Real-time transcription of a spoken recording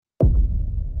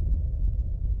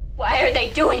Why are they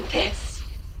doing this?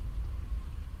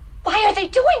 Why are they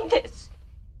doing this?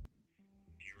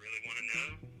 Do you really want to know?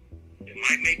 It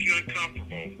might make you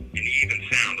uncomfortable and you even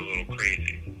sound a little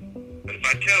crazy. But if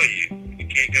I tell you, you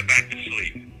can't go back to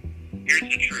sleep. Here's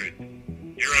the truth.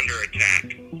 You're under attack.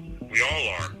 We all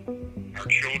are. Our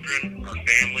children, our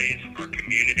families, our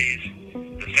communities.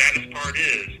 The saddest part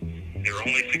is they're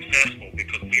only successful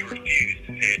because we refuse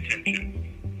to pay attention.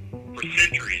 For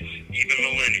centuries, even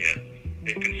millennia,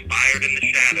 they've conspired in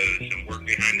the shadows and worked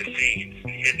behind the scenes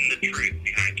and hidden the truth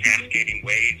behind cascading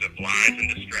waves of lies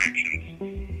and distractions.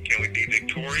 Can we be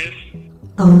victorious?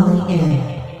 Only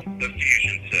in The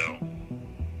Fusion Cell.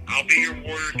 I'll be your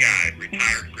warrior guide,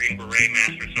 retired Green Beret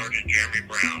Master Sergeant Jeremy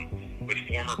Brown, with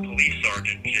former Police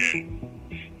Sergeant Jen.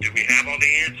 Do we have all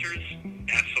the answers?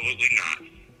 Absolutely not.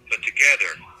 But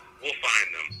together, we'll find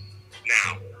them.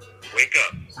 Now, wake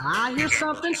up. I hear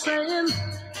something saying,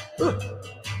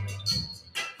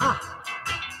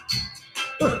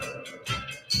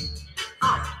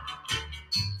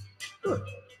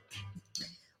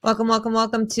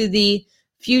 Welcome to the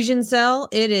Fusion Cell.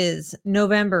 It is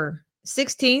November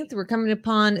 16th. We're coming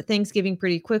upon Thanksgiving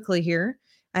pretty quickly here.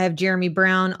 I have Jeremy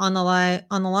Brown on the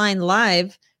line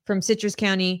live from Citrus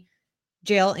County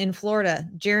Jail in Florida.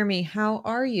 Jeremy, how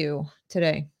are you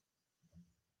today?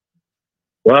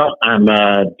 Well, I'm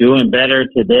doing better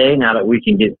today now that we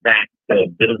can get back to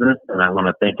business, and I want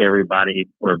to thank everybody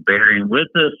for bearing with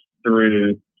us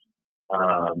through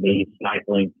me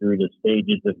cycling through the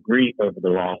stages of grief over the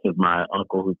loss of my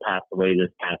uncle who passed away this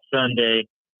past Sunday.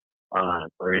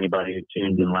 For anybody who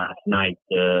tuned in last night,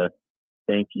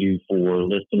 thank you for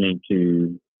listening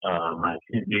to my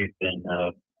tribute. And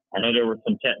I know there were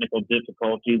some technical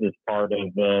difficulties as part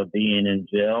of being in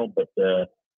jail, but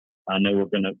I know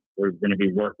we're gonna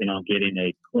be working on getting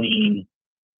a clean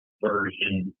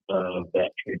version of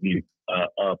that tribute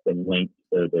up and linked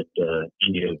so that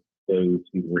any of those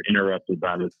who were interrupted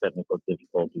by those technical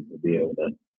difficulties will be able to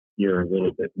hear a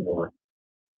little bit more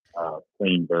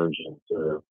clean version.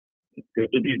 So it's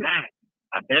good to be back.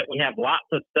 I bet we have lots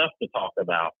of stuff to talk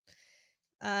about.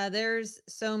 There's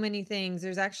so many things.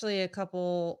 There's actually a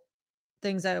couple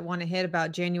things I want to hit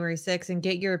about January 6th and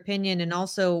get your opinion, and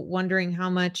also wondering how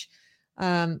much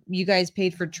you guys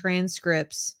paid for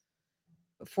transcripts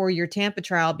for your Tampa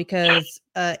trial, because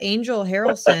Angel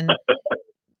Harrelson,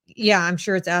 yeah, I'm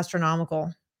sure it's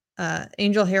astronomical.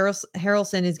 Angel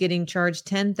Harrelson is getting charged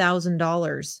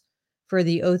 $10,000 for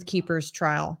the Oath Keepers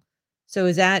trial. So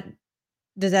does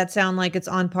that sound like it's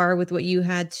on par with what you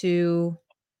had to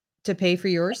pay for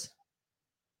yours?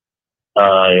 Well,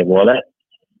 I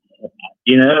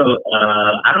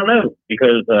don't know,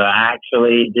 because I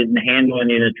actually didn't handle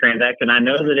any of the transaction. I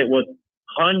know that it was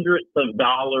hundreds of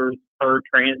dollars per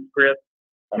transcript,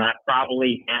 and I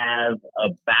probably have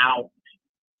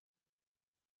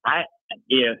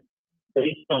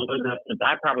based on those estimates,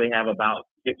 I probably have about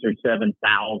 $6,000 or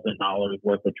 $7,000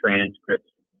 worth of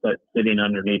transcripts that's sitting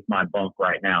underneath my bunk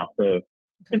right now. So,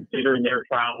 considering their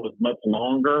trial was much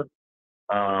longer,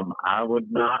 I would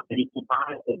not be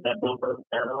surprised at that number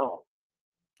at all.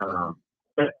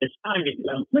 But it's time.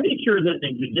 I'm pretty sure that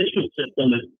the judicial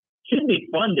system should be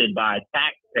funded by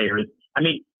taxpayers. I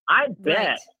mean, I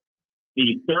bet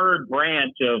the third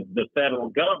branch of the federal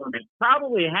government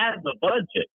probably has a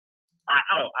budget.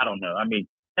 I don't know. I mean,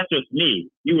 that's just me.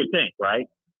 You would think, right?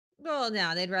 Well,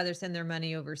 no, they'd rather send their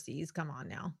money overseas. Come on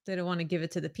now. They don't want to give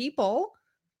it to the people.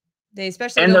 They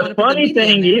especially don't want to put the media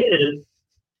in there.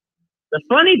 The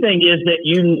funny thing is that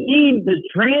you need the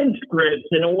transcripts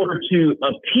in order to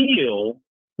appeal.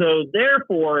 So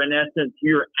therefore, in essence,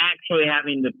 you're actually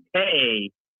having to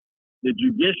pay the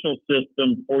judicial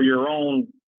system for your own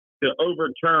to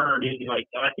overturn. Like,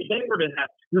 if they were to have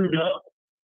screwed up,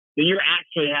 then you're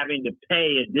actually having to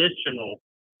pay additional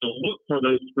to look for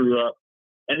those screw ups,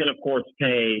 and then of course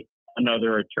pay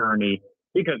another attorney,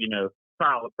 because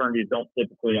trial attorneys don't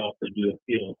typically also do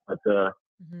appeals.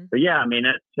 But yeah, I mean,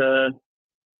 that's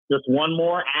just one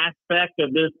more aspect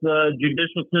of this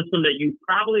judicial system that you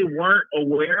probably weren't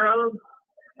aware of,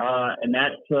 and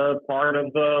that's part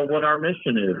of what our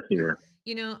mission is here.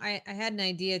 I had an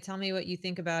idea. Tell me what you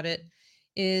think about it.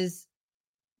 Is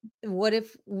what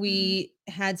if we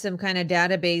had some kind of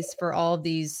database for all of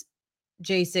these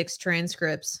J6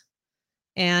 transcripts,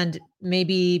 and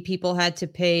maybe people had to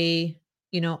pay,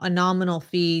 a nominal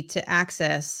fee to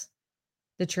access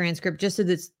the transcript, just so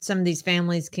that some of these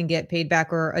families can get paid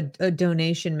back, or a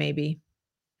donation maybe.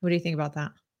 What do you think about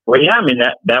that? Well, yeah, I mean,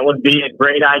 that would be a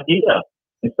great idea.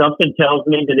 And something tells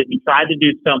me that if you tried to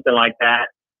do something like that,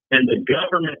 and the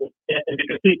government,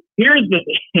 because see, here's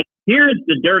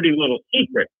the dirty little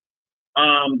secret.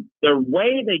 the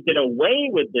way they get away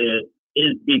with this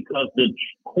is because the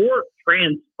court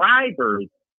transcribers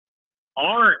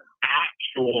aren't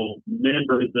actual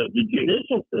members of the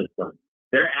judicial system.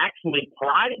 They're actually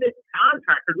private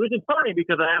contractors, which is funny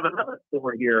because I have another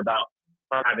story here about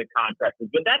private contractors.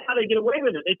 But that's how they get away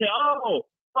with it. They say, oh,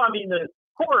 the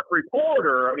court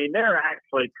reporter, they're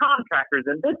actually contractors,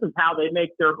 and this is how they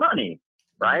make their money,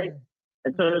 right?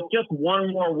 And so it's just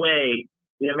one more way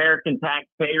the American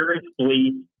taxpayer is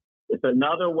fleeced. It's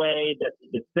another way that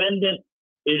the defendant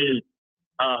is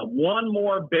one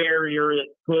more barrier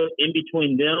that's put in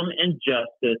between them and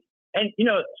justice. And,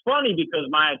 it's funny because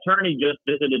my attorney just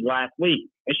visited last week,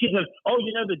 and she says, oh,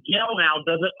 the jail now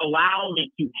doesn't allow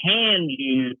me to hand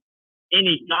you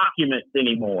any documents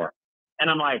anymore. And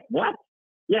I'm like, what?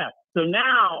 Yeah. So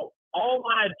now all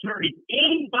my attorneys,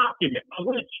 any document, of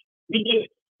which we do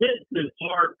extensive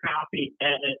hard copy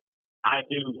edits, I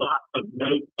do lots of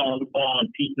notes on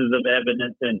pieces of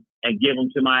evidence and give them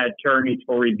to my attorneys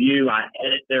for review. I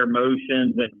edit their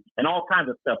motions and all kinds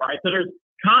of stuff, right? So there's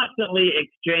constantly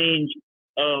exchange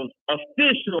of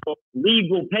official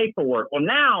legal paperwork. Well,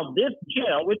 now this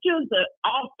jail, which is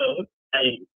also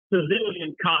a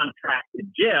civilian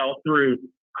contracted jail through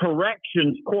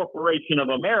Corrections Corporation of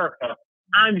America,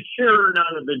 I'm sure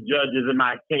none of the judges in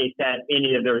my case had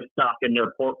any of their stock in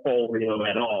their portfolio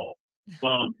at all.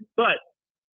 But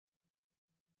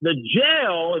the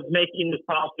jail is making this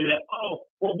policy that,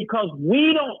 because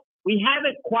we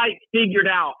haven't quite figured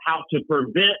out how to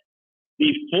prevent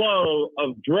the flow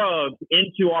of drugs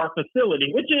into our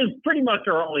facility, which is pretty much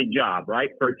our only job, right?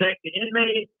 Protect the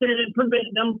inmates and prevent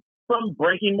them from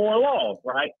breaking more laws,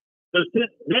 right? So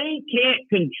since they can't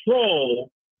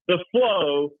control the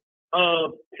flow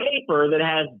of paper that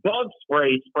has bug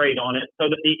spray sprayed on it so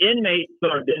that the inmates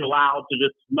are then allowed to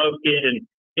just smoke it and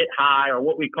get high, or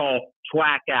what we call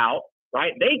twack out,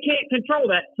 right? They can't control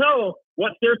that. So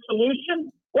what's their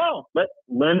solution? Well, let's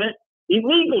limit the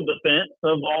legal defense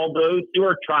of all those who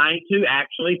are trying to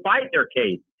actually fight their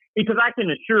case. Because I can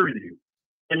assure you,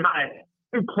 in my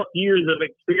 2+ years of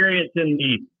experience in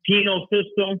the penal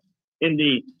system, in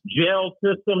the jail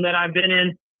system that I've been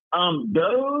in,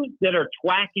 those that are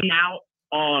twacking out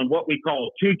on what we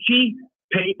call Tucci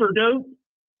paper dope,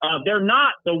 they're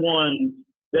not the ones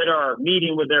that are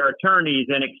meeting with their attorneys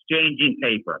and exchanging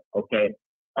paper, okay?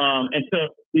 And so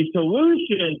the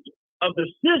solutions of the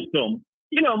system,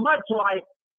 much like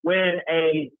when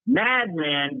a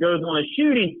madman goes on a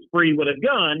shooting spree with a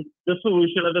gun, the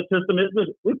solution of the system is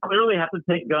that we clearly have to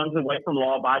take guns away from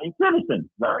law-abiding citizens,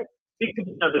 right? Because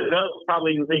the gun was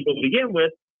probably illegal to begin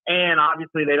with, and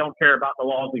obviously they don't care about the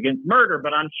laws against murder.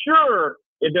 But I'm sure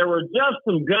if there were just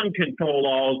some gun control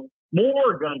laws,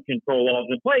 more gun control laws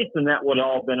in place, then that would have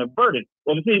all been averted.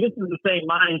 Well, see, this is the same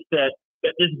mindset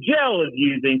that this jail is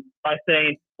using by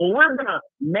saying, well, we're going to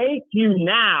make you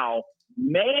now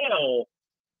mail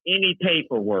any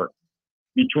paperwork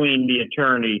between the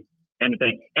attorney and the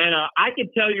thing. And I can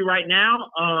tell you right now,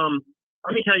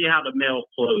 let me tell you how the mail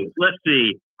flows. Let's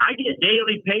see. I get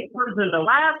daily papers, and the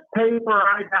last paper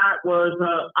I got was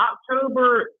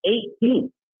October 18th.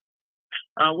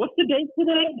 What's the date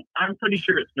today? I'm pretty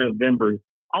sure it's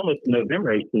almost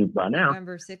November 18th by now.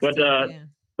 November 16th,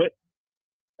 But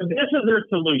this is their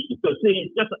solution. So see,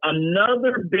 it's just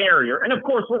another barrier. And of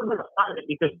course, we're going to fight it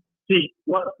because, see,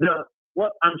 what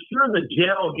I'm sure the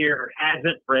jail here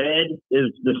hasn't read is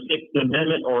the Sixth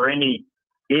Amendment or any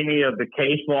of the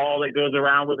case law that goes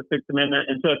around with the Sixth Amendment.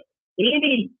 And so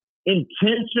any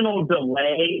intentional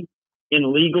delay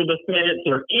in legal defense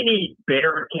or any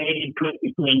barricade put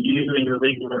between you and your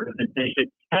legal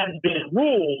representation has been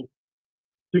ruled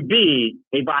to be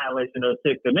a violation of the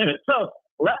Sixth Amendment. So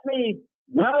let me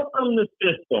welcome the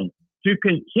system to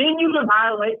continue to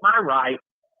violate my rights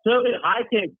so that I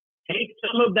can take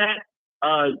some of that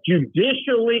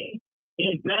judicially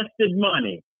invested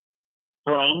money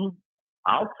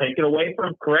I'll take it away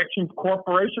from Corrections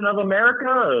Corporation of America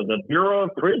or the Bureau of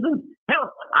Prisons.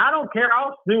 Hell, I don't care.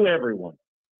 I'll sue everyone.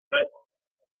 But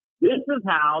this is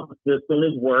how the system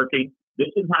is working. This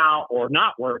is how, or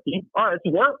not working, or it's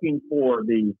working for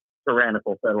the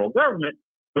tyrannical federal government.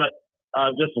 But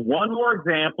just one more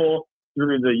example,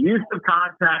 through the use of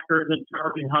contractors and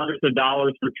charging hundreds of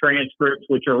dollars for transcripts,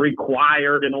 which are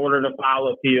required in order to file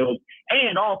appeals,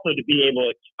 and also to be able to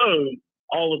expose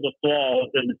all of the flaws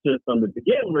in the system to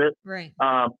begin with, right?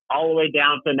 All the way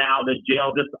down to now the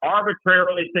jail just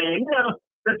arbitrarily saying,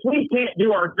 since we can't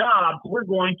do our jobs, we're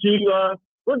going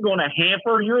to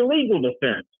hamper your legal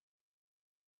defense.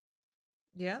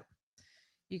 Yep,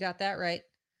 you got that right.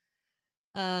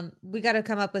 We got to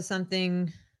come up with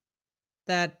something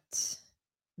that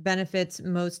benefits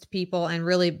most people and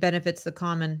really benefits the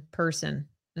common person.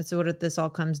 That's what this all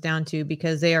comes down to,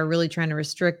 because they are really trying to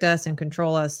restrict us and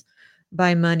control us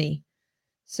by money.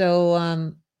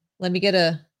 So let me get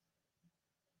a.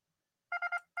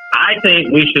 I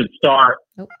think we should start.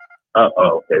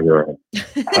 Okay, you're right.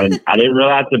 I didn't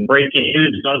realize the breaking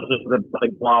news was the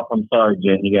like flop. I'm sorry,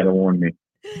 Jen. You got to warn me.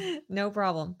 No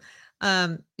problem.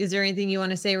 Is there anything you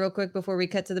want to say real quick before we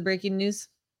cut to the breaking news?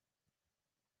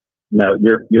 No,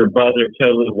 your buzzer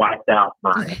totally wiped out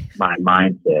my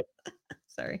mindset.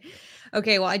 Sorry.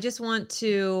 Okay, well, I just want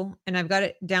to, and I've got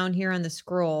it down here on the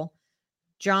scroll.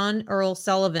 John Earl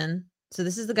Sullivan. So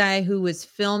this is the guy who was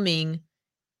filming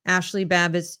Ashley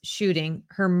Babbitt's shooting,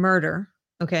 her murder,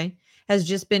 okay, has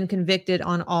just been convicted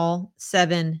on all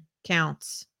 7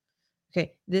 counts.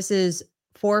 Okay, this is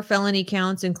 4 felony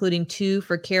counts, including 2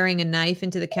 for carrying a knife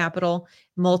into the Capitol,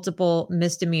 multiple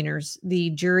misdemeanors. The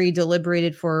jury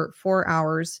deliberated for 4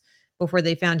 hours before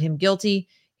they found him guilty.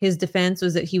 His defense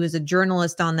was that he was a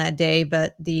journalist on that day,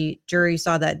 but the jury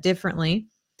saw that differently.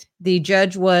 The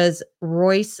judge was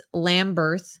Royce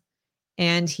Lamberth,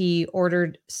 and he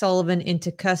ordered Sullivan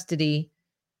into custody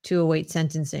to await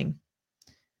sentencing.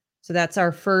 So that's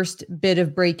our first bit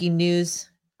of breaking news.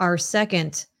 Our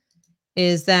second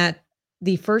is that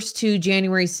the first 2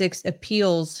 January 6th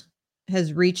appeals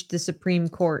has reached the Supreme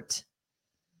Court.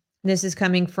 This is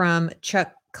coming from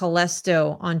Chuck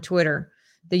Calesto on Twitter.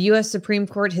 The U.S. Supreme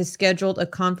Court has scheduled a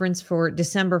conference for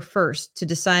December 1st to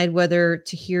decide whether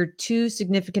to hear 2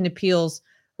 significant appeals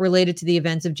related to the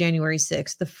events of January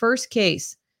 6th. The first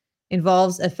case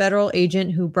involves a federal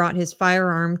agent who brought his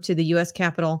firearm to the U.S.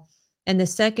 Capitol, and the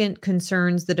second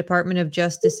concerns the Department of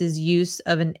Justice's use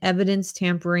of an evidence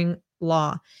tampering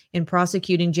law in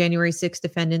prosecuting January 6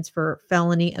 defendants for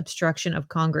felony obstruction of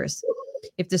Congress.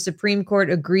 If the Supreme Court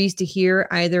agrees to hear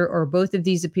either or both of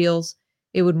these appeals,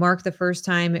 it would mark the first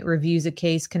time it reviews a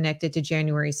case connected to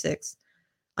January 6th.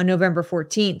 On November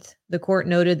 14th, the court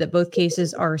noted that both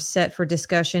cases are set for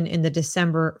discussion in the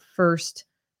December 1st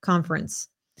conference.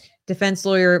 Defense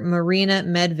lawyer Marina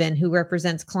Medvin, who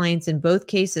represents clients in both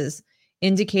cases,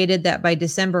 indicated that by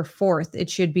December 4th, it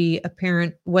should be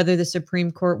apparent whether the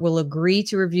Supreme Court will agree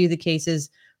to review the cases,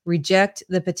 reject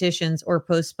the petitions, or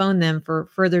postpone them for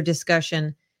further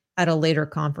discussion at a later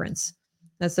conference.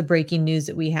 That's the breaking news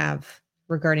that we have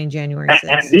regarding January 6th.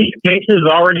 Have these cases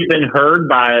already been heard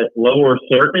by lower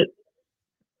circuit?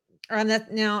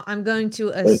 Now, I'm going to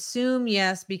assume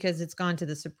yes, because it's gone to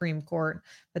the Supreme Court,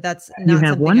 but that's not You have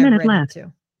something 1 I've minute read left.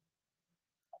 into.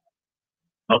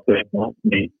 Okay, well,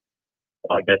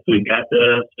 I guess we got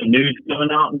some news coming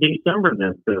out in December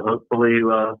then, so hopefully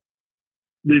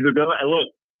these will go. And look,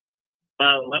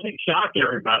 let me shock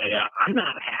everybody. I'm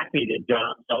not happy that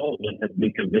John Sullivan has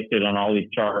been convicted on all these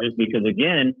charges because,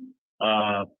 again,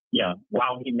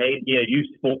 while he may be a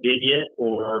useful idiot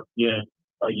or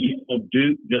a useful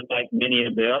dupe, just like many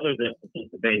of the others that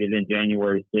participated in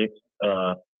January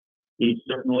 6th, he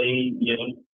certainly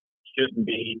shouldn't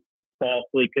be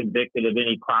falsely convicted of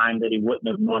any crime that he wouldn't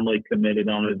have normally committed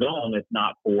on his own if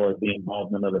not for the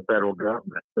involvement of the federal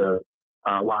government. So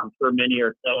while I'm sure many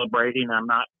are celebrating, I'm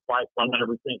not quite 100%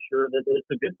 sure that it's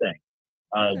a good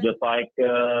thing. Just like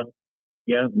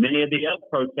many of the other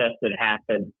protests that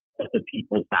happened at the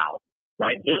People's House,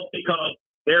 right? Just because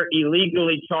they're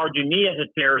illegally charging me as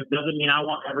a terrorist doesn't mean I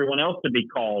want everyone else to be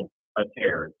called a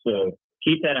terrorist. So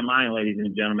keep that in mind, ladies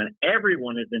and gentlemen.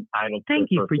 Everyone is entitled to Thank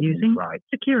you for using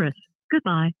Securus.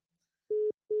 Goodbye.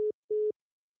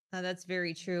 That's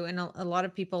very true. And a lot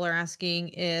of people are asking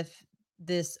if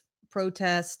this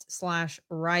protest /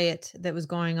 riot that was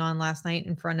going on last night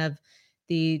in front of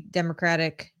the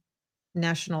Democratic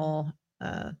National,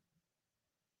 the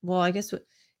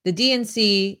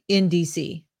DNC in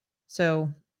DC.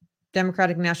 So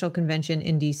Democratic National Convention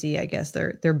in DC, I guess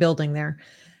they're building there.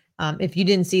 If you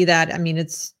didn't see that, I mean,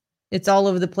 it's all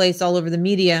over the place, all over the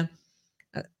media.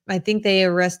 I think they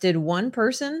arrested 1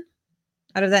 person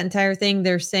out of that entire thing.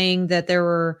 They're saying that there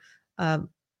were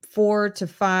 4 to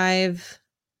 5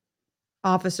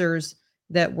 officers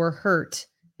that were hurt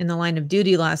in the line of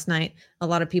duty last night. A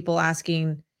lot of people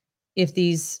asking if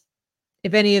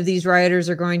any of these rioters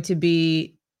are going to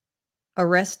be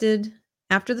arrested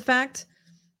after the fact.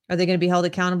 Are they going to be held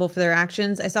accountable for their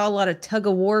actions? I saw a lot of tug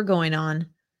of war going on.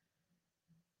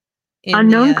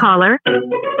 Unknown caller.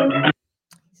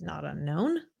 He's not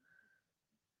unknown.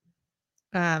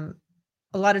 A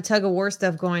lot of tug of war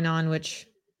stuff going on, which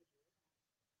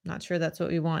I'm not sure that's what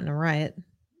we want in a riot.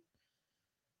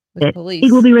 with police.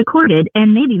 It will be recorded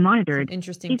and may be Some monitored.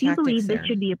 interesting If you tactics believe there. this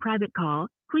should be a private call,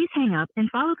 please hang up and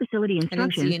follow facility I didn't see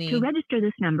instructions any to register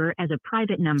this number as a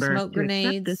private number. smoke To accept this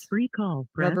grenades, free call,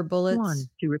 press rubber 1. bullets.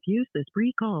 To refuse this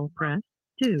free call, press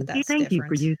 2. But that's Thank you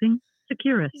for different. using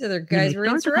Securus. These other You may guys were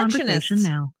start the conversation insurrectionists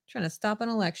now. trying to stop an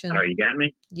election. Oh, you got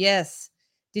me? Yes.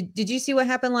 Did you see what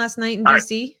happened last night in All right.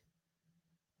 DC?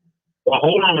 Well,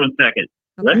 hold on 1 second.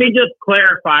 Okay. Let me just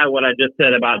clarify what I just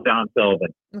said about John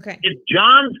Sullivan. Okay. If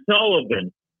John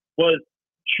Sullivan was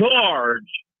charged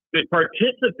with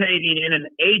participating in an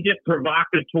agent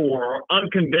provocateur or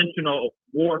unconventional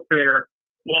warfare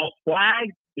false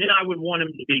flag, then I would want him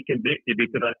to be convicted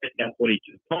because I think that's what he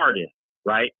should start in,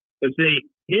 right? But see,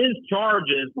 his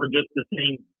charges were just the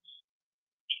same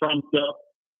trumped up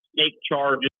fake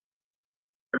charges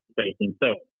facing.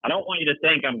 So I don't want you to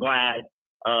think I'm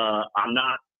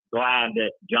not glad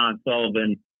that John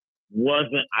Sullivan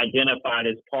wasn't identified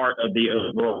as part of the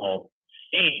overall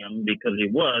scam, because he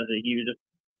was just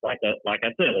like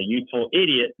I said, a youthful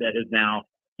idiot that is now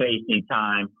facing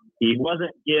time. He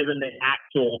wasn't given the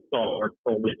actual charge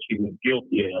for which he was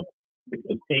guilty of, which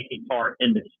was taking part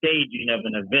in the staging of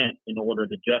an event in order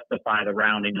to justify the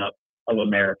rounding up of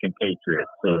American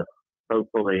patriots. So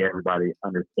hopefully everybody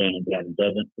understands that and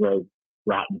doesn't throw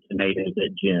rotten tomatoes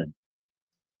at Jim.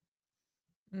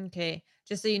 Okay.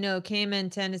 Just so you know, Cayman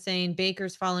 10 is saying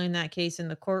Baker's following that case in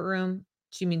the courtroom.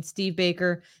 She means Steve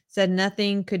Baker said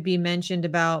nothing could be mentioned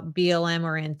about BLM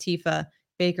or Antifa.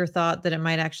 Baker thought that it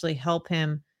might actually help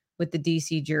him with the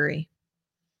DC jury.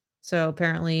 So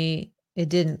apparently it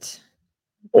didn't.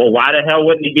 Well, why the hell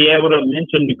wouldn't he be able to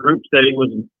mention the groups that he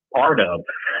was part of?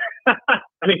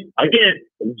 I mean, again,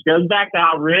 it goes back to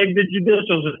how rigged the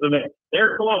judicial system is.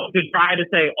 They're close to try to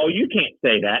say, oh, you can't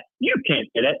say that. You can't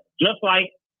say that. Just like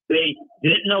they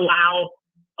didn't allow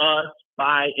us,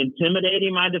 by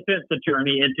intimidating my defense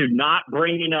attorney into not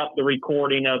bringing up the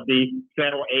recording of the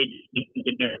federal agency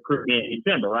recruitment in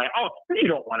December, right? Oh, you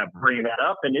don't want to bring that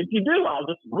up. And if you do, I'll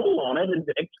just rule on it and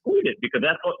exclude it, because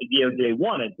that's what the DOJ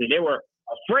wanted. So they were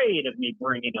afraid of me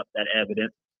bringing up that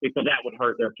evidence because that would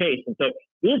hurt their case. And so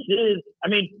this is, I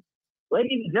mean,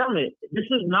 ladies and gentlemen, this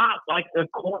is not like a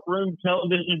courtroom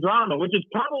television drama, which is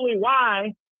probably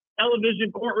why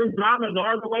television courtroom dramas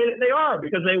are the way that they are,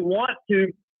 because they want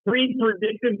to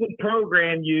predictively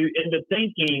program you into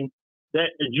thinking that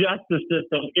the justice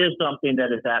system is something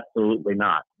that is absolutely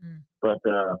not. But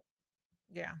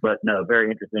no, very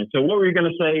interesting. So what were you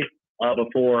going to say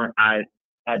before I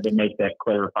had to make that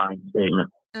clarifying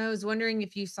statement? I was wondering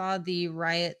if you saw the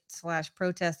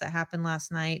riot/protest that happened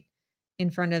last night in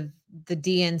front of the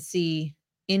DNC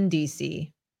in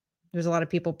DC. There's a lot of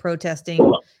people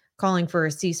protesting, calling for a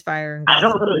ceasefire. In Gaza.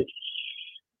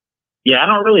 I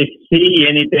don't really see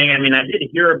anything. I mean, I did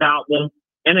hear about them.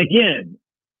 And again,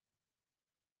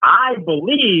 I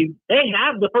believe they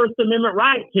have the First Amendment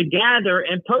right to gather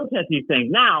and protest these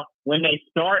things. Now, when they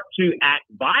start to act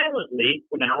violently,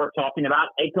 now we're talking about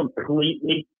a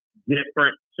completely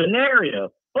different scenario.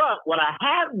 But what I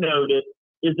have noticed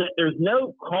is that there's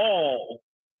no call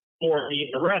for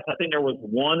the arrest. I think there was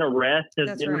one arrest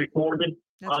that's been recorded.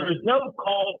 There's no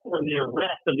call for the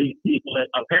arrest of these people that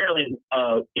apparently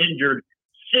injured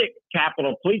 6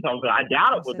 Capitol police officers. I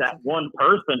doubt it was that one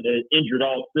person that injured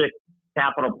all 6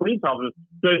 Capitol police officers.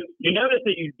 So you notice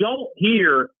that you don't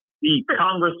hear the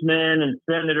congressmen and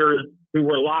senators who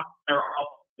were locked in their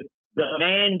offices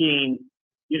demanding,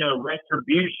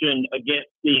 retribution against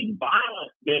the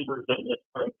violent members of this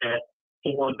protest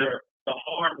for the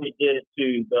harm they did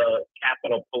to the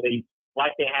Capitol police,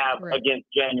 like they have against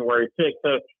January 6th.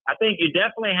 So I think you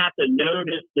definitely have to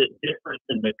notice the difference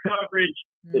in the coverage,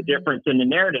 the difference in the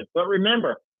narrative. But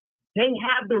remember, they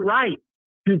have the right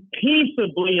to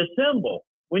peaceably assemble.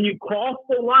 When you cross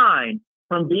the line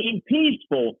from being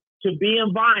peaceful to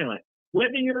being violent,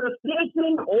 whether you're a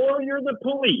citizen or you're the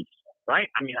police, right?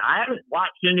 I mean, I haven't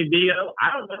watched any video.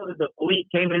 I don't know that the police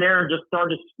came in there and just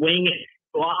started swinging,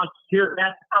 launched tear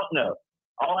gas. I don't know.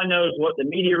 All I know is what the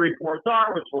media reports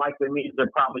are, which likely means they're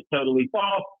probably totally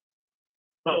false.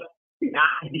 But the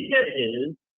idea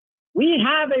is we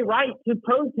have a right to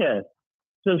protest,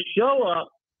 to show up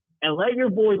and let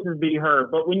your voices be heard.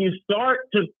 But when you start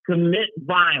to commit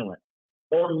violence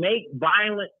or make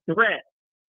violent threats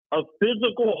of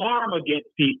physical harm against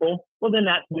people, well, then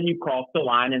that's when you cross the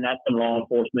line, and that's when law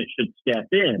enforcement should step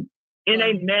in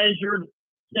a measured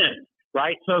sense,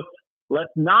 right? So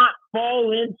let's not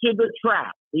fall into the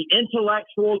trap, the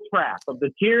intellectual trap of the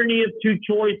tyranny of two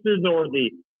choices or the,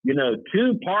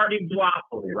 two-party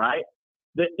duopoly, right?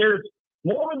 That there's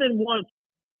more than one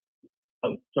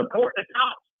support the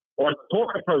cops or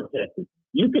support the protesters.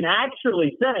 you can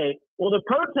actually say, well, the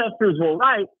protesters were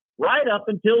right up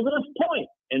until this point.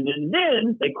 And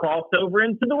then they crossed over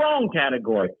into the wrong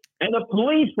category. And the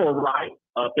police were right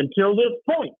up until this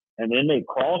point. And then they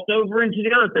crossed over into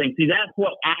the other thing. See, that's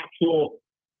what actual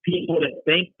people that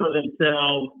think for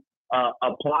themselves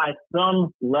apply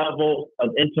some level of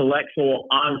intellectual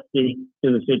honesty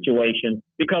to the situation.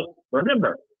 Because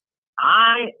remember,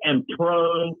 I am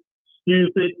pro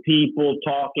stupid people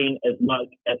talking as much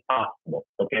as possible.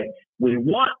 Okay. We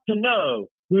want to know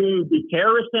who the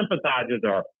terrorist sympathizers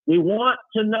are. We want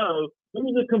to know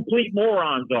who the complete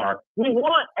morons are. We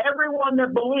want everyone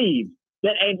that believes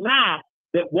that a mask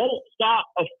that won't stop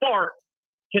a fart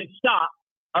can stop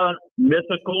a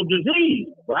mythical disease,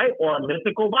 right? Or a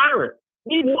mythical virus.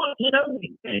 We want to know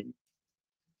these things.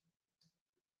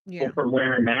 Yeah. From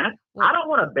wearing masks. Well, I don't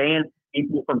want to ban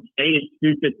people from saying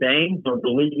stupid things or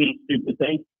believing stupid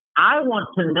things. I want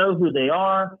to know who they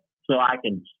are so I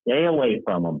can stay away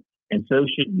from them. And so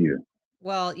should you.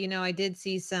 well, I did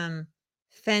see some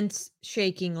fence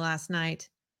shaking last night.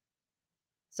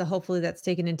 So hopefully that's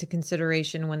taken into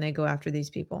consideration when they go after these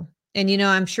people. And,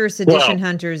 I'm sure Sedition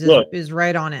Hunters is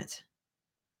right on it.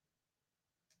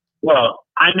 Well,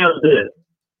 I know this,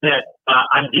 that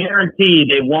I guarantee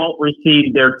they won't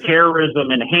receive their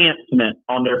terrorism enhancement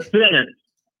on their fence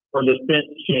for the fence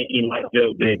shaking like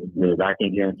Joe Biden did. I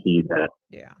can guarantee that.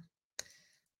 Yeah,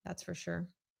 that's for sure.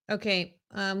 Okay.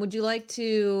 Would you like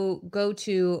to go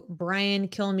to Brian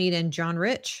Kilmeade and John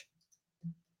Rich?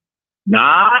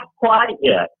 Not quite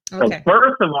yet. Okay. So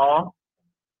first of all,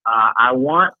 I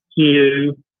want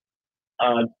to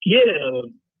give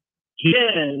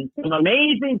Jen some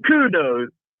amazing kudos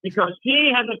because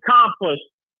she has accomplished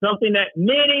something that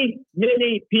many,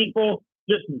 many people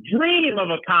just dream of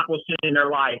accomplishing in their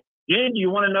life. Jen, do you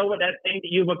want to know what that thing that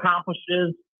you've accomplished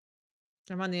is?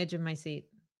 I'm on the edge of my seat.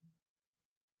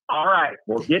 All right.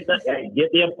 Well, get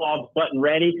the applause button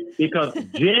ready because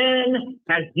Jen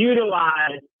has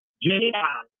utilized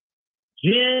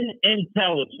Gen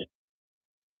Intelligence.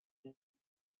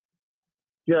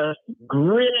 Just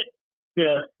grit,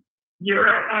 just you're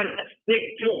on a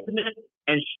stick to it,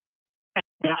 and she has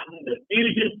gotten the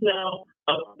fusion cell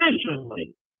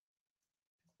officially.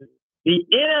 The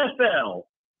NFL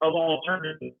of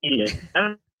alternative media.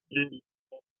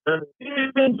 The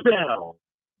fusion cell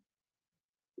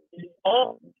is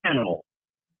all channel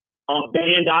on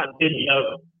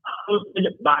band.video,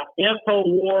 hosted by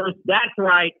InfoWars. That's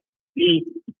right, the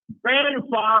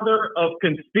grandfather of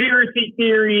conspiracy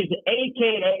theories,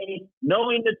 aka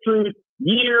knowing the truth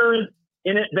years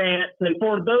in advance. And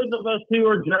for those of us who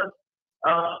are just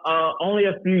only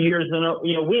a few years in,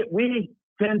 we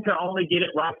tend to only get it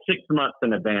right 6 months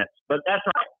in advance. But that's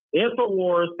right,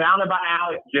 InfoWars, founded by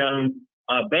Alex Jones,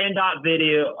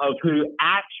 band.video, of who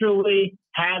actually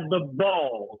had the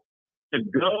balls to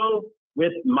go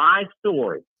with my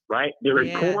story, right? The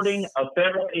recording of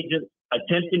federal agents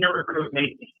attempting to recruit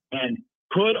me and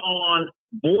put on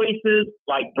voices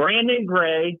like Brandon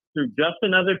Gray through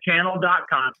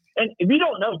justanotherchannel.com. And if you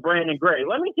don't know Brandon Gray,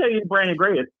 let me tell you who Brandon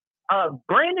Gray is.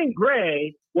 Brandon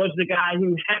Gray was the guy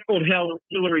who heckled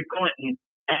Hillary Clinton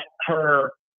at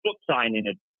her book signing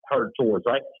at her tours,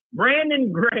 right?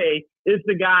 Brandon Gray is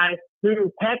the guy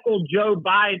who heckled Joe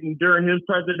Biden during his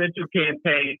presidential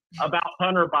campaign about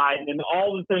Hunter Biden and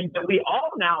all the things that we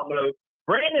all now know.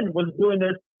 Brandon was doing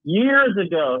this years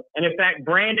ago. And in fact,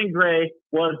 Brandon Gray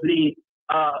was the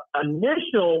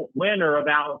initial winner of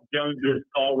Alex Jones's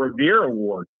All Revere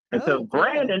Award. And so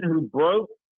Brandon, who broke,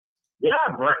 see,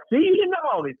 you didn't know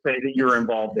all these things that you were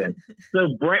involved in.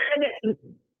 So Brandon,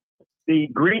 the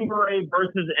Green Beret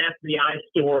versus FBI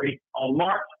story on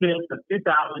March 5th of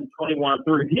 2021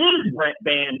 through his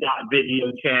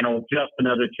band.video channel,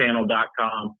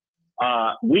 justanotherchannel.com.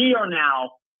 We are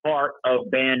now part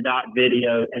of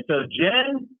band.video. And so,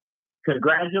 Jen,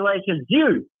 congratulations.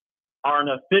 You are an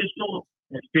official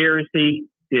conspiracy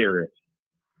theorist.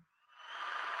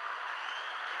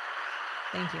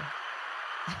 Thank you.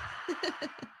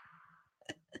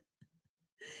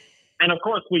 And of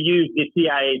course, we use the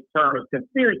CIA term of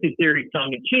conspiracy theory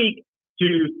tongue in cheek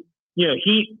to,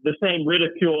 heap the same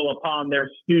ridicule upon their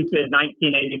stupid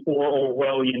 1984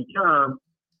 Orwellian term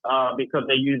because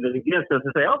they use it against us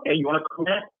and say, okay, you want to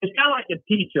correct? It's kind of like a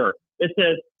teacher. It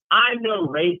says, I'm no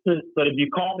racist, but if you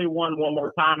call me one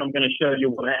more time, I'm going to show you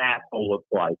what an asshole looks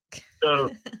like. So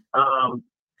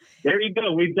there you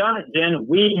go. We've done it, Jen.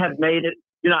 We have made it.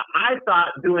 I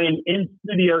thought doing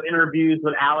in-studio interviews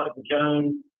with Alex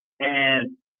Jones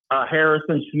and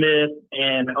Harrison Smith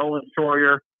and Owen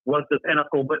Schroyer was the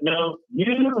pinnacle. But no,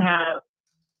 you have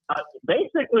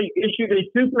basically issued a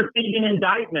superseding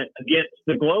indictment against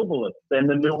the globalists and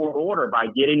the New World Order by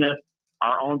getting us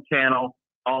our own channel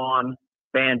on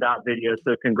Band.video.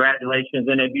 So congratulations.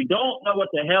 And if you don't know what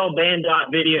the hell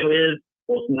Band.video is,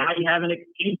 well, now you have an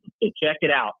excuse to check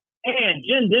it out. And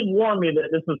Jen did warn me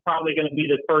that this was probably going to be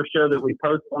the first show that we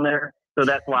post on there. So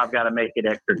that's why I've got to make it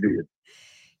extra good.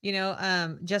 You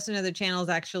know, just another channel is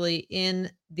actually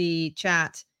in the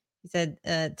chat. He said,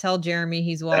 tell Jeremy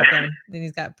he's welcome. Then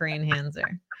he's got praying hands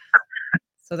there.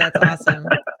 So that's awesome.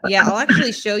 Yeah, I'll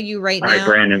actually show you right now. All right,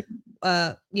 Brandon.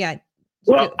 Yeah.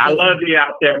 Well, I love you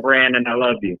out there, Brandon. I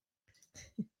love you.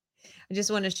 I just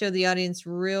want to show the audience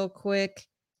real quick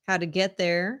how to get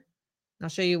there. I'll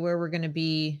show you where we're going to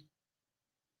be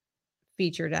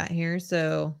featured at here.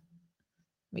 So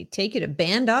let me take you to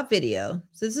band.video.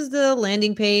 So this is the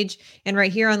landing page. And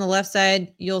right here on the left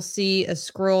side, you'll see a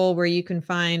scroll where you can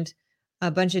find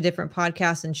a bunch of different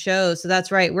podcasts and shows. So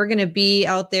that's right. We're going to be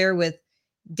out there with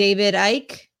David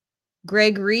Icke,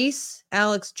 Greg Reese,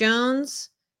 Alex Jones,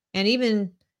 and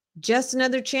even just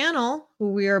another channel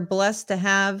who we are blessed to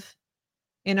have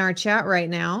in our chat right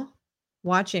now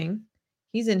watching.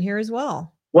 He's in here as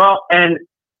well. Well, and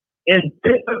in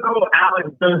typical Alex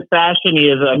Jones fashion, he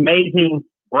has amazing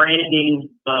branding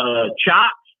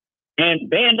chops, and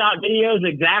Band.video is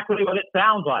exactly what it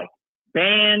sounds like.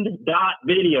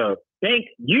 Band.video. Think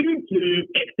YouTube,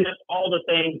 except all the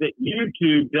things that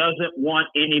YouTube doesn't want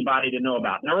anybody to know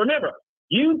about. Now remember,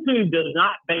 YouTube does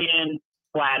not ban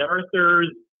flat earthers.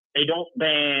 They don't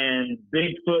ban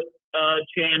Bigfoot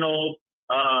channels.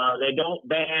 They don't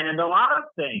ban a lot of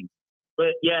things.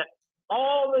 But yet,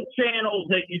 all the channels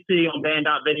that you see on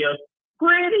Band.video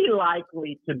pretty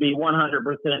likely to be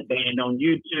 100% banned on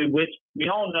YouTube, which we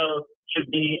all know should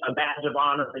be a badge of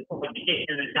honor for getting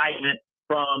an indictment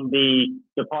from the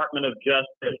Department of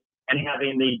Justice and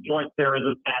having the Joint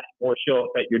Terrorism Task Force show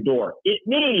up at your door. It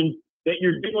means that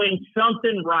you're doing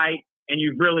something right and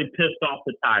you've really pissed off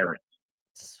the tyrants.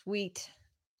 Sweet.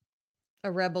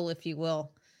 A rebel, if you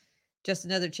will. Just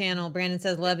another channel. Brandon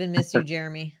says, love and miss you,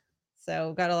 Jeremy.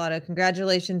 So got a lot of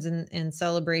congratulations and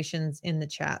celebrations in the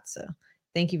chat. So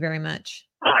thank you very much.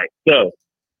 All right. So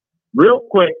real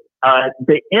quick, at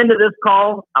the end of this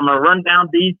call, I'm going to run down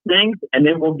these things and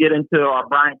then we'll get into our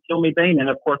Brian Kilmeade thing. And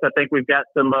of course, I think we've got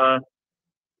some got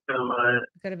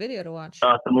a video to watch.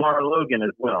 Some Lara Logan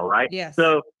as well, right? Yes.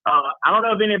 So I don't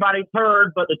know if anybody's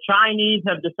heard, but the Chinese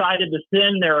have decided to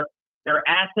send their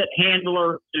asset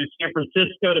handler to San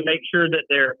Francisco to make sure that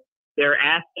their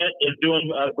asset is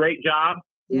doing a great job.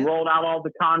 We rolled out all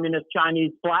the communist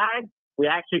Chinese flags. We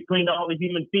actually cleaned all the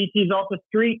human feces off the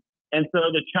street. And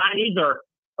so the Chinese are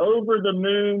over the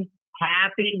moon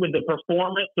happy with the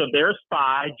performance of their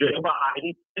spy, Joe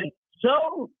Biden, and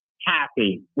so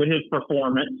happy with his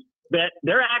performance that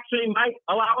they're actually might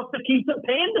allow us to keep some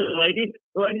pandas, ladies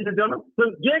and gentlemen.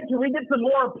 So, Jen, can we get some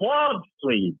more applause,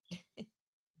 please?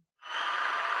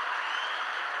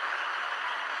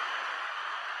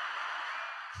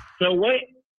 So way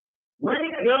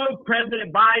to go,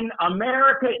 President Biden.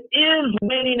 America is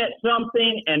winning at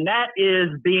something, and that is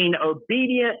being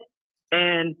obedient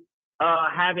and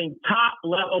having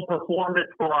top-level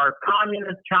performance for our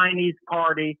Communist Chinese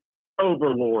Party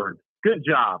overlords. Good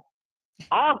job.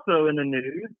 Also in the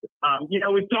news,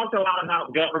 we've talked a lot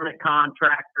about government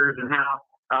contractors and how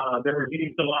they're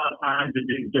used a lot of times to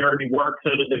do dirty work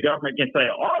so that the government can say,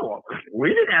 oh, well, we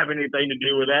didn't have anything to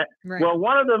do with that. Right. Well,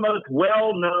 one of the most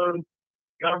well-known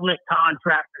government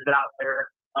contractors out there,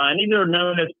 and these are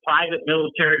known as private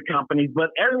military companies,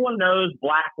 but everyone knows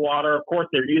Blackwater. Of course,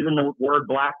 they're using the word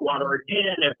Blackwater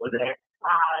again. It was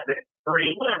X5,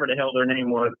 X3, whatever the hell their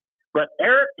name was. But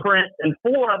Eric Prince and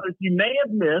 4 others you may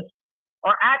have missed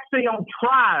are actually on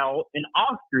trial in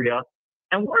Austria.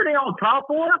 And what are they on trial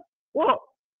for? Well,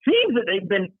 it seems that they've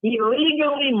been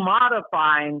illegally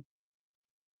modifying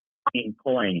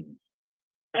planes.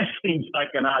 That seems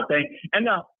like an odd thing. And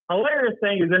the hilarious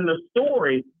thing is in the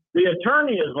story, the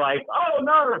attorney is like, oh,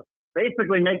 no,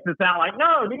 basically makes it sound like,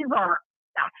 no, these aren't,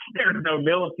 there's no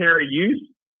military use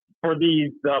for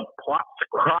these crop.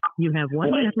 You have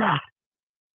 1 minute left.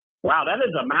 Wow, that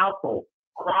is a mouthful.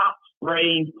 Crop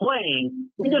spraying planes.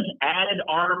 We just added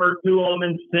armor to them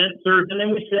and sensors, and then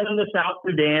we sent them to South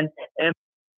Sudan. And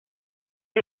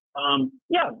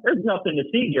there's nothing to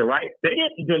see here, right? They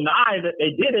didn't deny that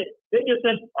they did it. They just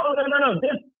said, oh, no,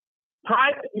 this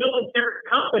private military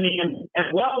company and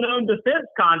well-known defense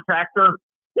contractor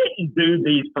didn't do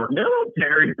these for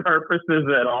military purposes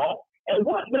at all. And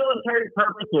what military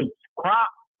purpose would crop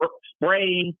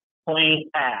spraying planes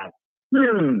have?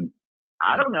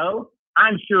 I don't know.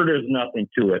 I'm sure there's nothing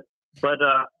to it. But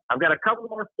I've got a couple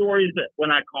more stories that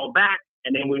when I call back,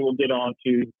 and then we will get on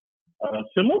to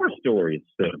some more stories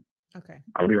soon. Okay.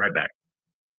 I'll be right back.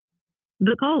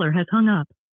 The caller has hung up.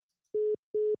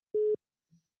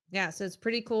 Yeah, so it's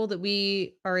pretty cool that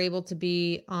we are able to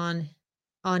be on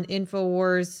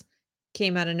InfoWars.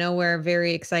 Came out of nowhere,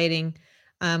 very exciting.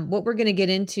 What we're going to get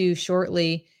into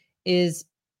shortly is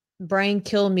Brian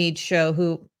Kilmeade's show,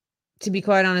 who, to be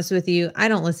quite honest with you, I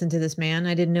don't listen to this man.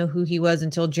 I didn't know who he was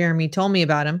until Jeremy told me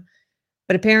about him.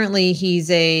 But apparently he's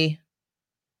a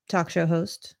talk show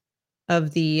host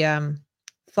of the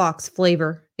Fox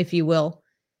flavor, if you will.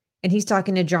 And he's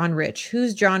talking to John Rich.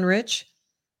 Who's John Rich?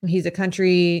 He's a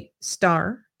country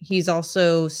star. He's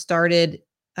also started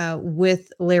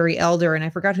with Larry Elder, and I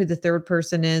forgot who the third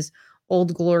person is,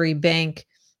 Old Glory Bank.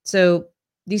 So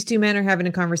these two men are having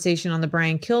a conversation on the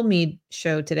Brian Kilmeade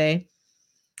show today.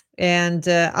 And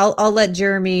I'll let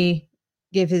Jeremy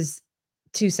give his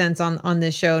 2 cents on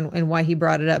this show and why he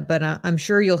brought it up, but I'm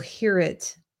sure you'll hear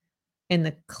it in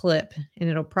the clip, and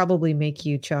it'll probably make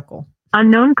you chuckle.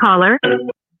 Unknown caller.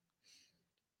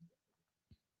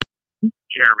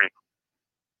 Jeremy.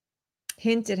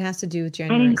 Hint, it has to do with An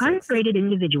January 6th. incarcerated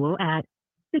individual at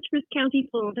Citrus County,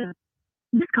 Florida.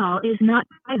 This call is not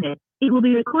private. It will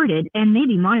be recorded and may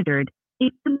be monitored.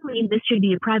 If you believe this should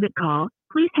be a private call,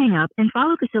 please hang up and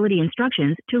follow facility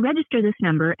instructions to register this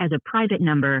number as a private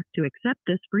number. To accept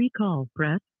this free call,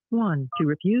 press 1. To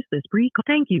refuse this free call,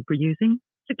 thank you for using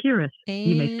Securus.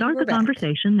 You may And start we're the back.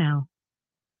 conversation now.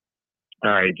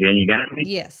 All right, Jen, you got me?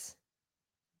 Yes.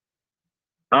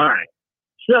 All right.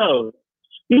 So,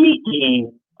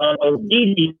 speaking of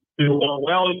obedience to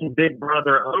Orwellian Big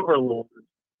Brother overlords,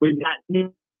 we've got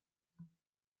Nikki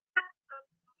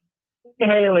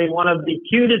Haley, one of the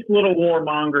cutest little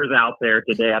warmongers out there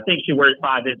today. I think she wears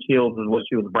 5-inch heels is what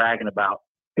she was bragging about.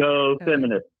 Go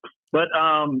feminist. But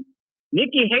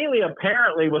Nikki Haley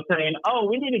apparently was saying, oh,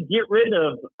 we need to get rid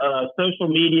of social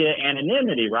media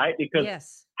anonymity, right? Because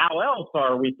Yes. how else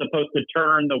are we supposed to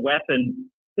turn the weapon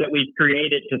that we've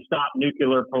created to stop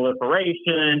nuclear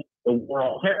proliferation, the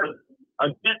world terrorism,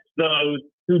 against those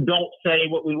who don't say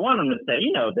what we want them to say,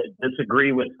 you know, that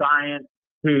disagree with science,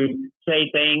 who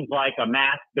say things like a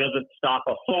mask doesn't stop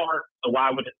a fart, so why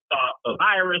would it stop a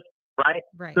virus, right?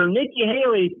 Right. So Nikki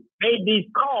Haley made these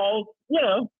calls, you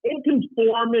know, in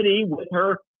conformity with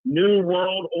her New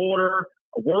World Order,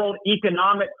 World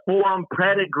Economic Forum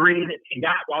pedigree that she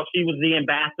got while she was the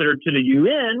ambassador to the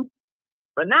UN.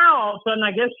 But now, all of a sudden,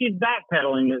 I guess she's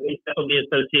backpedaling. At least that's what the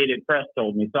Associated Press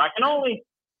told me. So I can only,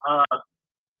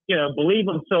 believe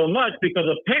them so much because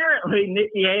apparently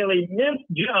Nikki Haley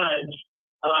misjudged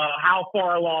how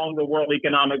far along the World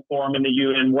Economic Forum and the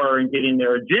UN were in getting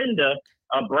their agenda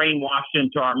brainwashed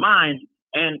into our minds.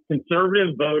 And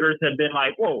conservative voters have been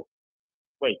like, whoa,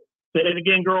 wait, say it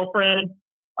again, girlfriend.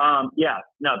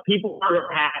 People are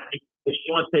happy. If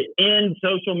she wants to end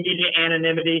social media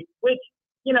anonymity, which,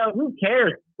 you know, who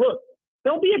cares? Look,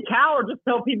 don't be a coward. Just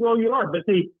tell people who you are. But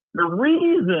see, the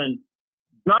reason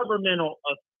governmental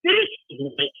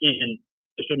officials mention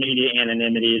social media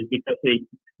anonymity is because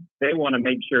they want to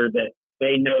make sure that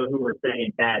they know who are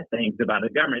saying bad things about the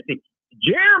government. See,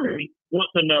 Jeremy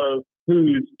wants to know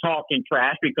who's talking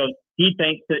trash because he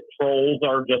thinks that trolls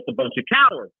are just a bunch of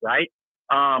cowards, right?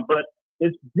 But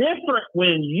it's different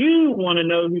when you want to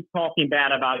know who's talking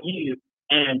bad about you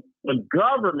and the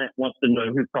government wants to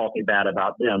know who's talking bad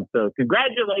about them. So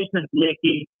congratulations,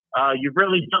 Nikki. You've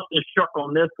really jumped the shark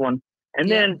on this one. And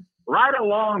then right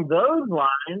along those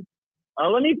lines,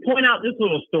 let me point out this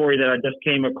little story that I just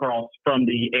came across from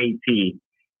the AP.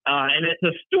 And it's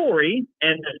a story,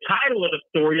 and the title of the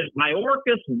story is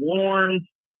Mayorkas warns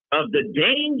of the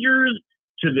dangers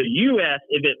to the U.S.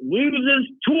 if it loses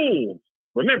tools.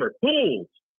 Remember, tools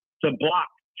to block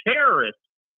terrorists,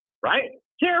 right?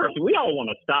 Terrorists, we all want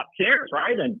to stop terrorists,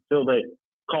 right? Until they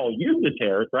call you the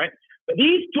terrorist, right? But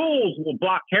these tools will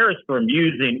block terrorists from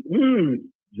using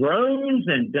drones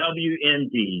and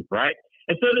WMDs, right?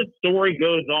 And so the story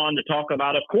goes on to talk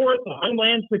about, of course, the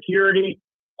Homeland Security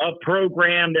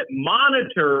program that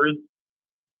monitors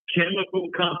chemical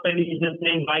companies and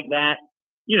things like that.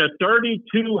 You know,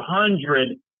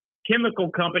 3,200 chemical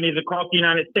companies across the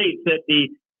United States that the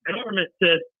government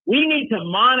says, we need to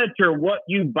monitor what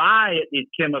you buy at these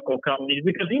chemical companies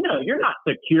because, you know, you're not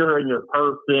secure in your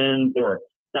persons or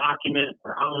documents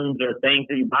or homes or things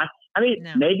that you buy. I mean,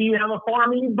 maybe you have a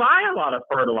farm and you buy a lot of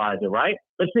fertilizer, right?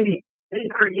 But see, they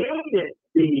created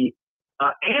the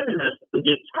animus to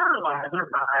get fertilizer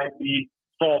by the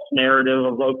false narrative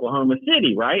of Oklahoma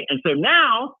City, right? And so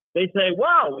now they say,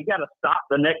 well, we got to stop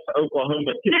the next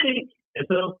Oklahoma City. And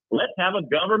so let's have a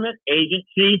government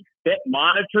agency that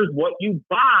monitors what you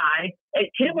buy at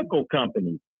chemical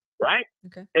companies, right?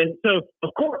 Okay. And so,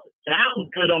 of course, it sounds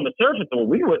good on the surface. Well,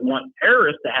 we wouldn't want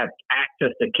terrorists to have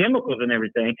access to chemicals and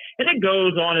everything. And it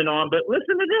goes on and on. But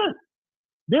listen to this.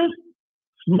 This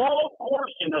small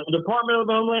portion of the Department of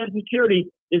Homeland Security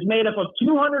is made up of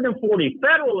 240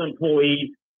 federal employees,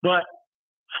 but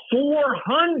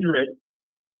 400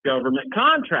 government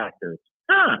contractors.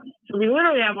 So we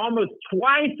literally have almost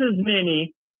twice as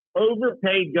many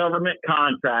overpaid government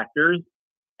contractors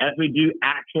as we do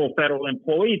actual federal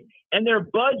employees. And their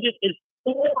budget is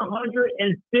 $450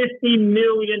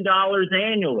 million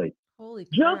annually. Holy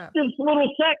Just crap. this little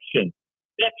section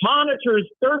that monitors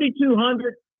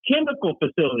 3,200 chemical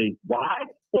facilities. Why?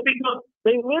 Well, because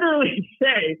they literally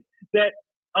say that,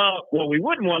 we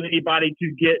wouldn't want anybody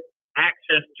to get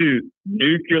access to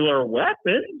nuclear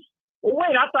weapons. Well,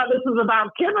 wait, I thought this was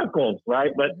about chemicals,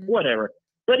 right? But whatever.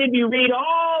 But if you read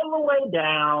all the way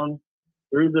down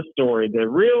through the story, the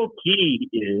real key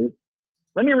is,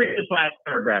 let me read this last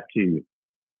paragraph to you.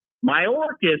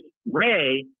 Mayorkas,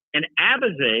 Ray, and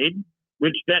Abizade,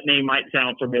 which that name might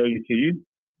sound familiar to you,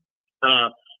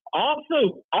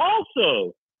 also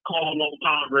called on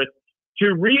Congress to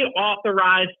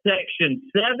reauthorize Section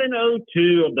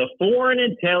 702 of the Foreign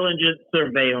Intelligence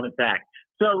Surveillance Act.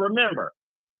 So remember,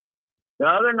 the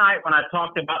other night when I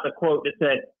talked about the quote that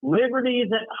said,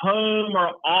 liberties at home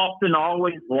are often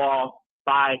always lost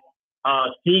by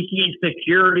seeking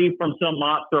security from some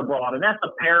monster abroad. And that's a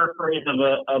paraphrase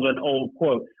of an old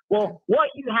quote. Well, what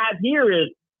you have here is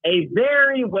a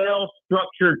very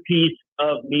well-structured piece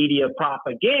of media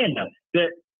propaganda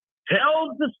that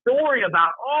tells the story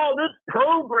about, this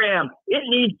program, it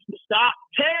needs to stop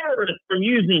terrorists from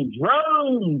using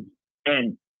drones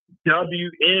and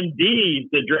WMDs,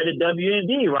 the dreaded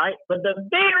WMD, right? But the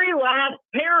very last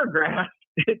paragraph,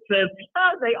 it says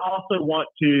they also want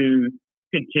to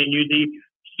continue the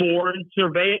Foreign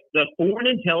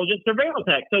Intelligence Surveillance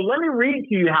Act. So let me read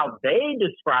to you how they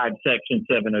describe Section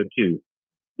 702.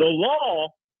 The law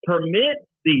permits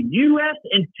the U.S.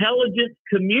 intelligence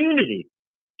community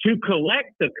to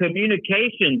collect the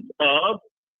communications of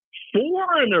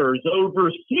foreigners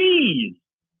overseas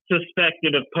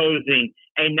suspected of posing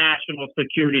a national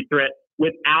security threat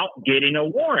without getting a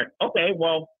warrant. Okay,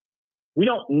 well, we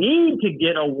don't need to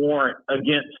get a warrant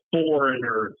against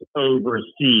foreigners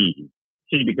overseas.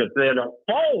 See, because they don't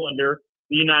fall under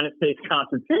the United States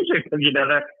Constitution, because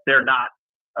they're not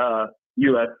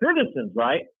U.S. citizens,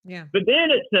 right? Yeah. But then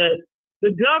it says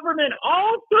the government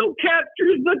also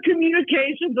captures the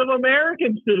communications of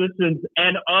American citizens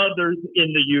and others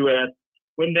in the U.S.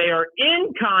 when they are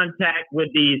in contact with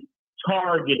these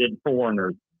targeted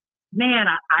foreigners. Man,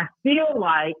 I feel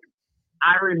like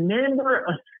I remember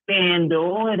a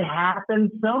scandal. It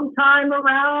happened sometime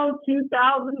around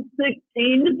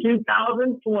 2016 to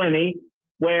 2020,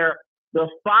 where the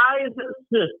FISA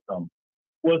system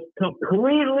was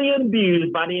completely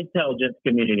abused by the intelligence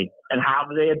community. And how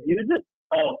do they abuse it?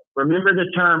 Oh, remember the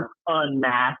term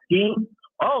unmasking?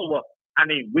 Oh, well, I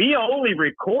mean, we only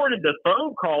recorded the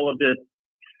phone call of this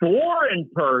foreign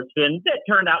person that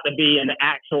turned out to be an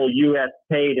actual U.S.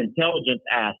 paid intelligence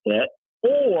asset,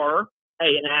 or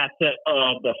an asset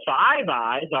of the Five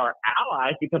Eyes, our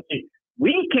allies, because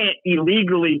we can't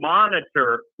illegally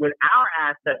monitor with our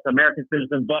assets American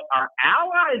citizens, but our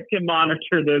allies can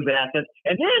monitor those assets.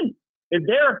 And then if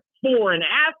their foreign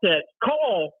assets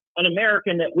call an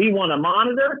American that we want to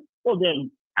monitor, well,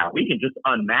 then we can just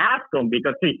unmask them,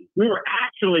 because, see, we were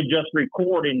actually just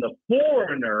recording the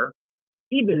foreigner,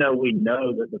 even though we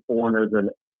know that the foreigner is an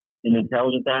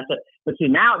intelligence asset. But see,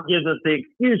 now it gives us the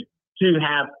excuse to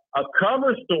have a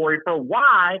cover story for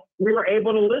why we were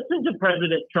able to listen to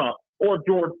President Trump or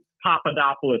George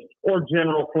Papadopoulos or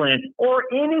General Flynn or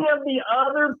any of the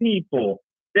other people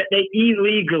that they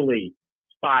illegally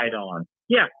spied on.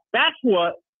 Yeah, that's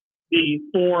what the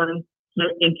Foreign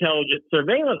Intelligence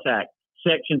Surveillance Act,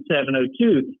 Section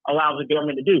 702, allows the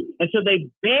government to do. And so they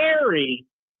bury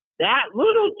that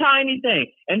little tiny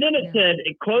thing. And then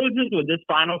it closes with this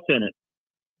final sentence.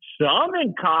 Some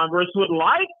in Congress would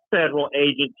like federal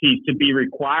agencies to be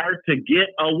required to get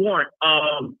a warrant.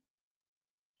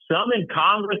 Some in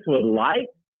Congress would like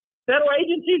federal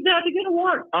agencies to have to get a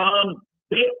warrant.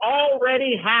 They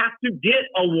already have to get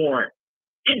a warrant.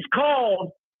 It's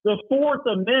called the Fourth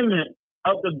Amendment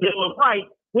of the Bill of Rights,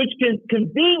 which can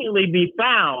conveniently be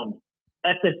found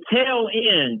at the tail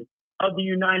end of the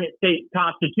United States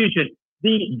Constitution,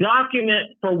 the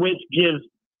document for which gives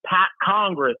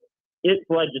Congress its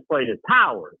legislative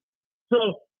powers.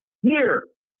 So here,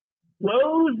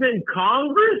 those in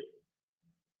Congress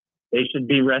they should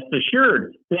be rest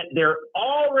assured that there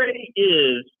already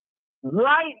is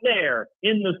right there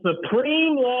in the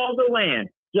supreme law of the land.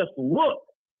 Just look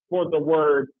for the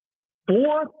word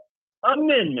Fourth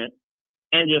Amendment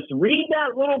and just read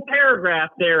that little paragraph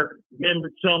there,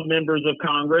 some members of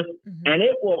Congress, and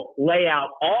it will lay out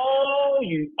all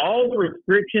the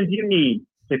restrictions you need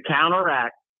to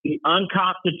counteract the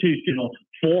unconstitutional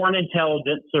Foreign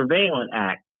Intelligence Surveillance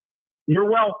Act. You're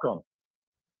welcome.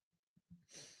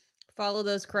 Follow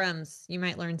those crumbs. You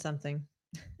might learn something.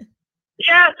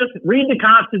 Yeah, just read the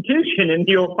Constitution and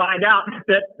you'll find out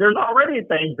that there's already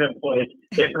things in place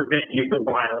that prevent you from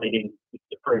violating the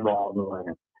supreme law of the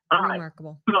land. All right.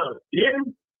 Remarkable. So,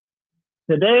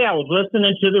 today I was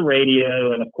listening to the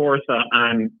radio, and of course,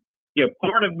 I'm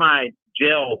part of my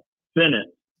jail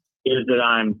sentence is that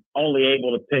I'm only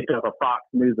able to pick up a Fox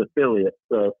News affiliate.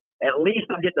 So at least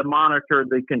I get to monitor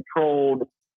the controlled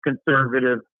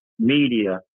conservative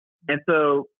media. And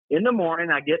so in the morning,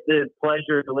 I get the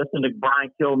pleasure to listen to Brian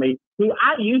Kilmeade, who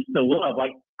I used to love.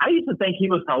 Like, I used to think he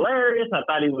was hilarious. I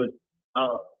thought he was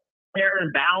fair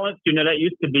and balanced. That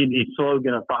used to be the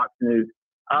slogan of Fox News.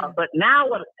 But now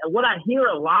what I hear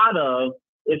a lot of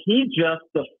is he's just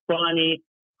the funny,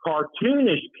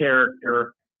 cartoonish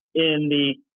character in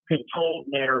the controlled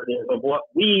narrative of what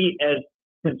we as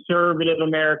conservative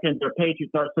Americans or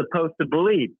patriots are supposed to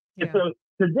believe. Yeah. And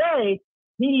so today,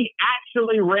 he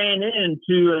actually ran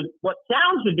into what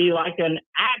sounds to be like an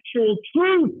actual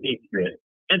true patriot.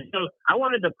 And so I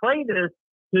wanted to play this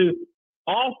to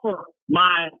offer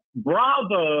my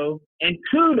bravo and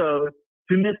kudos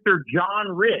to Mr.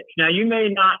 John Rich. Now, you may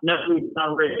not know who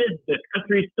John Rich is, the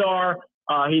country star.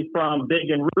 He's from Big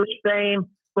and Rich fame.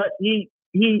 But he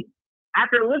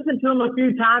after listening to him a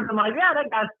few times, I'm like, yeah, that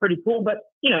guy's pretty cool. But,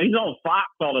 he's on Fox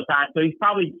all the time, so he's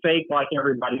probably fake like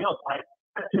everybody else.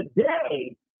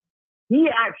 Today, he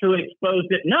actually exposed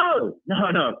it. No.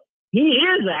 He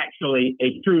is actually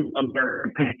a true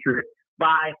American patriot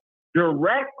by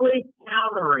directly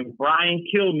countering Brian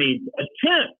Kilmeade's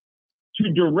attempt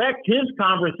to direct his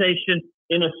conversation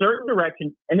in a certain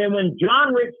direction. And then when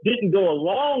John Rich didn't go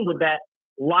along with that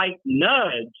light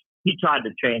nudge, he tried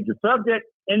to change the subject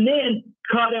and then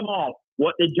cut him off.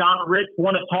 What did John Rich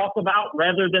want to talk about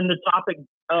rather than the topic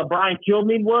Brian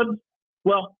Kilmeade was?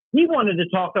 Well, he wanted to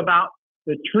talk about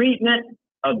the treatment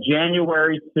of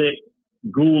January 6th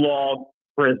Gulag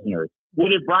prisoners. What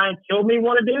did Brian Kilmeade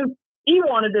want to do? He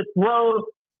wanted to throw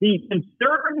the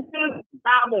conservative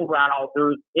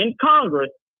rabble-rousers in Congress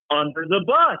under the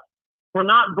bus for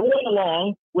not going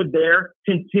along with their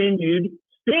continued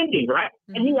spending, right?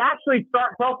 Mm-hmm. And he actually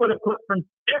starts off with a clip from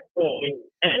Chip Roy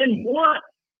and then wants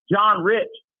John Rich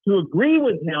to agree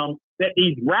with him that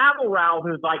these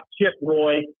rabble-rousers like Chip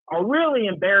Roy are really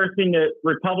embarrassing the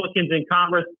Republicans in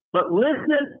Congress. But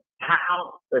listen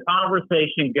how the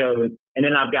conversation goes, and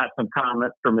then I've got some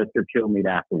comments from Mr. Kilmeade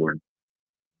afterwards.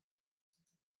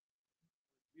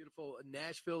 Beautiful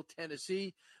Nashville,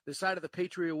 Tennessee, the side of the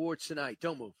Patriot Awards tonight.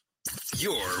 Don't move.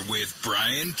 You're with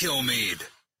Brian Kilmeade.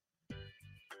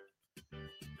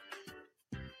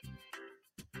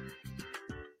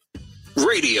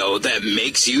 Radio that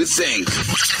makes you think.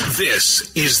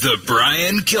 This is the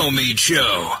Brian Kilmeade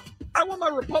Show. I want my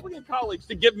Republican colleagues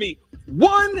to give me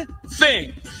one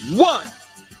thing,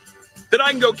 that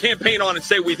I can go campaign on and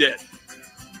say we did.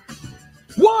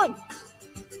 One.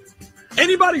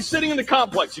 Anybody sitting in the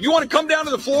complex, if you want to come down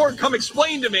to the floor and come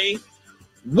explain to me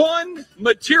one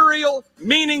material,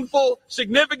 meaningful,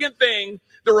 significant thing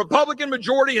the Republican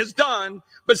majority has done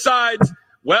besides,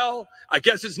 well, I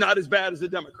guess it's not as bad as the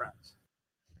Democrats.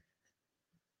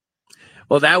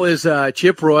 Well, that was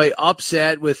Chip Roy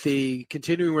upset with the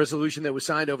continuing resolution that was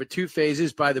signed over 2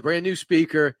 phases by the brand new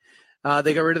speaker.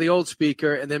 They got rid of the old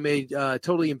speaker and then made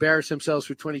totally embarrass themselves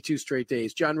for 22 straight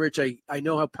days. John Rich, I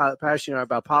know how passionate you are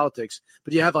about politics,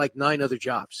 but you have like 9 other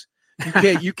jobs.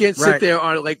 You can't sit right there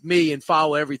on like me and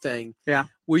follow everything. Yeah.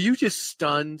 Were you just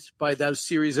stunned by those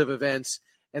series of events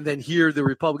and then hear the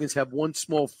Republicans have one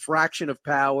small fraction of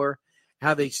power,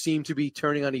 how they seem to be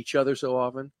turning on each other so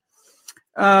often?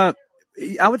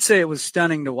 I would say it was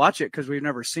stunning to watch it because we've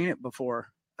never seen it before.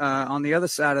 On the other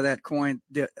side of that coin,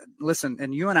 listen,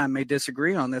 and you and I may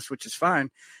disagree on this, which is fine,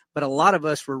 but a lot of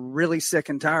us were really sick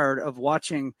and tired of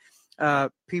watching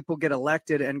people get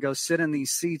elected and go sit in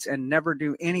these seats and never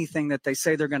do anything that they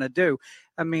say they're going to do.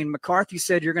 I mean, McCarthy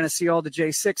said you're going to see all the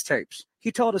J6 tapes.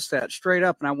 He told us that straight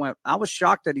up, and I was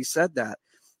shocked that he said that.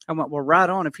 I went, well, right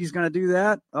on. If he's going to do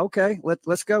that, okay,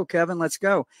 let's go, Kevin, let's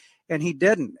go. And he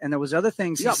didn't. And there was other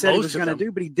things he said he was going to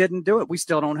do, but he didn't do it. We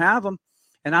still don't have them.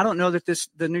 And I don't know that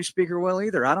the new speaker will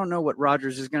either. I don't know what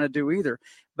Rogers is going to do either.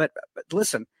 But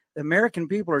listen, The American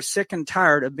people are sick and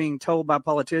tired of being told by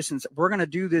politicians, we're going to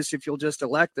do this if you'll just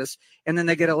elect us. And then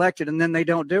they get elected and then they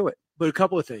don't do it. But a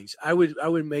couple of things. I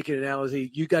would make an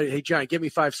analogy. You got it. Hey, John, give me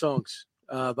 5 songs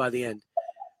by the end.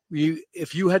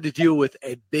 If you had to deal with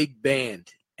a big band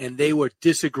and they were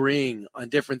disagreeing on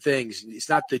different things, it's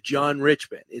not the John Rich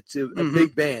band. It's a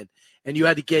big band. And you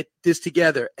had to get this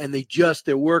together and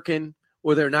they're working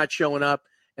or they're not showing up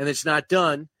and it's not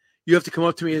done. You have to come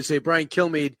up to me and say, Brian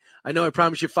Kilmeade, I know I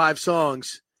promised you 5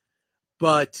 songs,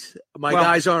 but my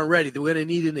guys aren't ready. They're going to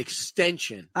need an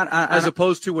extension as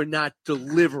opposed to we're not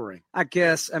delivering. I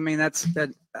guess. I mean,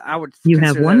 that I would You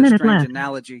consider have 1 that a minute strange left.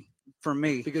 analogy for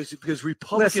me. Because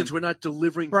Republicans were not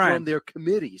delivering from their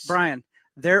committees. Brian,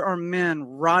 there are men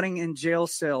rotting in jail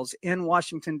cells in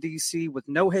Washington, D.C. with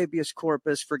no habeas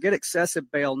corpus, forget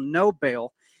excessive bail, no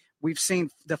bail. We've seen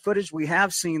the footage we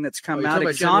have seen that's come out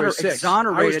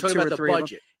exonerated 2 or 3 of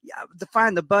them. Yeah,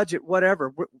 define the budget,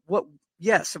 whatever.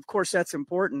 Yes, of course, that's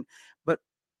important. But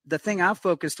the thing I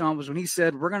focused on was when he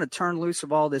said, we're going to turn loose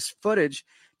of all this footage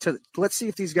to let's see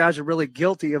if these guys are really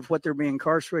guilty of what they're being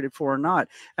incarcerated for or not.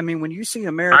 I mean, when you see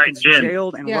Americans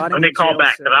jailed and rotting let me call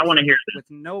back because I want to hear this. With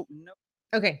no.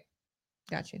 Okay.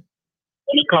 Got you.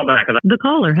 Let me call back. The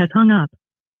caller has hung up.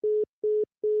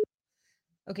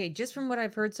 Okay, just from what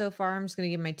I've heard so far, I'm just going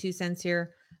to give my 2 cents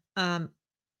here. I'm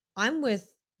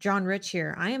with John Rich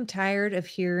here. I am tired of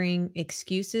hearing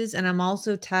excuses, and I'm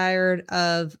also tired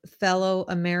of fellow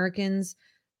Americans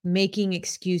making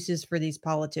excuses for these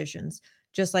politicians,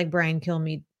 just like Brian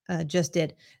Kilmeade just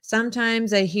did.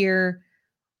 Sometimes I hear,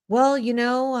 well,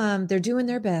 they're doing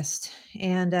their best,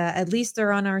 and at least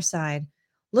they're on our side.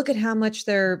 Look at how much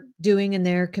they're doing in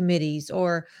their committees,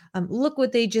 or look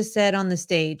what they just said on the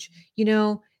stage.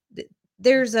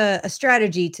 There's a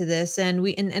strategy to this,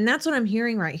 and that's what I'm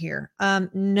hearing right here.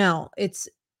 No, it's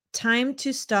time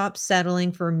to stop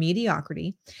settling for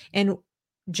mediocrity. And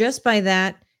just by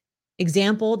that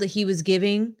example that he was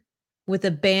giving with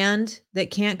a band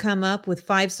that can't come up with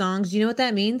 5 songs, you know what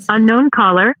that means? Unknown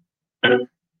caller.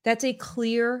 That's a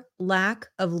clear lack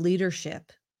of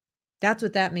leadership. That's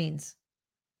what that means.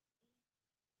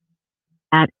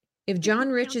 If John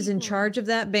Rich is in charge of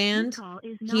that band,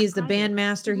 he is the band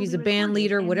master, he's a band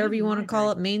leader, whatever you want to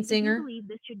call it, main singer.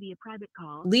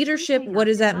 Leadership, what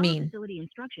does that mean? Facility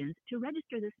instructions to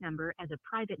register this number as a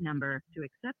private number. To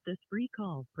accept this free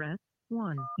call, press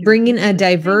 1. Bringing a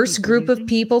diverse group of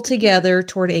people together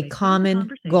toward a common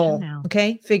goal.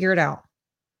 Okay, figure it out.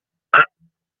 All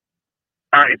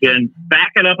right, then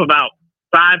back it up about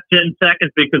 5-10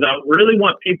 seconds because I really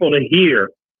want people to hear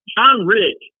John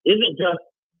Rich isn't just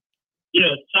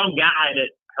some guy that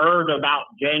heard about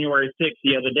January 6th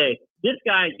the other day. This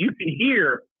guy, you can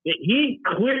hear that he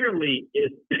clearly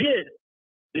is pissed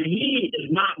that he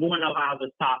is not going to allow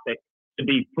this topic to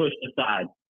be pushed aside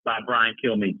by Brian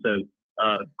Kilmeade. So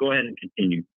go ahead and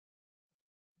continue.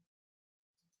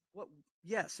 Well,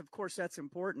 yes, of course, that's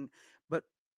important. But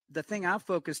the thing I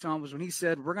focused on was when he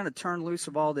said, we're going to turn loose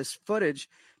of all this footage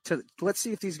to let's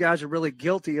see if these guys are really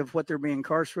guilty of what they're being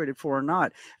incarcerated for or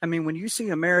not. I mean, when you see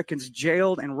Americans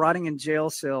jailed and rotting in jail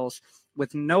cells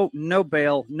with no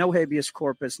bail, no habeas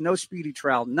corpus, no speedy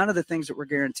trial, none of the things that were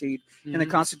guaranteed in the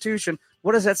Constitution,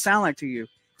 what does that sound like to you? It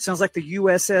sounds like the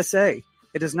USSA.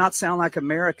 It does not sound like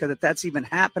America that's even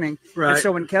happening. Right. And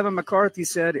so when Kevin McCarthy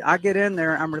said, I get in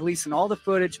there, I'm releasing all the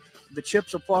footage, the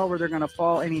chips will fall where they're going to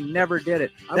fall, and he never did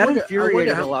it. That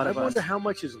infuriated a lot of us. I wonder how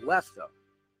much is left, though.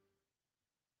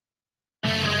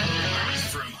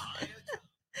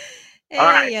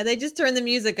 Hey, yeah, they just turned the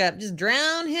music up. Just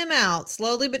drown him out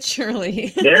slowly but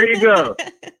surely. There you go.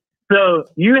 So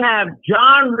you have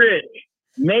John Rich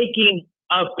making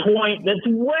a point that's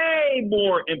way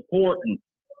more important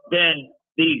than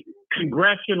the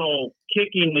congressional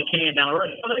kicking the can down the road.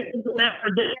 They've been doing that for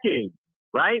decades,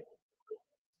 right?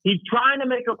 He's trying to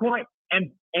make a point,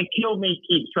 and Kilmeade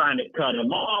keeps trying to cut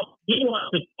him off. He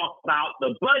wants to talk about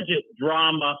the budget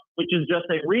drama, which is just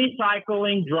a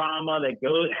recycling drama that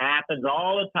happens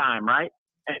all the time, right?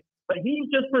 But he's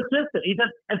just persistent. He says,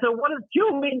 and so what does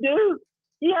Kilmeade do?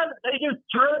 They just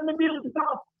turn the music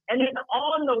off. And then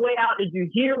on the way out, did you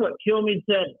hear what Kilmeade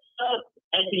said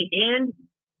at the end?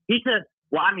 He says,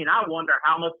 well, I wonder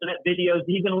how much of that video is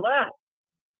even left.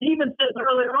 He even says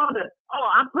earlier on that,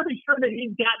 I'm pretty sure that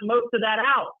he's gotten most of that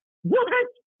out. What?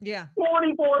 Yeah.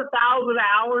 44,000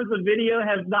 hours of video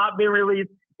has not been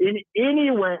released in any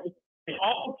way. And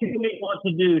all Kilmeade wants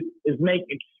to do is make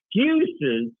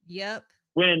excuses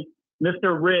when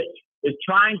Mr. Rich is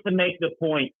trying to make the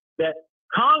point that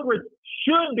Congress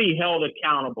should be held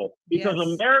accountable because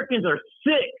Americans are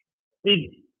sick.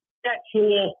 These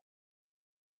sexual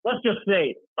let's just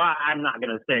say, I'm not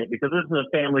going to say it because this is a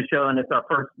family show and it's our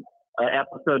first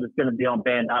episode that's going to be on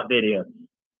Band.video.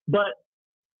 But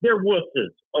they're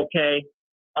wusses, okay?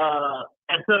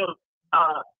 And so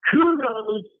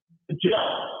kudos to just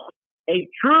a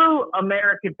true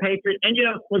American patriot. And, you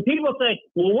know, when people say,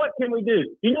 well, what can we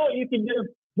do? You know what you can do?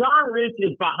 John Rich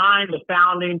is behind the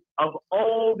founding of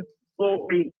Old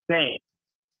Glory Bank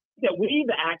that we've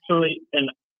actually,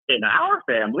 in our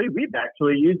family, we've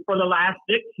actually used for the last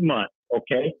 6 months,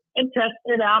 okay? And tested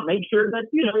it out, make sure that,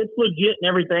 you know, it's legit and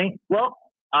everything. Well,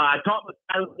 I talked with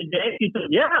the guy today. He said,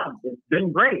 yeah, it's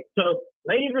been great. So,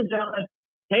 ladies and gentlemen,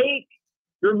 take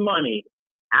your money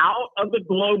out of the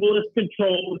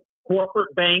globalist-controlled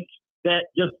corporate banks that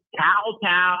just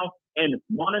kowtow and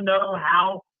want to know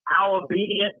how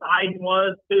obedient Biden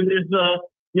was to his,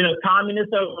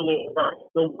 communist overlord.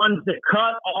 The ones that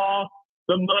cut off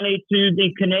the money to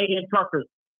the Canadian truckers.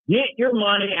 Get your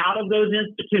money out of those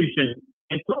institutions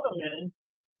and put them in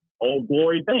Old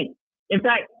Glory Bank. In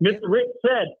fact, Mr. Rick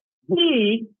said,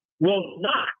 we will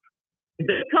not. If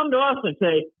they come to us and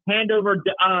say, hand over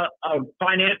a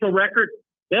financial record,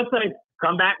 they'll say,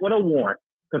 come back with a warrant.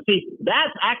 Because, see,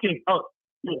 that's actually,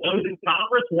 those in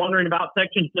Congress wondering about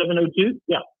Section 702,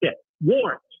 yeah,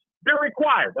 warrants. They're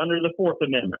required under the Fourth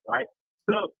Amendment, right?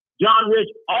 So John Rich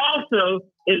also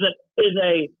is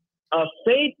a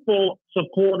faithful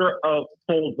supporter of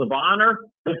Folds of Honor,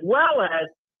 as well as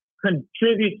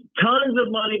contributes tons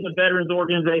of money to veterans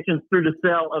organizations through the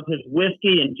sale of his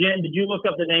whiskey. And Jen, did you look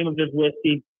up the name of his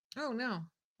whiskey? Oh, no.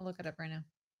 I'll look it up right now.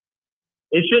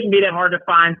 It shouldn't be that hard to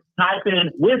find. Type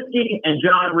in whiskey and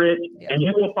John Rich, and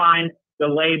you will find the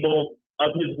label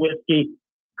of his whiskey.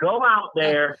 Go out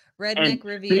there and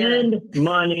spend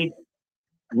money.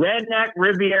 Redneck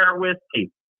Riviera whiskey.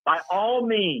 By all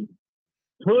means,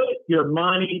 put your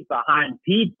money behind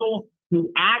people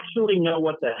who actually know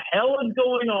what the hell is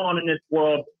going on in this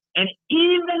world. And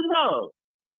even though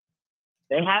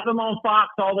they have them on Fox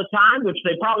all the time, which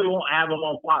they probably won't have them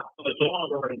on Fox much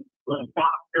longer when Fox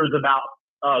hears about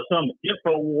some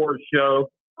InfoWars show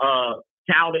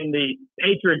touting the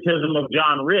patriotism of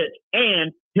John Rich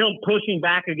and him pushing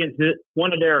back against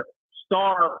one of their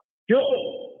star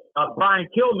jewels, Brian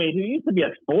Kilmeade, who used to be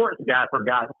a sports guy, for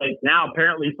God's sake. Now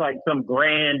apparently he's like some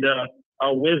grand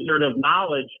wizard of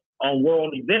knowledge on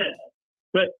world events.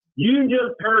 But you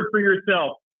just heard for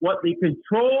yourself what the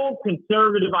controlled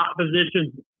conservative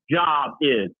opposition's job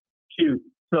is: to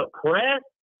suppress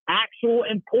actual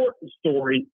important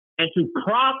stories and to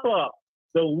prop up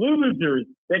the losers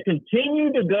that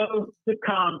continue to go to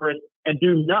Congress and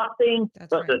do nothing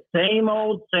but the same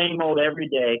old every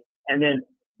day. And then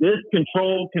this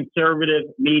controlled conservative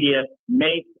media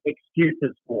makes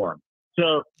excuses for them.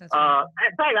 So, in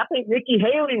fact, I think Nikki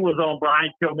Haley was on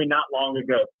Brian Kilmeade not long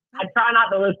ago. I try not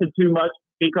to listen too much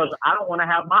because I don't want to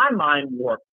have my mind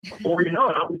warped. Before you know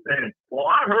it, I'll be saying, well,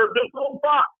 I heard this on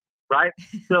Fox, right?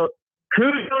 So,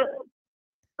 kudos,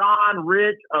 John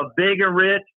Rich of Big and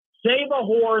Rich. Save a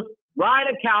horse, ride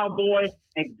a cowboy,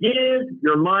 and give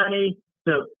your money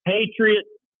to patriots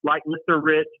like Mr.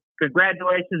 Rich.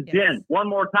 Congratulations, yes. Jen. One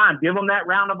more time. Give them that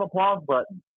round of applause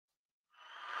button.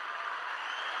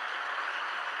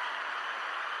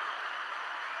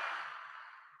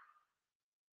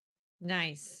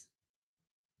 Nice.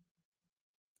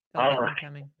 All right.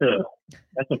 So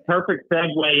that's a perfect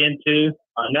segue into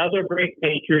another great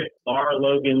patriot, Lara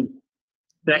Logan's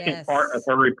second part of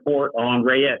her report on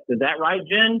Ray Epps. Is that right,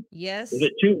 Jen? Yes. Is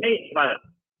it too late?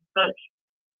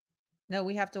 No,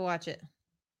 we have to watch it.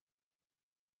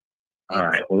 All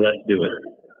right. Well, let's do it.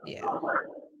 Yeah.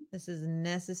 This is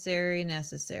necessary.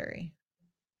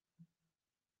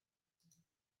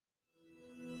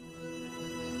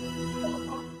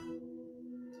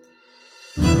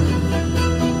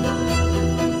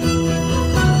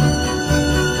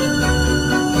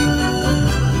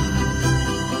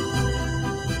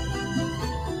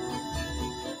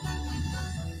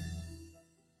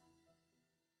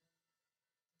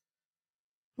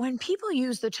 When people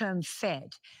use the term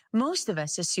Fed, most of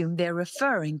us assume they're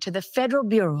referring to the Federal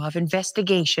Bureau of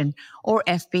Investigation, or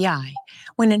FBI,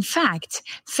 when in fact,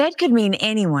 Fed could mean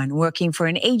anyone working for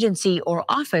an agency or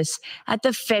office at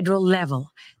the federal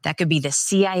level. That could be the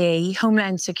CIA,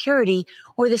 Homeland Security,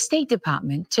 or the State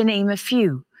Department, to name a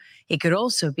few. It could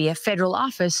also be a federal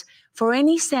office for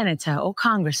any senator or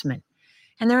congressman.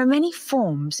 And there are many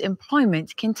forms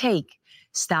employment can take: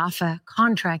 staffer,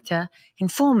 contractor,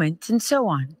 informant, and so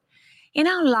on. In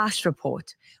our last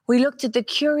report, we looked at the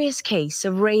curious case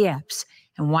of Ray Epps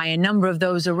and why a number of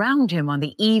those around him on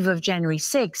the eve of January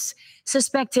 6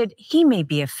 suspected he may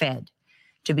be a Fed.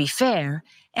 To be fair,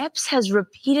 Epps has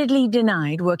repeatedly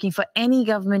denied working for any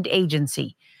government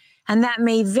agency, and that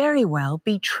may very well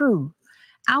be true.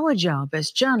 Our job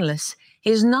as journalists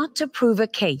is not to prove a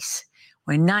case.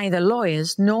 We're neither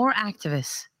lawyers nor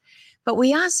activists. But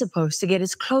we are supposed to get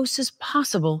as close as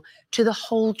possible to the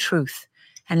whole truth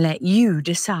and let you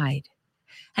decide.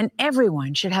 And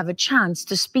everyone should have a chance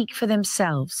to speak for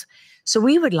themselves. So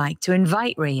we would like to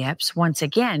invite Ray Epps once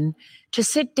again to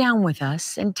sit down with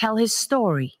us and tell his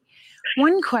story.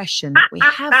 One question that we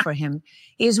have for him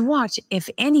is what, if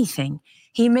anything,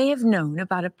 he may have known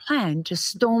about a plan to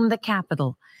storm the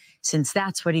Capitol, since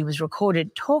that's what he was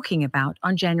recorded talking about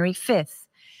on January 5th,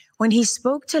 when he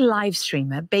spoke to live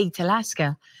streamer Baked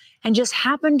Alaska and just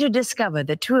happened to discover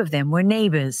the two of them were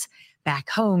neighbors back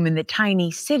home in the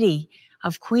tiny city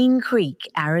of Queen Creek,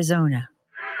 Arizona.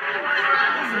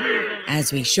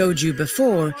 As we showed you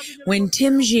before, when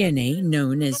Tim Gianney,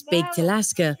 known as Baked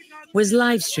Alaska, was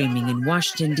live streaming in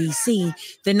Washington, D.C.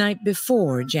 the night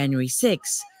before January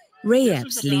 6, Ray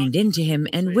Epps leaned into him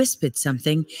and whispered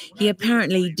something he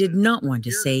apparently did not want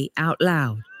to say out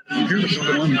loud. I'm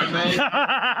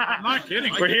not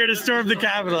kidding. We're here to storm the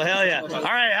Capitol. Hell yeah. All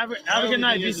right. Have a good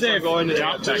night. Be safe.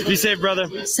 Be safe,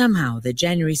 brother. Somehow, the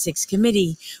January 6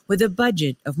 committee, with a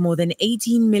budget of more than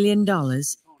 $18 million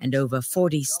and over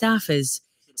 40 staffers,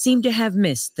 seemed to have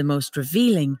missed the most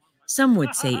revealing, some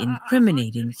would say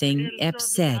incriminating thing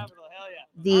Epps said.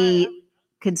 The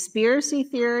conspiracy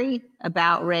theory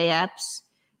about Ray Epps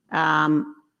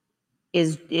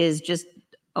is just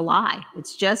a lie.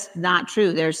 It's just not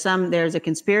true. There's a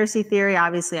conspiracy theory.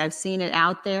 Obviously, I've seen it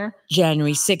out there.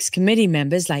 January 6 committee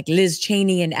members like Liz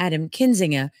Cheney and Adam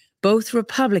Kinzinger, both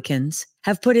Republicans,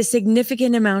 have put a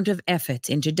significant amount of effort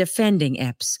into defending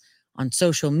Epps on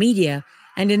social media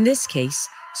and, in this case,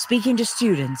 speaking to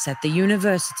students at the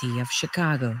University of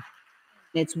Chicago.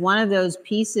 It's one of those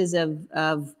pieces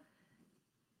of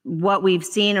what we've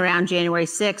seen around January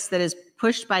 6th that is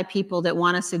pushed by people that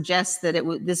want to suggest that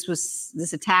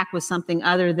this attack was something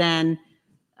other than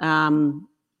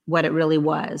what it really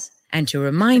was. And to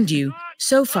remind you,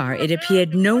 so far it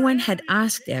appeared no one had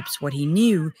asked Epps what he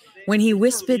knew when he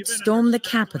whispered "storm the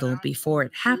Capitol" before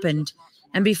it happened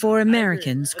and before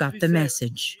Americans got the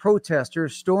message.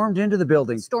 Protesters stormed into the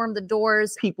building. Stormed the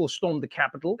doors. People stormed the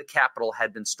Capitol. The Capitol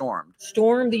had been stormed.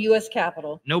 Stormed the U.S.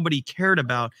 Capitol. Nobody cared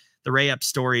about the Ray Epps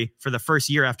story for the first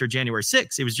year after January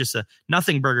 6th. It was just a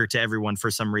nothing burger to everyone for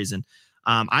some reason.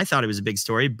 I thought it was a big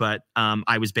story, but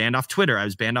I was banned off Twitter. I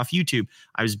was banned off YouTube.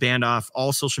 I was banned off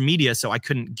all social media, so I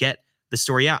couldn't get the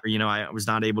story out. I was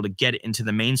not able to get it into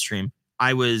the mainstream.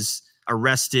 I was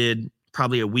arrested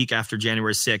probably a week after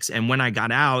January 6th. And when I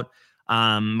got out,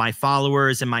 my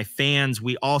followers and my fans,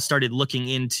 we all started looking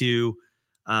into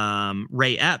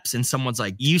Ray Epps, and someone's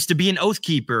like, he used to be an oath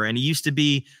keeper and he used to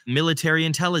be military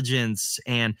intelligence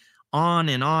and on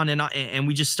and on and on. And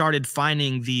we just started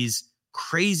finding these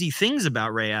crazy things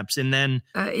about Ray Epps. And then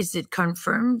is it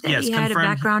confirmed that yes, he had a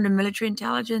background in military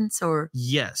intelligence? Or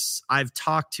yes, I've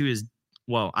talked to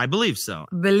I believe so.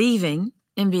 Believing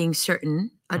and being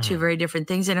certain are two very different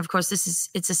things. And of course,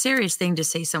 it's a serious thing to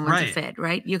say someone's a Fed,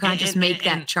 right? You can't just make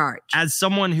that charge. As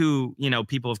someone who,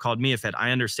 people have called me a Fed,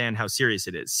 I understand how serious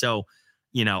it is. So,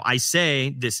 I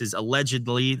say this is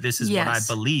allegedly, this is what I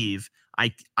believe.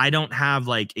 I don't have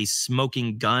like a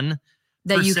smoking gun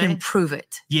that you can prove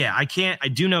it. Yeah, I can't. I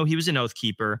do know he was an oath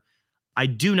keeper. I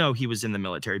do know he was in the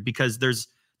military because there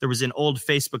was an old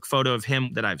Facebook photo of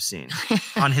him that I've seen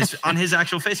on his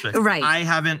actual Facebook. Right. I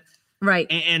haven't. Right.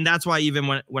 And that's why even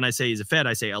when I say he's a Fed,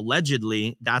 I say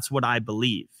allegedly, that's what I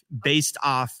believe based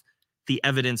off the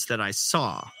evidence that I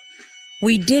saw.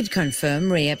 We did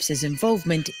confirm Ray Epps'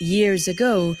 involvement years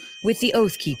ago with the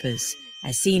Oath Keepers,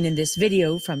 as seen in this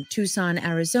video from Tucson,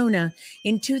 Arizona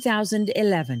in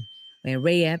 2011, where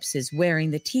Ray Epps is wearing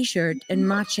the T-shirt and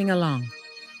marching along.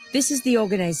 This is the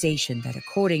organization that,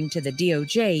 according to the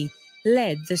DOJ,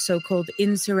 led the so-called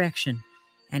insurrection.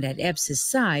 And at Epps'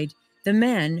 side, the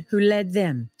man who led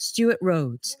them, Stuart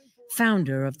Rhodes,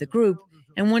 founder of the group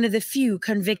and one of the few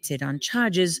convicted on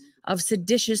charges of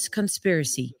seditious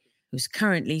conspiracy, who's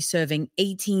currently serving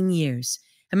 18 years,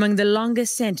 among the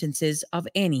longest sentences of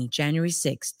any January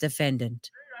 6 defendant.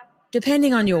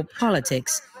 Depending on your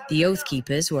politics, the Oath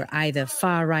Keepers were either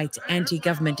far-right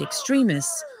anti-government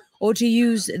extremists or, to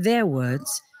use their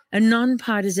words, a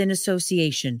nonpartisan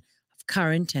association of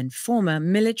current and former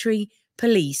military,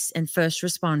 police, and first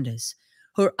responders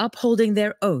who are upholding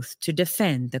their oath to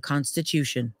defend the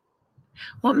Constitution.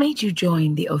 What made you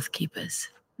join the Oath Keepers?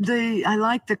 I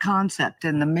like the concept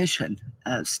and the mission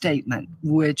statement,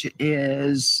 which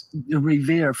is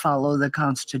revere, follow the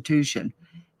Constitution.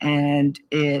 And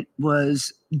it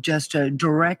was just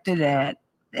directed at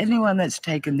anyone that's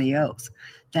taken the oath,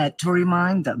 that to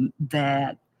remind them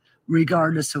that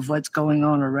regardless of what's going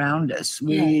on around us,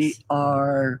 we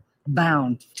are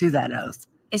bound to that oath.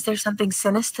 Is there something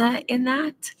sinister in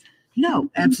that?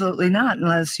 No, absolutely not,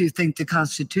 unless you think the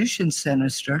Constitution's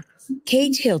sinister.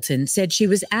 Kate Hilton said she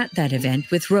was at that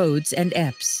event with Rhodes and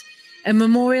Epps, a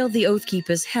memorial the Oath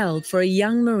Keepers held for a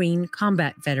young Marine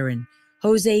combat veteran,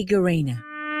 Jose Guerrena.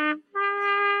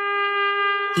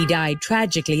 He died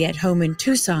tragically at home in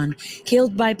Tucson,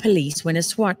 killed by police when a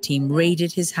SWAT team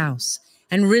raided his house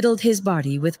and riddled his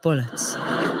body with bullets.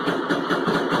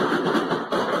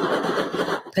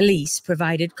 Police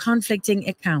provided conflicting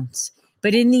accounts,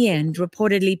 but in the end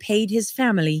reportedly paid his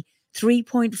family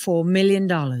 $3.4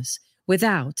 million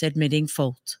without admitting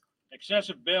fault.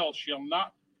 Excessive bail shall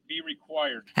not be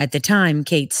required. At the time,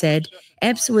 Kate said,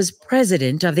 Epps was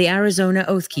president of the Arizona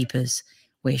Oath Keepers,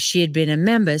 where she had been a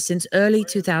member since early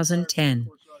 2010,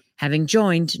 having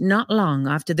joined not long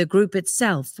after the group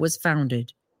itself was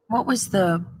founded. What was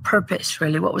the purpose,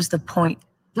 really? What was the point?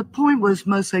 The point was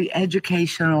mostly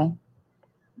educational.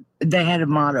 They had a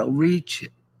motto, reach,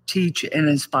 teach, and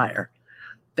inspire.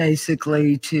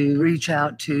 Basically, to reach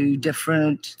out to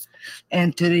different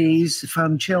entities,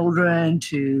 from children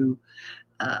to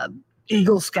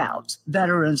Eagle Scouts,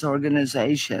 veterans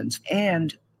organizations,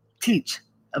 and teach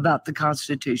about the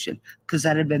Constitution, because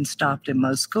that had been stopped in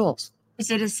most schools. Is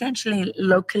it essentially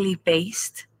locally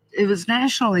based? It was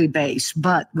nationally based,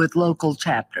 but with local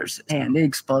chapters, and it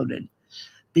exploded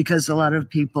because a lot of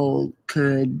people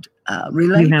could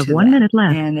relate You have to 1 that minute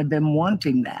left. and have been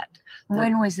wanting that.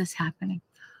 When was this happening?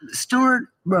 Stuart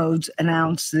Rhodes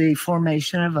announced the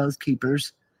formation of Oath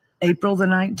Keepers April the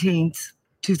 19th,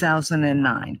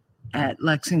 2009 at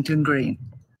Lexington Green.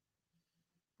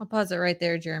 I'll pause it right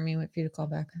there, Jeremy. Wait for you to call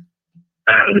back.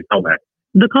 Call back.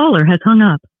 The caller has hung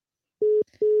up.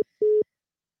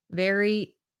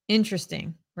 Very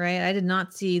interesting, right? I did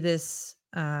not see this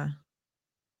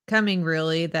coming,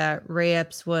 really, that Ray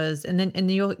Epps was,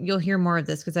 and you'll hear more of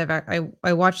this because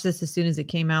I watched this as soon as it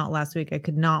came out last week. I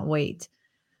could not wait.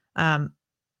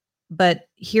 But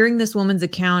hearing this woman's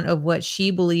account of what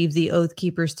she believed the Oath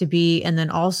Keepers to be, and then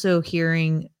also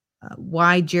hearing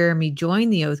why Jeremy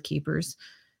joined the Oath Keepers,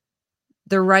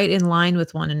 they're right in line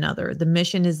with one another. The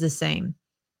mission is the same.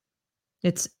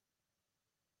 It's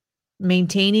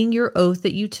maintaining your oath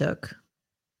that you took,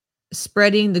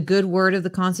 spreading the good word of the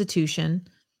Constitution,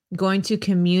 going to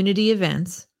community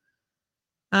events.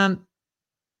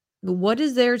 What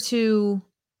is there to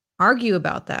argue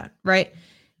about that, right?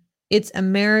 It's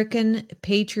American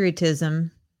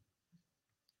patriotism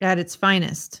at its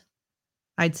finest,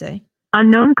 I'd say.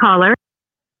 Unknown caller.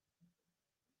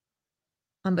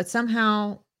 But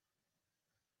somehow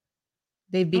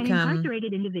they've become An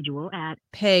incarcerated individual at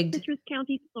pegged Citrus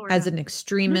County, Florida. as an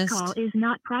extremist, This call is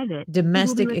not private.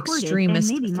 domestic It will be recorded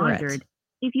extremist and may be threat. monitored.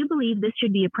 If you believe this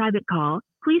should be a private call,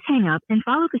 please hang up and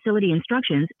follow facility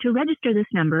instructions to register this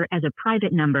number as a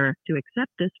private number. To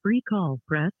accept this free call,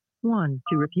 press 1.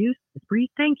 To refuse this free,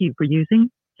 thank you for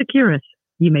using Securus.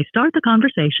 You may start the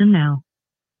conversation now.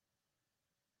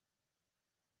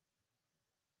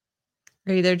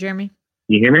 Are you there, Jeremy?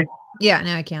 You hear me? Yeah,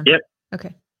 now I can. Yep.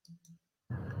 Okay.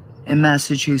 In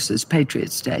Massachusetts,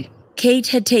 Patriots Day. Kate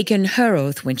had taken her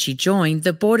oath when she joined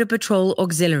the Border Patrol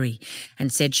Auxiliary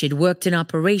and said she'd worked in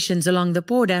operations along the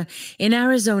border in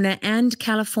Arizona and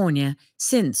California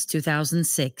since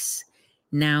 2006.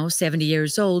 Now 70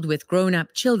 years old with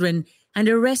grown-up children and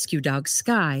a rescue dog,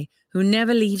 Sky, who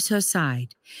never leaves her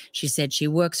side. She said she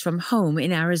works from home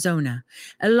in Arizona,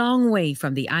 a long way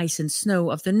from the ice and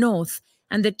snow of the north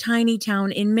and the tiny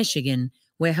town in Michigan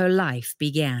where her life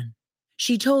began.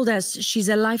 She told us she's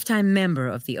a lifetime member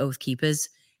of the Oath Keepers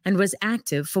and was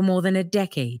active for more than a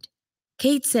decade.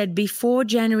 Kate said before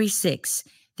January 6,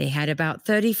 they had about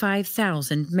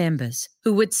 35,000 members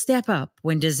who would step up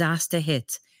when disaster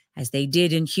hit, as they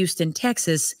did in Houston,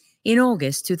 Texas in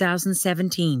August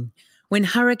 2017, when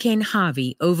Hurricane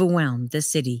Harvey overwhelmed the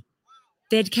city.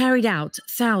 They'd carried out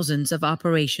thousands of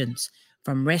operations,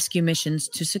 from rescue missions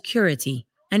to security,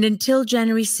 and until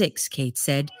January 6, Kate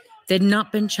said, they'd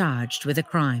not been charged with a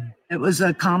crime. It was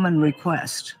a common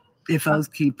request if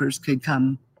Oath Keepers could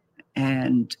come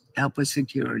and help with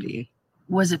security.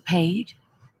 Was it paid?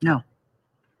 No,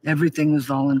 everything was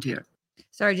volunteer.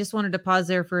 Sorry, just wanted to pause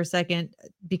there for a second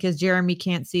because Jeremy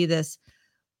can't see this.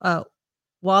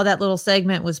 While that little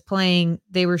segment was playing,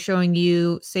 they were showing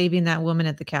you saving that woman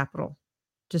at the Capitol,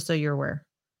 just so you're aware.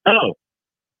 Oh.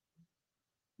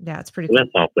 Yeah, it's pretty cool.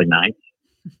 That's awfully nice.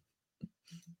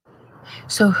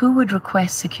 So who would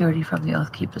request security from the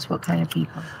Oath Keepers? What kind of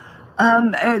people?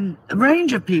 A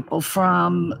range of people,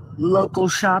 from local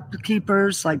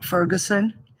shopkeepers like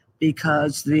Ferguson,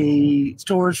 because the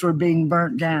stores were being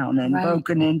burnt down and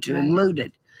broken into and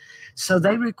looted. So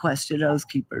they requested Oath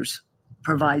Keepers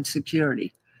provide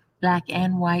security. Black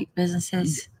and white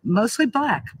businesses? Mostly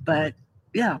black, but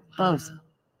yeah, both.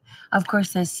 Of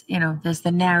course, there's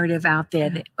the narrative out there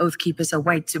that Oath Keepers are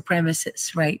white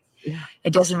supremacists, right? Yeah.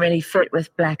 It doesn't really fit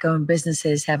with black-owned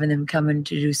businesses having them come in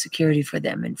to do security for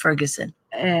them in Ferguson.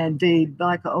 And the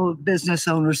black business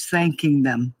owners thanking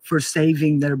them for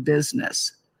saving their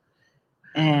business.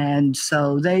 And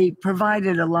so they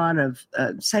provided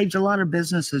saved a lot of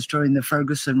businesses during the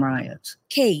Ferguson riots.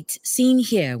 Kate, seen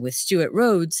here with Stuart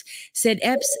Rhodes, said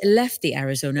Epps left the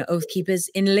Arizona Oath Keepers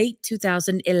in late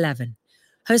 2011.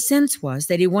 Her sense was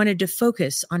that he wanted to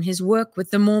focus on his work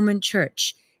with the Mormon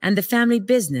Church and the family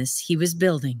business he was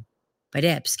building. But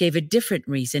Epps gave a different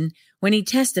reason when he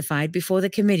testified before the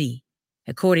committee.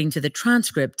 According to the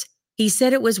transcript, he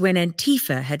said it was when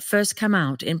Antifa had first come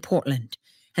out in Portland,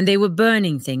 and they were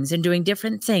burning things and doing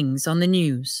different things on the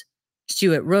news.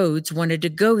 Stuart Rhodes wanted to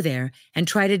go there and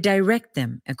try to direct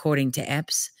them, according to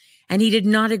Epps, and he did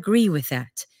not agree with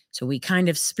that, so we kind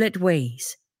of split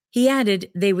ways. He added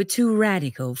they were too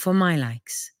radical for my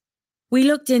likes. We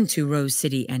looked into Rose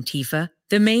City Antifa,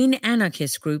 the main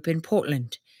anarchist group in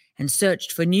Portland, and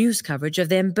searched for news coverage of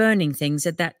them burning things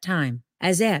at that time,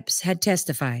 as Epps had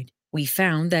testified. We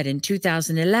found that in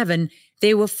 2011,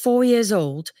 they were 4 years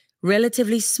old,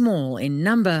 relatively small in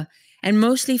number, and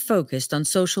mostly focused on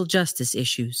social justice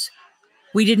issues.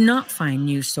 We did not find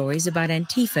news stories about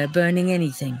Antifa burning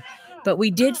anything, but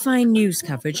we did find news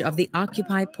coverage of the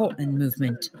Occupy Portland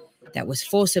movement that was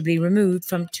forcibly removed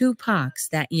from 2 parks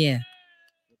that year.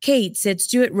 Kate said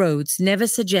Stuart Rhodes never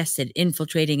suggested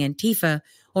infiltrating Antifa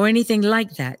or anything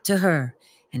like that to her,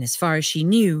 and as far as she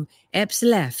knew, Epps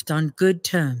left on good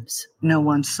terms. No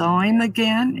one saw him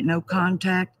again, no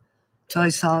contact. So I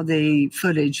saw the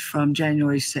footage from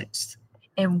January 6th.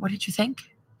 And what did you think?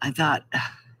 I thought,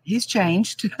 he's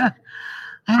changed.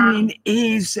 I mean,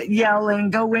 he's yelling,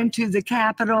 go into the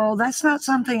Capitol. That's not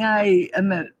something I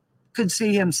could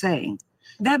see him saying.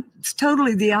 That's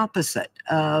totally the opposite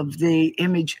of the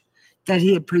image that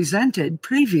he had presented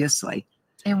previously.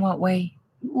 In what way?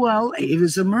 Well, he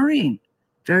was a Marine,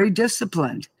 very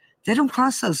disciplined. They don't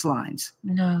cross those lines.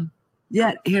 No.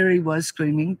 Yet here he was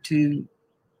screaming to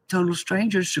total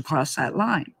strangers to cross that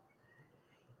line.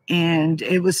 And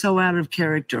it was so out of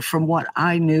character from what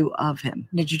I knew of him.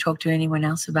 Did you talk to anyone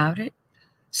else about it?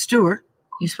 Stuart.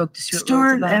 You spoke to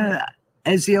Stuart about it?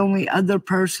 As the only other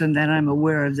person that I'm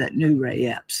aware of that knew Ray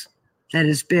Epps, that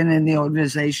has been in the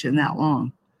organization that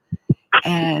long.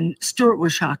 And Stuart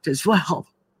was shocked as well.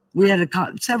 We had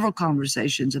several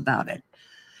conversations about it.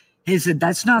 He said,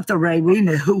 that's not the Ray we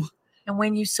knew. And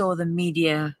when you saw the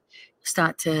media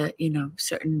start to,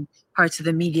 certain parts of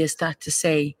the media start to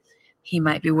say he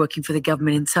might be working for the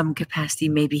government in some capacity,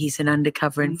 maybe he's an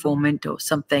undercover informant or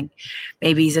something,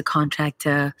 maybe he's a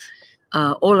contractor,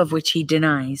 all of which he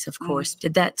denies, of course.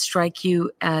 Did that strike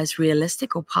you as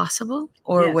realistic or possible?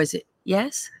 Or was it,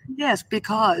 yes? Yes,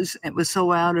 because it was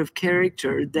so out of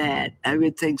character that I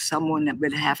would think someone that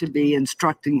would have to be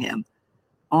instructing him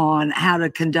on how to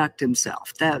conduct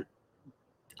himself. That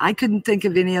I couldn't think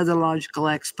of any other logical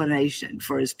explanation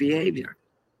for his behavior,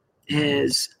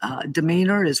 his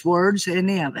demeanor, his words,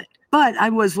 any of it. But I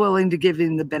was willing to give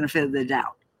him the benefit of the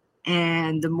doubt.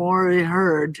 And the more I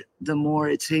heard, the more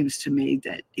it seems to me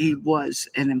that he was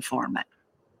an informant.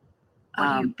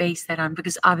 What do you base that on?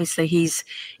 Because obviously he's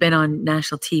been on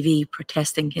national TV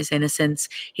protesting his innocence.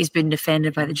 He's been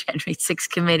defended by the January 6th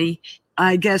committee.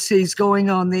 I guess he's going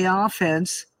on the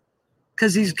offense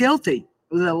because he's guilty.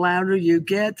 The louder you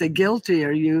get, the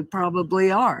guiltier you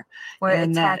probably are. Where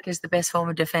attack is the best form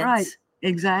of defense. Right,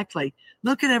 exactly.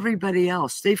 Look at everybody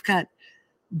else. They've got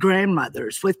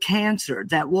grandmothers with cancer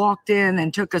that walked in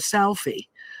and took a selfie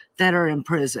that are in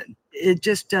prison. It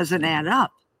just doesn't add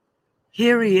up.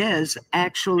 Here he is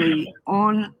actually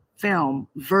on film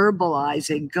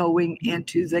verbalizing going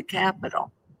into the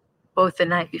Capitol. Both the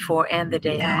night before and the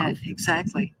day of.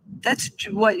 Exactly. That's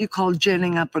what you call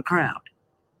ginning up a crowd.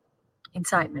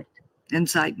 Incitement.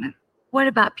 Incitement. What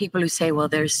about people who say, well,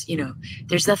 there's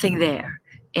nothing there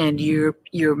and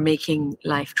you're making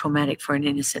life traumatic for an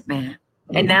innocent man?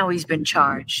 And now he's been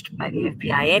charged by the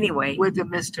FBI anyway. With a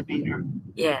misdemeanor.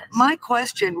 Yes. My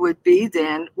question would be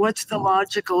then, what's the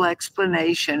logical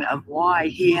explanation of why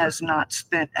he has not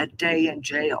spent a day in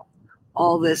jail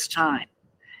all this time?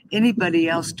 Anybody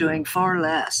else doing far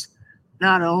less,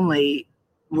 not only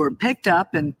were picked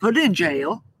up and put in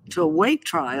jail to await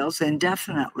trials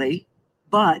indefinitely,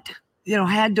 but,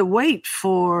 had to wait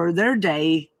for their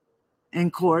day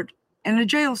in court in a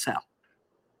jail cell.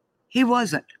 He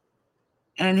wasn't.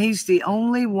 And he's the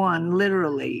only one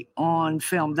literally on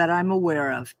film that I'm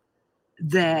aware of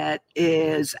that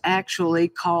is actually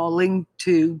calling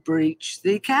to breach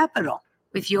the Capitol.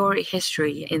 With your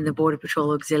history in the Border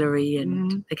Patrol Auxiliary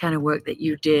and the kind of work that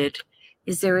you did,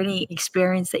 is there any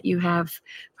experience that you have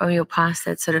from your past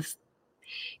that sort of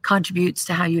contributes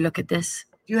to how you look at this?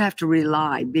 You have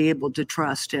to be able to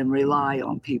trust and rely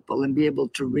on people and be able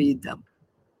to read them,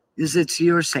 because it's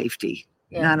your safety,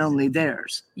 not only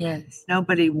theirs. Yes.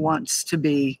 Nobody wants to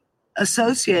be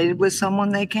associated with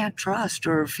someone they can't trust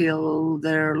or feel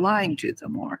they're lying to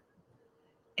them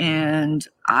and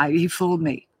he fooled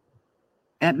me.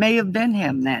 It may have been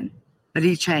him then, but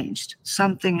he changed.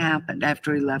 Something happened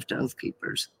after he left Oath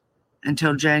Keepers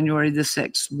until January the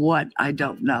 6th. What, I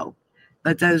don't know.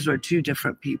 But those were two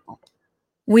different people.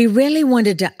 We really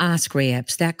wanted to ask Ray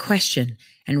Epps that question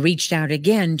and reached out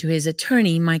again to his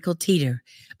attorney, Michael Teeter,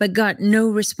 but got no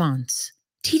response.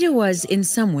 Teeter was, in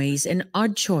some ways, an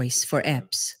odd choice for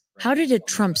Epps. How did a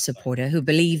Trump supporter who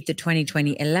believed the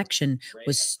 2020 election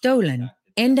was stolen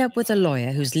end up with a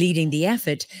lawyer who's leading the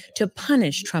effort to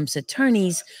punish Trump's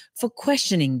attorneys for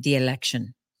questioning the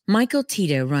election? Michael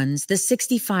Teeter runs the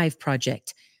 65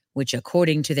 Project, which,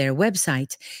 according to their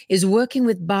website, is working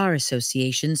with bar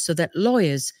associations so that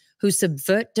lawyers who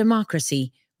subvert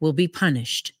democracy will be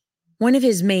punished. One of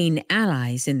his main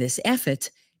allies in this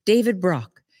effort, David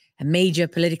Brock, a major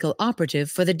political operative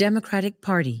for the Democratic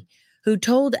Party, who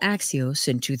told Axios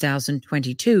in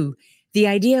 2022 the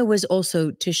idea was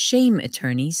also to shame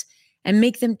attorneys and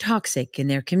make them toxic in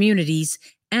their communities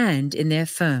and in their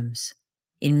firms.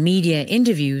 In media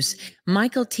interviews,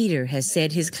 Michael Teeter has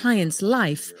said his client's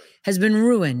life has been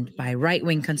ruined by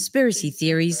right-wing conspiracy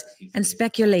theories and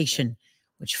speculation,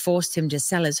 which forced him to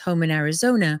sell his home in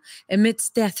Arizona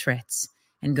amidst death threats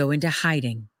and go into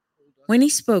hiding. When he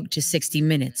spoke to 60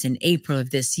 Minutes in April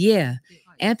of this year,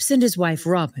 Epps and his wife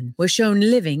Robin were shown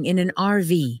living in an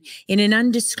RV in an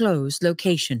undisclosed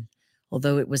location,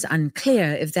 although it was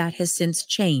unclear if that has since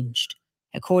changed.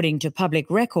 According to public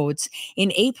records,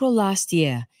 in April last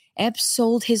year, Epps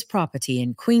sold his property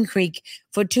in Queen Creek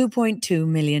for $2.2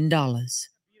 million.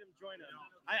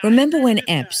 Remember when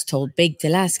Epps told Baked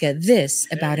Alaska this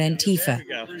about Antifa?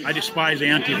 I despise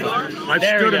Antifa. I've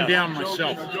stood them down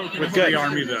myself with the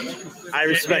Army vets. I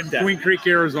respect that. Queen Creek,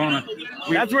 Arizona.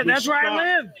 That's where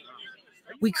I live.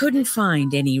 We couldn't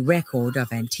find any record of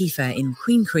Antifa in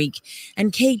Queen Creek,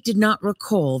 and Kate did not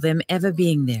recall them ever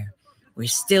being there. We're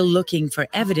still looking for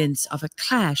evidence of a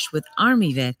clash with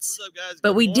Army vets,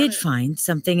 but we did find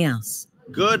something else.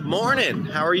 Good morning.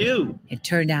 How are you? It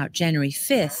turned out January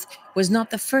 5th was not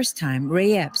the first time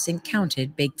Ray Epps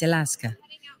encountered Baked Alaska.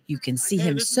 You can see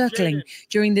him circling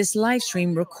during this live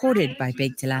stream recorded by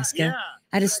Baked Alaska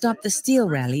at a Stop the Steal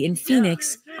rally in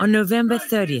Phoenix on November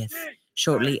 30th,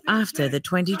 shortly after the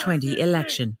 2020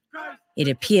 election. It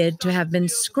appeared to have been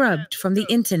scrubbed from the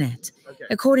internet,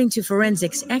 according to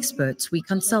forensics experts we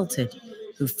consulted,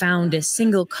 who found a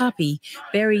single copy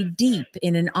buried deep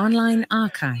in an online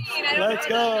archive. Let's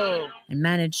go. And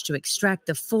managed to extract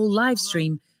the full live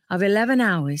stream of 11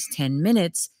 hours, 10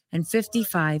 minutes, and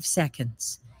 55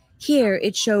 seconds. Here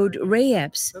it showed Ray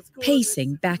Epps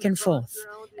pacing back and forth,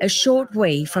 a short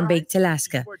way from Baked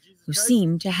Alaska, who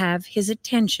seemed to have his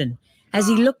attention as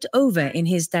he looked over in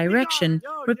his direction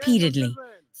repeatedly,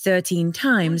 13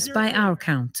 times by our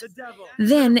count.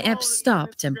 Then Epps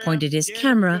stopped and pointed his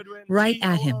camera right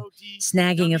at him,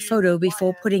 snagging a photo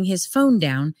before putting his phone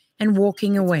down and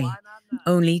walking away,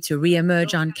 only to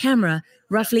re-emerge on camera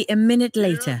roughly a minute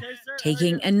later,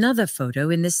 taking another photo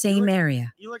in the same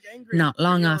area. Not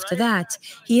long after that,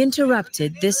 he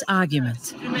interrupted this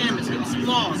argument.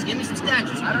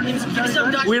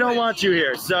 We don't want you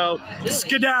here, so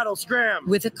skedaddle, scram.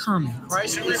 With a comment.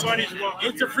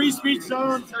 It's a free speech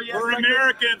zone. We're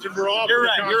Americans and we're all. You're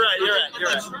right.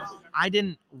 I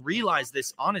didn't realize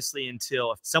this honestly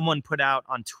until someone put out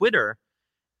on Twitter,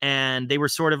 and they were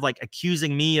sort of like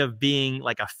accusing me of being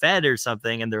like a Fed or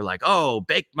something. And they're like, oh,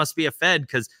 Baked must be a Fed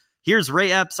because here's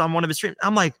Ray Epps on one of his streams.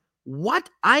 I'm like, what?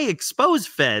 I expose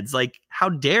Feds. Like, how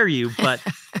dare you? But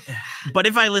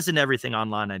if I listened to everything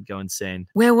online, I'd go insane.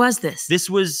 Where was this? This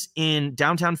was in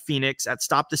downtown Phoenix at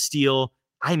Stop the Steal.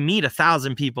 I meet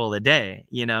 1,000 people a day,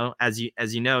 as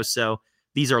you know. So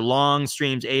these are long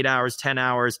streams, 8 hours, 10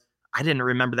 hours. I didn't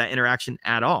remember that interaction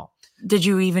at all. Did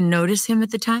you even notice him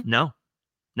at the time?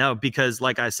 No, because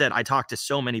like I said, I talked to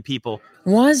so many people.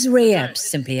 Was Ray Epps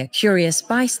simply a curious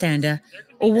bystander,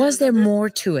 Or was there more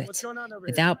to it?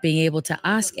 Without being able to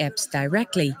ask Epps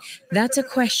directly, that's a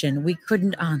question we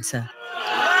couldn't answer.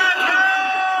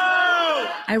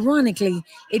 Ironically,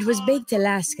 it was Baked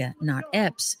Alaska, not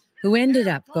Epps, who ended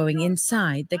up going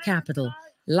inside the Capitol,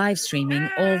 live streaming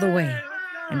all the way.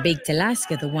 And Baked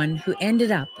Alaska, the one who ended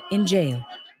up in jail.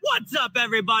 What's up,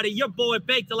 everybody? Your boy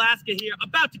Baked Alaska here,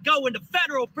 about to go into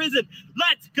federal prison.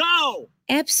 Let's go!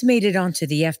 Epps made it onto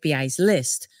the FBI's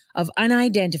list of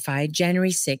unidentified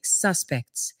January 6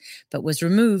 suspects, but was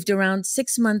removed around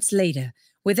 6 months later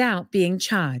without being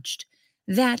charged.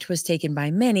 That was taken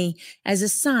by many as a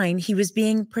sign he was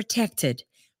being protected.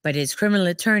 But his criminal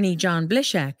attorney, John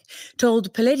Blishak,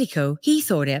 told Politico he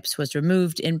thought Epps was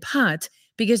removed in part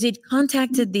because he'd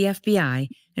contacted the FBI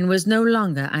and was no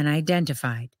longer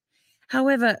unidentified.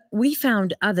 However, we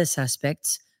found other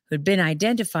suspects who'd been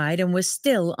identified and were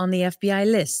still on the FBI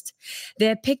list,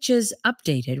 their pictures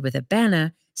updated with a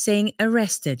banner saying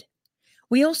arrested.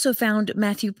 We also found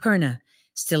Matthew Perna,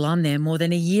 still on there more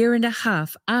than a year and a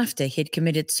half after he'd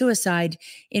committed suicide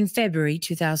in February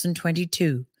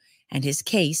 2022, and his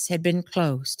case had been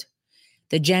closed.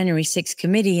 The January 6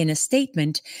 committee, in a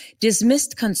statement,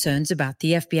 dismissed concerns about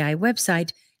the FBI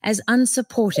website as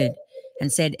unsupported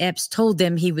and said Epps told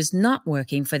them he was not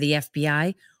working for the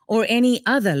FBI or any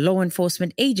other law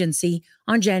enforcement agency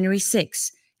on January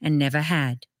 6 and never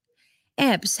had.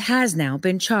 Epps has now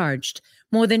been charged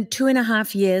more than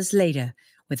 2.5 years later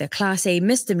with a Class A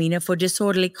misdemeanor for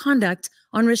disorderly conduct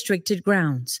on restricted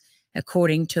grounds,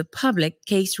 according to public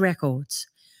case records.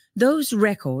 Those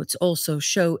records also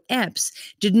show Epps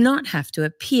did not have to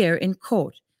appear in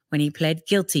court when he pled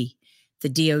guilty. The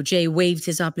DOJ waived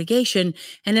his obligation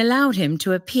and allowed him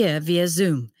to appear via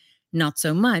Zoom. Not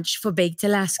so much for Baked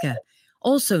Alaska,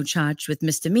 also charged with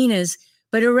misdemeanors,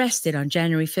 but arrested on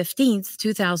January 15,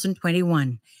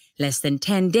 2021, less than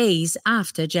 10 days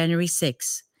after January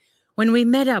 6. When we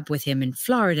met up with him in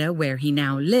Florida, where he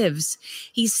now lives,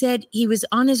 he said he was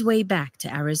on his way back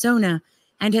to Arizona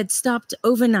and had stopped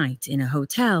overnight in a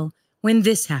hotel when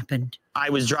this happened. I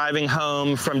was driving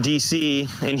home from D.C.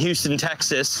 in Houston,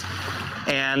 Texas,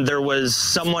 and there was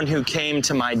someone who came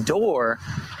to my door,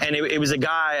 and it was a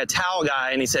guy, a towel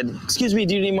guy, and he said, "Excuse me,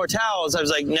 do you need more towels?" I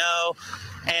was like, "No,"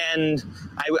 and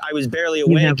I was barely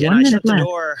awake, and I shut the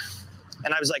door,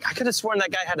 and I was like, I could have sworn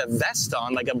that guy had a vest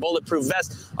on, like a bulletproof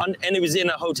vest, and he was in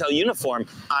a hotel uniform.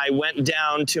 I went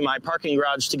down to my parking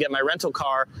garage to get my rental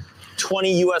car.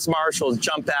 20 U.S. Marshals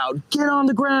jump out, get on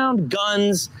the ground,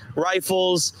 guns,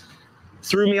 rifles,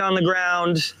 threw me on the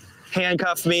ground,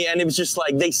 handcuffed me, and it was just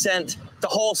like they sent the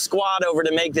whole squad over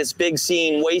to make this big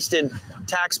scene, wasted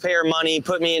taxpayer money,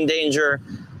 put me in danger.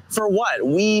 For what?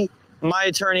 My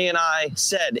attorney and I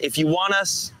said, if you want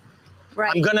us,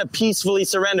 right, I'm going to peacefully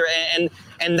surrender. And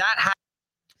that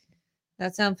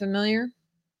That sound familiar?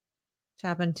 It's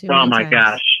happened to Oh my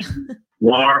gosh.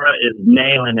 Lara is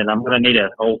nailing it. I'm going to need a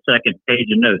whole second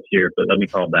page of notes here, but let me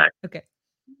call back. Okay.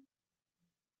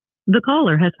 The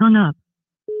caller has hung up.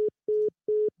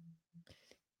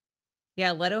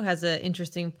 Yeah, Leto has an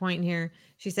interesting point here.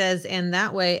 She says, and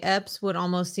that way Epps would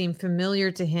almost seem familiar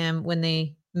to him when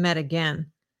they met again.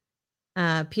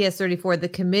 PS 34, the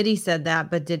committee said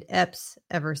that, but did Epps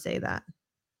ever say that?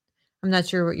 I'm not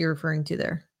sure what you're referring to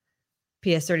there,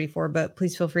 PS 34, but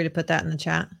please feel free to put that in the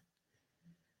chat.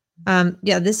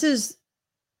 Yeah, this is,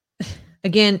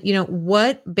 again,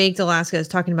 what Baked Alaska is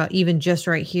talking about, even just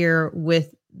right here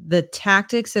with the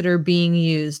tactics that are being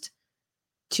used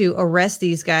to arrest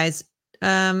these guys.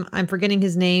 I'm forgetting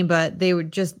his name, but they were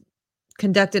just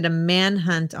conducted a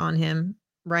manhunt on him,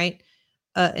 right?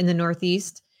 In the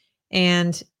Northeast.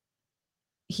 And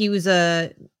he was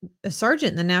a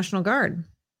sergeant in the National Guard.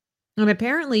 And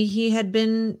apparently he had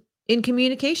been in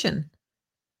communication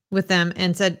with them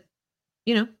and said,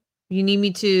 you need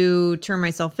me to turn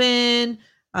myself in.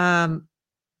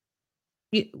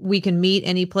 We can meet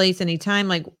any place, anytime.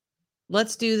 Like,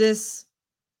 let's do this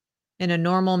in a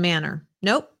normal manner.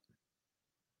 Nope.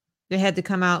 They had to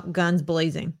come out guns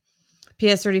blazing.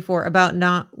 PS 34, about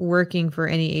not working for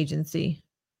any agency.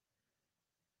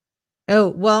 Oh,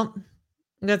 well,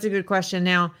 that's a good question.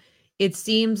 Now, it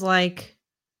seems like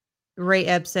Ray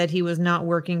Epps said he was not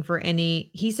working for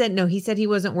any. He said he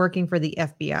wasn't working for the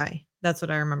FBI. That's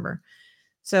what I remember.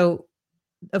 So,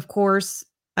 of course,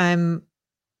 so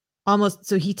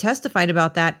he testified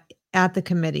about that at the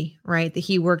committee, right? That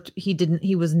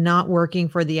he was not working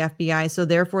for the FBI. So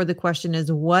therefore the question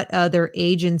is, what other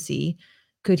agency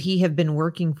could he have been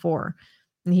working for?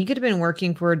 And he could have been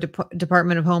working for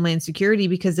Department of Homeland Security,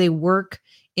 because they work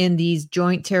in these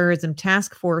joint terrorism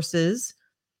task forces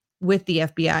with the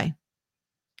FBI.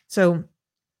 So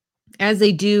as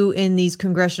they do in these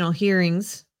congressional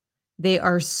hearings, they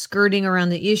are skirting around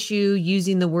the issue,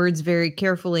 using the words very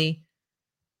carefully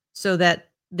so that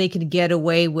they can get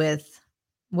away with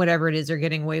whatever it is they're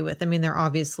getting away with. I mean, they're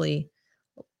obviously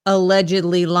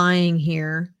allegedly lying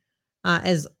here.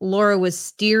 As Laura was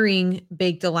steering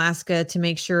Baked Alaska to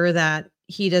make sure that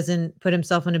he doesn't put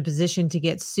himself in a position to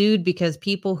get sued, because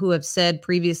people who have said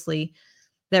previously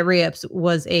that Ray Epps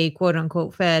was a quote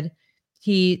unquote Fed,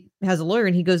 he has a lawyer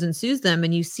and he goes and sues them.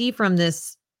 And you see from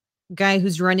this guy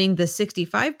who's running the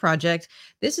 65 project,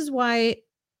 this is why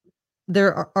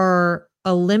there are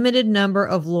a limited number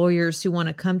of lawyers who want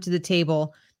to come to the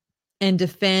table and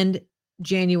defend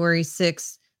January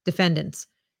 6th defendants,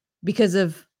 because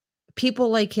of people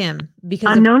like him,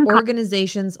 because of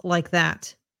organizations like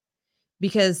that,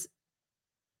 because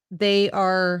they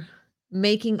are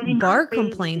making bar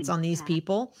complaints on these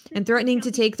people and threatening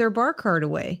to take their bar card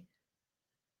away.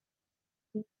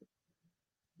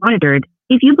 Monitored.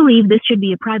 If you believe this should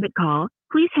be a private call,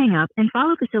 please hang up and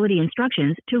follow facility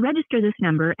instructions to register this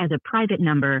number as a private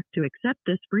number. To accept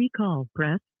this free call,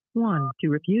 press 1. To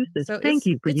refuse this, So thank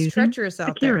you for it's using treacherous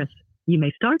out there Securus. You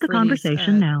may start the for these,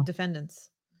 conversation now. defendants.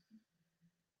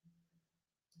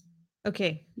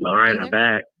 Okay. All right, You I'm there?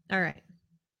 back. All right.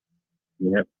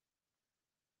 Yep.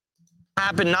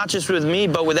 Happened not just with me,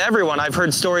 but with everyone. I've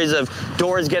heard stories of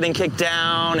doors getting kicked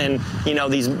down, and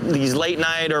these late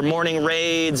night or morning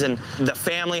raids, and the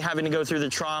family having to go through the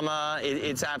trauma.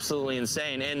 It's absolutely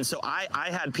insane. And so I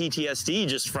had PTSD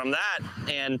just from that.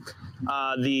 And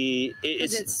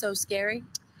Is it so scary?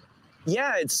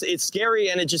 Yeah, it's scary,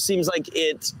 and it just seems like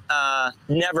it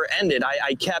never ended.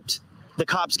 The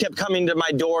cops kept coming to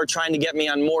my door trying to get me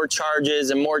on more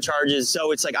charges and more charges.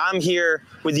 So it's like, I'm here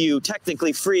with you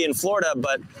technically free in Florida,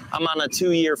 but I'm on a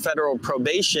 2-year federal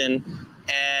probation.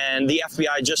 And the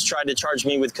FBI just tried to charge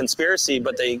me with conspiracy,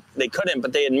 but they couldn't.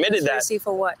 But they admitted that. Conspiracy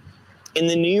for what? In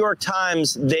the New York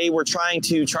Times, they were trying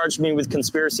to charge me with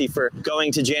conspiracy for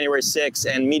going to January 6th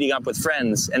and meeting up with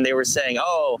friends. And they were saying,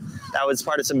 oh, that was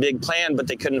part of some big plan, but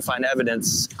they couldn't find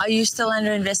evidence. Are you still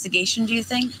under investigation, do you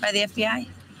think, by the FBI?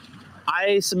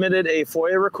 I submitted a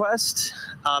FOIA request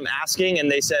asking,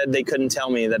 and they said they couldn't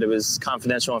tell me that it was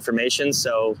confidential information.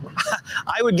 So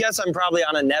I would guess I'm probably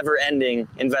on a never-ending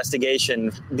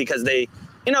investigation, because they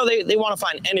want to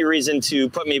find any reason to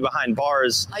put me behind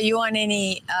bars. Are you on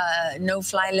any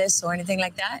no-fly lists or anything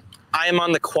like that? I am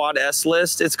on the Quad S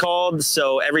list, it's called.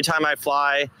 So every time I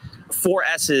fly, 4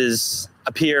 S's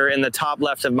appear in the top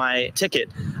left of my ticket.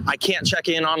 I can't check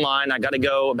in online. I got to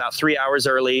go about 3 hours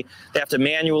early. They have to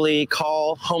manually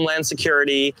call Homeland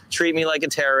Security, treat me like a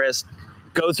terrorist,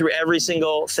 go through every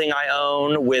single thing I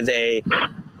own with a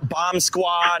bomb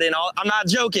squad and all. I'm not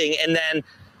joking. And then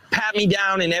pat me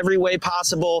down in every way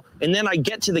possible. And then I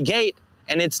get to the gate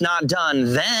and it's not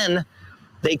done. Then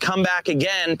they come back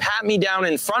again, pat me down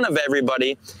in front of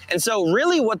everybody. And so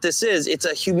really what this is, it's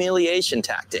a humiliation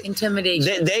tactic.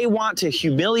 Intimidation. They want to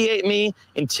humiliate me,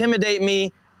 intimidate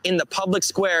me in the public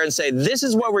square and say, this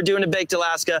is what we're doing to Baked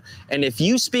Alaska. And if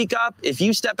you speak up, if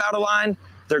you step out of line,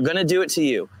 they're going to do it to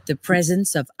you. The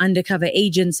presence of undercover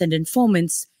agents and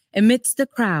informants amidst the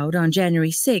crowd on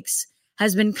January 6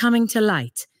 has been coming to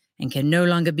light and can no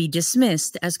longer be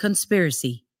dismissed as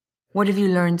conspiracy. What have you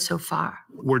learned so far?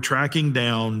 We're tracking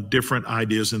down different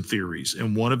ideas and theories.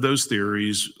 And one of those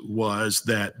theories was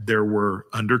that there were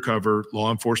undercover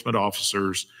law enforcement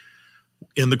officers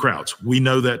in the crowds. We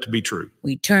know that to be true.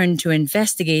 We turn to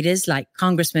investigators like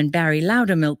Congressman Barry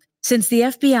Loudermilk, since the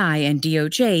FBI and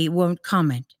DOJ won't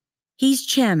comment. He's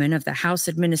chairman of the House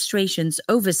Administration's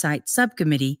Oversight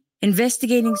Subcommittee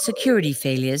investigating security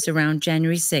failures around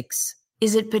January 6.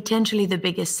 Is it potentially the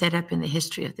biggest setup in the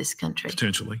history of this country?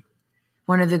 Potentially.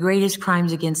 One of the greatest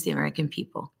crimes against the American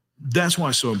people. That's why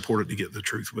it's so important to get the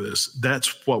truth with this.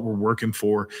 That's what we're working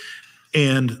for.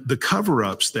 And the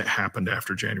cover-ups that happened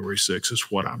after January 6th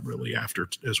is what I'm really after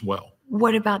as well.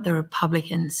 What about the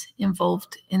Republicans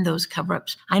involved in those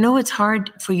cover-ups? I know it's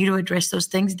hard for you to address those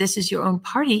things. This is your own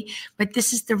party, but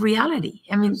this is the reality.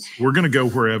 I mean, we're going to go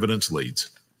where evidence leads.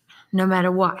 No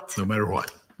matter what. No matter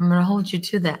what. I'm going to hold you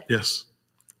to that. Yes.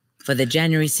 For the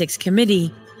January 6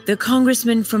 committee, the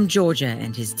congressman from Georgia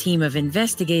and his team of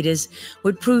investigators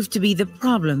would prove to be the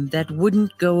problem that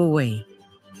wouldn't go away.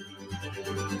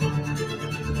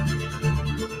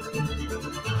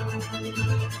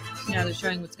 Now they're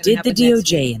showing what's going to Did happen the next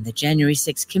DOJ week. and the January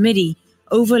 6 committee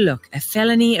overlook a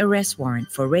felony arrest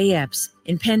warrant for Ray Epps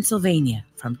in Pennsylvania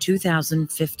from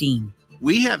 2015?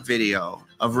 We have video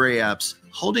of Ray Epps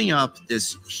holding up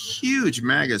this huge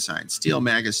MAGA sign, steel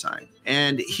MAGA sign,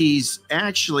 and he's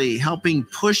actually helping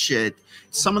push it.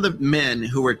 Some of the men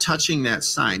who were touching that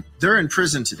sign, they're in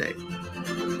prison today.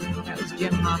 That was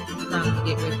Jim Hopkins from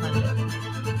Gateway Pundit.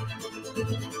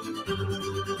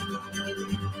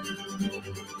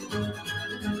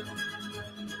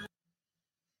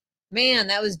 Man,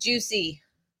 that was juicy.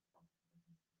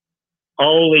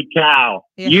 Holy cow.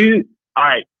 Yeah. All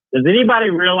right. Does anybody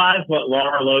realize what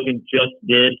Lara Logan just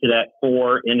did to that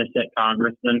 4 innocent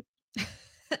congressmen?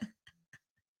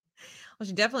 Well,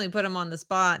 she definitely put him on the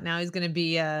spot. Now he's going to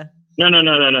be. No. She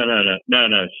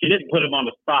didn't put him on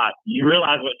the spot. You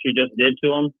realize what she just did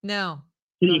to him? No.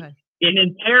 See, in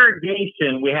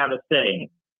interrogation, we have a saying.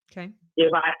 Okay.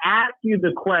 If I ask you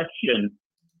the question,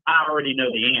 I already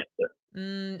know the answer.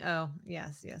 Oh,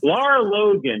 yes. Lara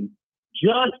Logan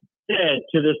just said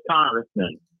to this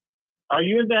congressman, "Are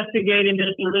you investigating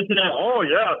this or this and that?" "Oh,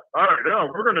 yeah.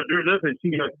 We're going to do this." And she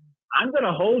goes, "I'm going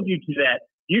to hold you to that."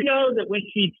 You know that when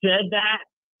she said that,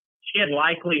 she had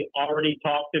likely already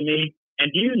talked to me.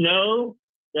 And do you know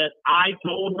that I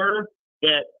told her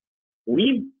that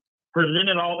we've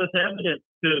presented all this evidence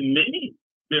to many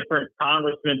different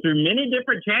congressmen through many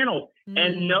different channels,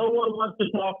 and no one wants to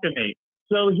talk to me.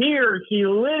 So here, she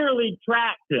literally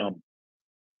tracked him.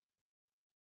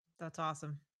 That's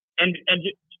awesome. And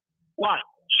what?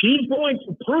 She's going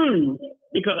to prove,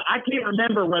 because I can't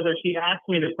remember whether she asked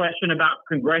me the question about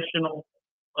congressional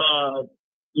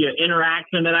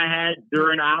interaction that I had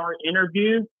during our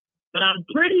interview, but I'm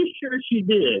pretty sure she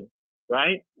did,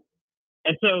 right?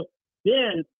 And so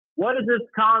then what is this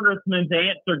congressman's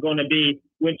answer going to be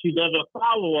when she does a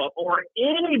follow-up, or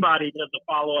anybody does a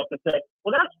follow-up and say,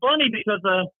 well, that's funny because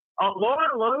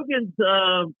Lara Logan's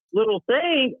little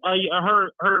thing,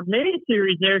 her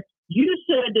mini-series there, you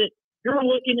said that you're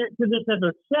looking at this as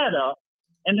a setup,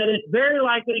 and that it's very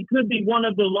likely it could be one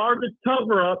of the largest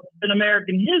cover-ups in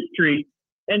American history,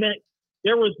 and that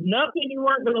there was nothing you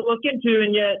weren't going to look into,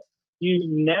 and yet you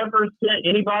never sent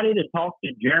anybody to talk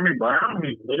to Jeremy Brown,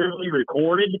 who literally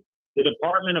recorded the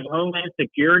Department of Homeland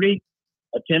Security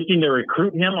attempting to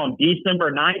recruit him on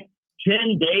December 9th,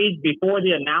 10 days before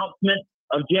the announcement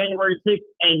of January 6th,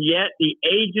 and yet the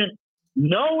agent,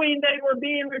 knowing they were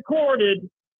being recorded,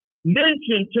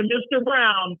 mentioned to Mr.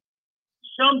 Brown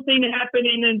something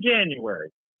happening in January.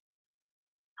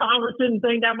 Congress didn't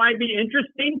think that might be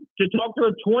interesting to talk to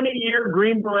a 20-year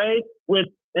Green Beret with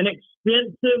an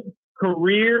extensive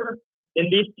career in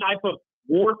this type of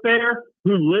warfare,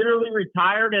 who literally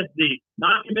retired as the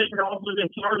non-commissioned officer in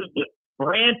charge of the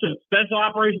branch of Special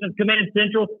Operations Command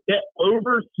Central that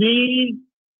oversees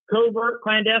covert,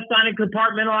 clandestine, and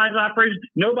compartmentalized operations.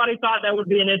 Nobody thought that would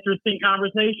be an interesting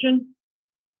conversation.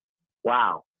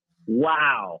 Wow.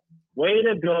 Way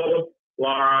to go,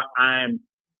 Lara. I'm,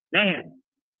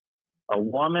 a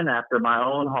woman after my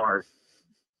own heart.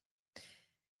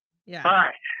 Yeah. All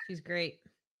right. She's great.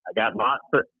 I got lots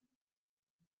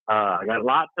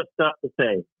of stuff to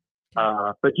say.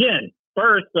 But Jen,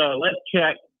 first, let's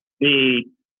check the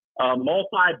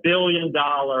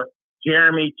multi-billion-dollar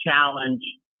Jeremy Challenge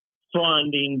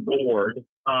Funding Board.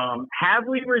 Have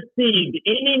we received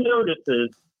any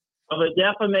notices of a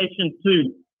defamation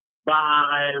suit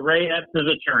by Ray Epps'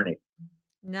 attorney?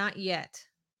 Not yet.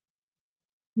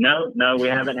 No, we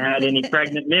haven't had any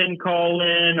pregnant men call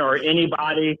in, or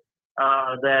anybody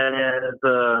that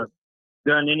has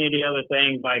done any of the other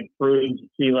things like proved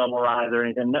sea level rise or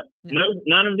anything. No,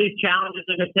 none of these challenges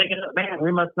have been taken up. Man,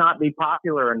 we must not be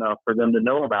popular enough for them to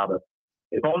know about us.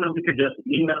 If only we could just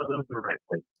email them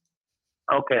directly.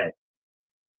 Okay.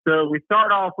 So we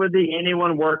start off with the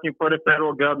anyone working for the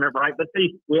federal government, right? But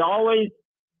see, we always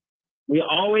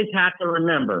have to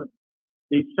remember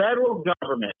the federal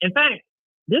government. In fact,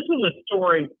 this was a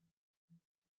story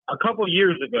a couple of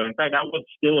years ago. In fact, I was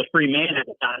still a free man at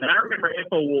the time. And I remember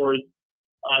InfoWars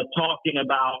talking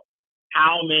about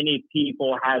how many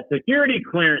people had security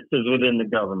clearances within the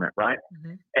government, right?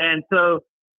 Mm-hmm. And so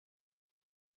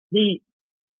the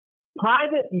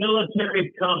private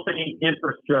military company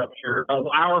infrastructure of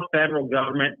our federal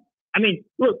government, I mean,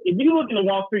 look, if you look in the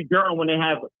Wall Street Journal when they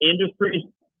have industries,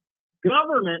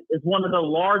 government is one of the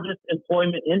largest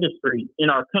employment industries in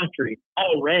our country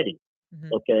already,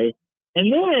 okay?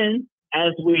 And then,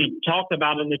 as we talked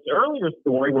about in this earlier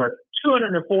story, where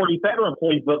 240 federal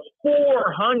employees, but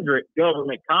 400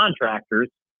 government contractors,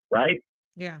 right?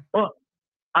 Yeah. Well,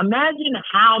 imagine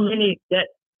how many that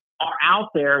are out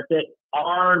there that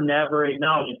are never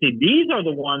acknowledged. See, these are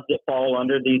the ones that fall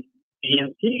under these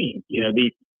CMCs,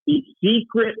 these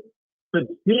secret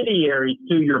subsidiaries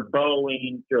to your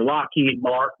Boeing, your Lockheed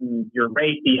Martin, your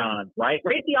Raytheon, right?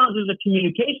 Raytheon is a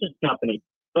communications company,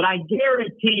 but I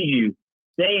guarantee you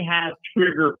they have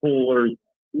trigger pullers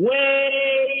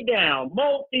way down,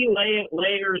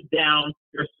 multi-layers down.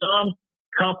 There's some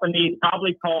company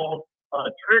probably called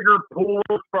Trigger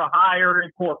Pullers for Hire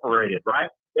Incorporated, right?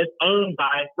 It's owned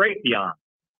by Raytheon,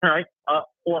 right?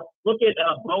 Or look at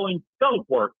Boeing Skunk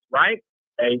Works, right?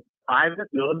 A private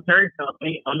military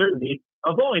company underneath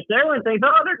of Boeing. So everyone thinks,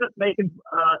 oh, they're just making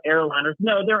airliners.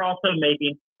 No, they're also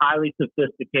making highly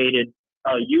sophisticated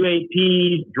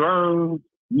UAPs, drones,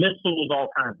 missiles, all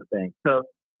kinds of things. So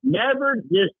never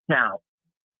discount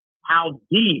how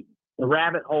deep the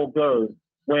rabbit hole goes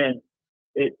when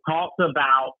it talks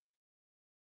about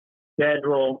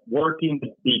working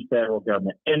with the federal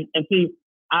government. And see,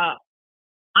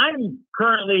 I'm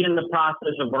currently in the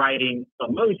process of writing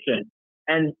a motion.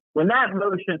 And when that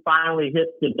motion finally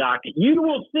hits the docket, you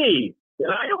will see that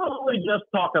I don't only just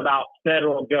talk about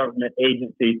federal government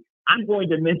agencies. I'm going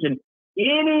to mention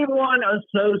anyone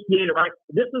associated, right?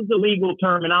 This is the legal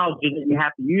terminology that you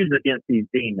have to use against these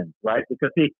demons, right?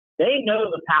 Because see, they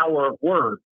know the power of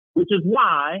words, which is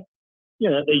why,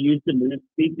 they use the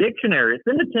Newspeak Dictionary. It's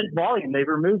in the 10th volume. They've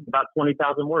removed about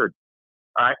 20,000 words.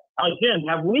 All right. Jim,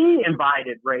 have we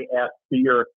invited Ray Epps to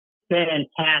your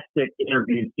fantastic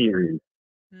interview series?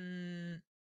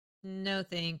 No,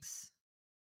 thanks.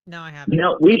 No, I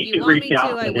haven't. We should reach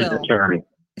out to his attorney.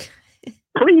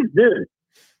 Please do.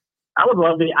 I would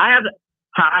love to.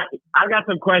 I've got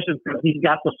some questions because he's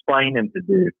got some explaining to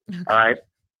do. Okay. All right.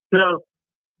 So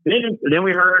then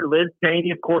we heard Liz Cheney,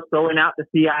 of course, throwing out the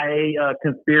CIA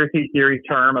conspiracy theory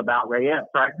term about Ray Epps.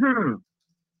 Right?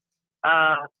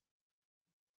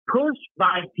 Pushed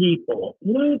by people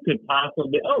who could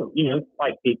possibly,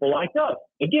 like people like us.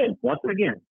 Once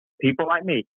again, people like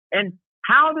me. And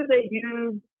how do they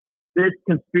use this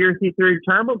conspiracy theory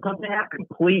term? Because they have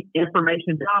complete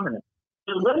information dominance.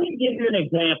 So let me give you an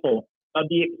example of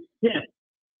the extent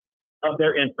of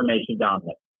their information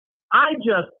dominance. I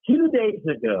just 2 days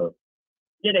ago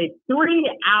did a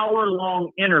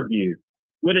 3-hour-long interview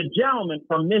with a gentleman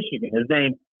from Michigan. His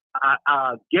name,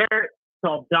 Garrett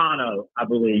Soldano, I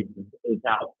believe is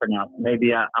how it's pronounced.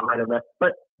 Maybe I might have read.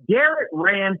 But Garrett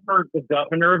ran for the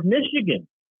governor of Michigan.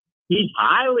 He's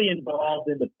highly involved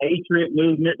in the Patriot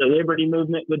movement, the Liberty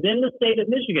movement within the state of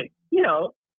Michigan.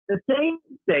 The same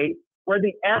state where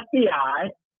the FBI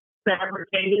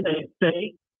fabricated a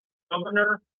state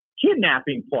governor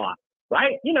kidnapping plot,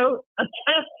 right? A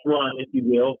test run, if you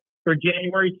will, for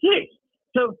January 6th.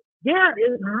 So Garrett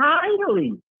is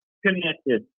highly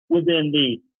connected within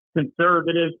the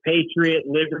conservative Patriot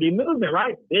Liberty movement,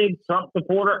 right? Big Trump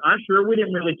supporter. I'm sure we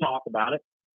didn't really talk about it,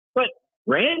 but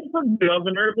ran for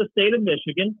governor of the state of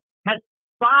Michigan, has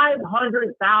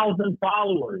 500,000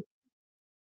 followers,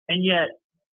 and yet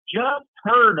just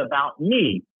heard about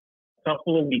me a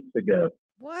couple of weeks ago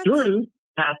through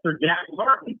Pastor Jack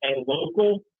Martin, a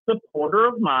local supporter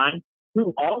of mine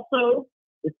who also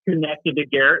is connected to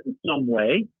Garrett in some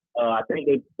way. I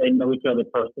think they know each other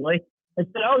personally. And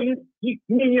said, "Oh, you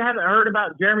mean you haven't heard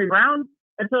about Jeremy Brown?"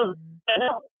 And so,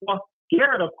 well,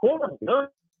 Garrett, of course, knows.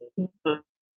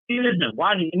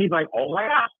 Why? And he's like, "Oh my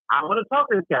gosh, I want to talk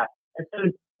to this guy." And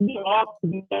so he offered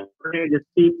me to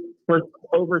speak for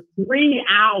over 3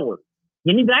 hours.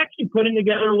 And he's actually putting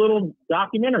together a little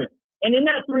documentary. And in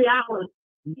that 3 hours,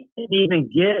 he didn't even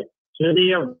get to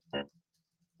the arrest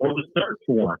or the search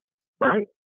warrant, right?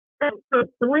 And for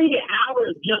 3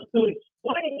 hours just to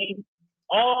explain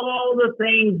all the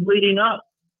things leading up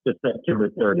to September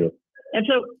 30th. And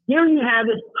so here you have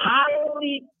this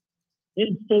highly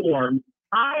informed,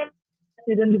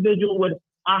 high-invested individual with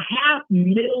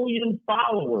 500,000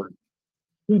 followers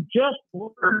who just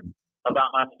learned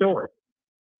about my story.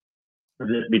 Is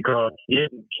it because he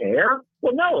didn't care?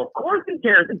 Well, no, of course he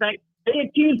cares. In fact, they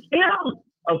accused him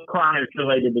of crimes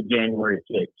related to January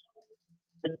 6th.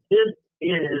 And this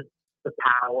is the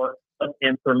power of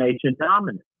information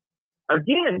dominance.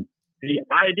 Again, the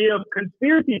idea of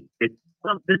conspiracy. Does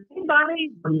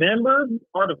anybody remember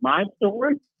part of my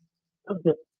story? Of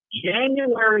the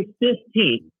January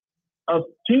 15th of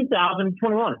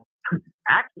 2021.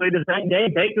 Actually, the same day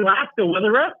Baker Alaska was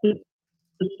arrested.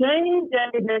 The same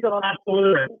day Baker Alaska was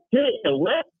arrested.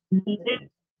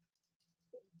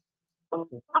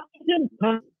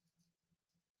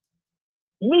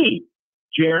 Me,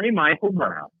 Jerry Michael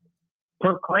Brown,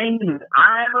 proclaiming that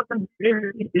I am a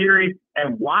conspiracy theory,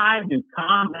 and why do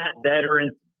combat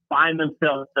veterans find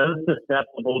themselves so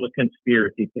susceptible to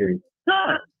conspiracy theories?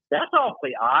 That's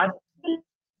awfully odd.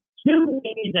 2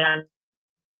 days after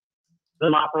the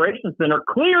operations center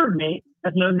cleared me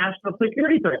as no national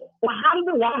security threat. Well, how did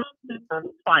the Washington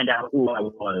Post find out who I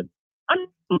was? I'm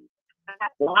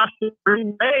Washington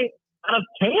Green Bay out of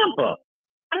Tampa.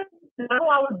 I didn't know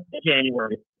I was in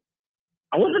January.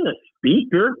 I wasn't a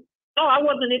speaker. No, I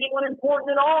wasn't anyone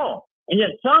important at all. And yet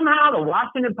somehow the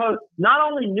Washington Post not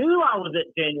only knew I was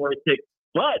at January 6th,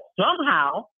 but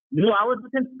somehow knew I was a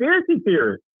conspiracy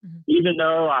theorist, even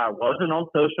though I wasn't on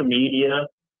social media.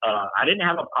 I didn't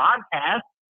have a podcast.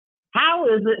 How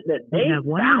is it that they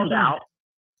found out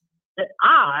that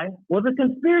I was a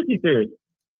conspiracy theorist?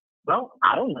 Well,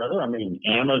 I don't know. I mean,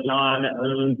 Amazon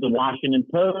owns the Washington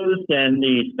Post, and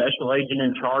the special agent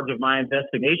in charge of my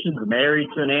investigations is married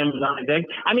to an Amazon executive.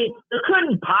 I mean, there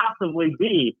couldn't possibly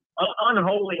be an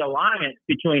unholy alliance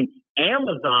between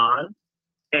Amazon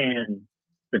and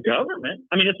the government.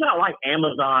 I mean, it's not like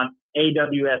Amazon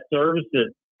AWS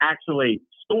services actually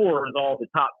stores all the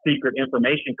top secret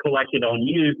information collected on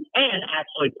you and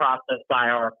actually processed by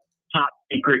our top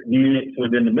secret units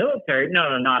within the military.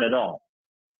 No, not at all.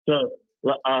 So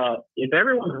if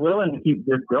everyone's willing to keep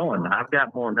this going, I've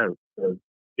got more notes. So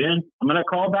Ben, I'm going to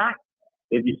call back.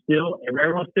 If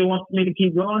everyone still wants me to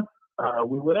keep going,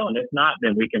 we will. And if not,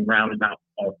 then we can round it out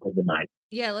for the night.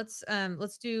 Yeah, let's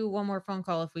do one more phone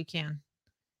call if we can,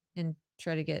 and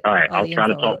try to get. All right, I'll try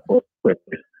to talk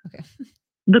quickly. Okay.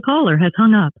 The caller has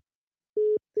hung up.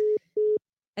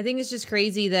 I think it's just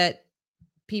crazy that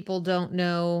people don't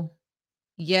know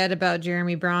yet about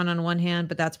Jeremy Brown on one hand,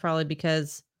 but that's probably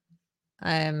because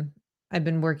I've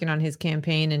been working on his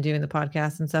campaign and doing the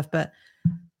podcast and stuff. But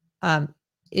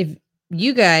if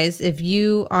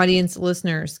you audience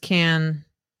listeners can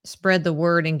spread the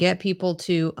word and get people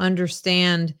to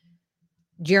understand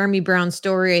Jeremy Brown's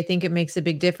story, I think it makes a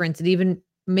big difference. It even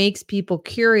makes people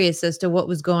curious as to what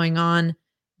was going on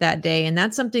that day. And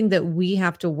that's something that we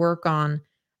have to work on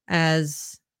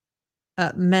as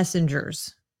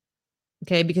messengers.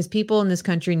 Okay. Because people in this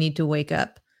country need to wake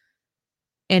up.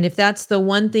 And if that's the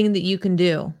one thing that you can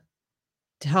do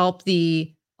to help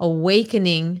the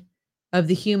awakening of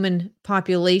the human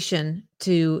population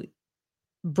to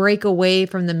break away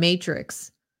from the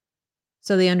matrix,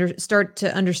 so they start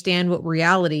to understand what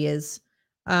reality is,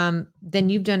 then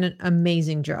you've done an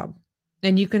amazing job.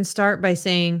 And you can start by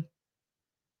saying,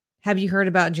 have you heard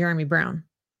about Jeremy Brown?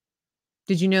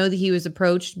 Did you know that he was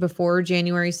approached before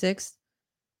January 6th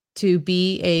to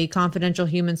be a confidential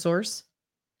human source?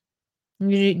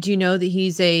 Do you know that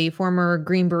he's a former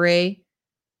Green Beret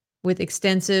with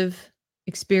extensive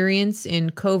experience in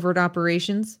covert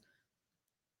operations?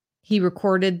 He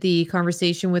recorded the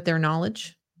conversation with their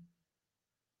knowledge.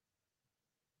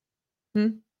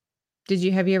 Have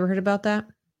you ever heard about that?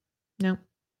 No.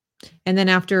 And then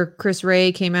after Chris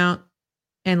Wray came out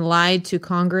and lied to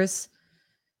Congress,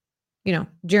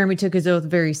 Jeremy took his oath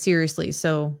very seriously.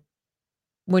 So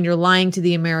when you're lying to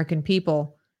the American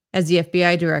people as the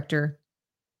FBI director,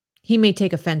 he may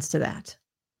take offense to that.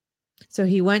 So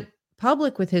he went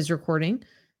public with his recording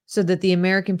so that the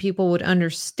American people would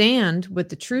understand what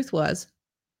the truth was.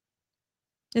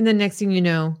 And then next thing you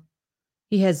know,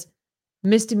 he has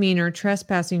misdemeanor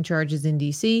trespassing charges in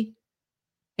DC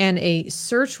and a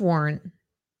search warrant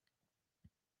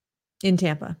in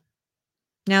Tampa.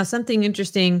 Now, something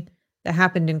interesting that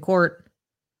happened in court,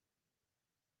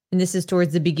 and this is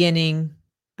towards the beginning.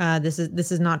 This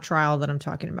is not trial that I'm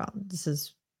talking about. This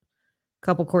is a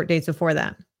couple court dates before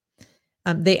that.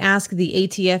 They asked the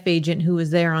ATF agent who was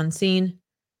there on scene,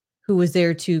 who was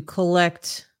there to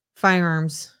collect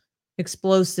firearms,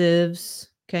 explosives.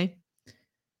 Okay.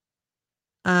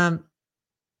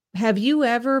 Have you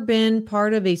ever been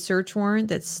part of a search warrant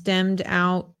that stemmed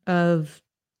out of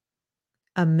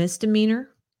a misdemeanor?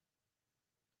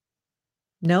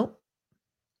 Nope.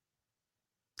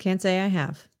 Can't say I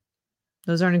have.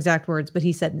 Those aren't exact words, but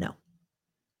he said no.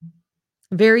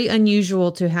 Very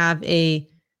unusual to have a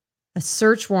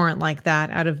search warrant like that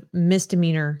out of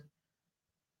misdemeanor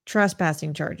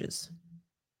trespassing charges.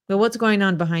 But what's going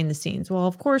on behind the scenes? Well,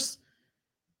 of course,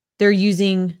 they're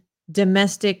using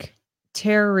domestic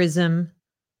terrorism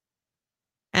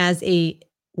as a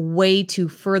way to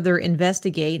further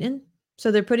investigate. And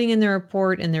so they're putting in their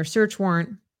report and their search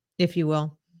warrant, if you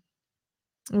will.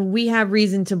 We have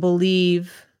reason to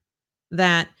believe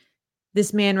that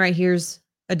this man right here is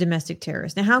a domestic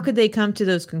terrorist. Now, how could they come to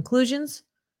those conclusions?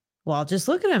 Well, just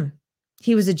look at him.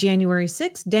 He was a January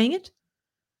 6th, dang it.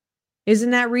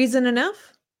 Isn't that reason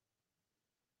enough?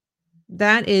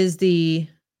 That is the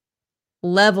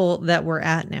level that we're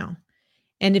at now.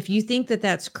 And if you think that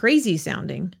that's crazy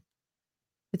sounding,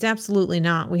 it's absolutely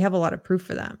not. We have a lot of proof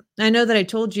for that. I know that I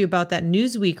told you about that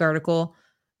Newsweek article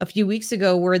a few weeks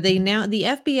ago where the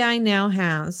FBI now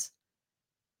has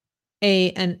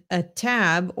a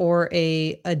tab or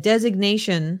a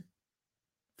designation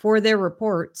for their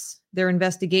reports, their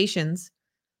investigations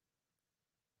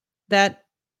that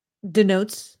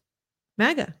denotes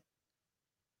MAGA.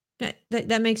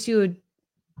 That makes you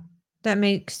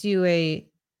a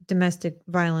domestic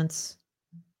violence,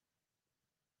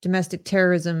 domestic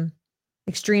terrorism,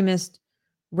 extremist,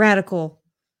 radical,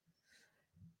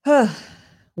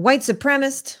 white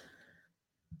supremacist.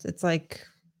 It's like,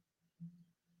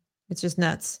 it's just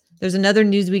nuts. There's another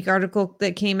Newsweek article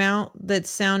that came out that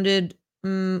sounded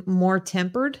more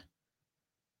tempered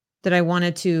that I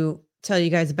wanted to tell you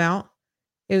guys about.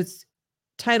 It was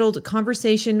titled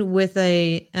 "Conversation with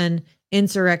an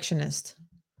Insurrectionist."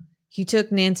 He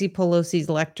took Nancy Pelosi's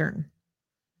lectern.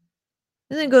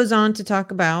 And then goes on to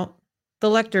talk about the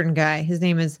lectern guy. His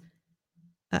name is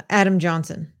Adam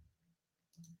Johnson.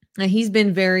 Now, he's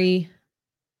been very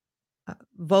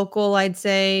vocal, I'd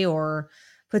say, or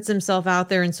puts himself out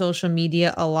there in social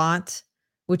media a lot,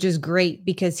 which is great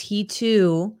because he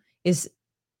too is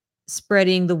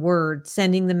spreading the word,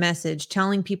 sending the message,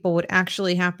 telling people what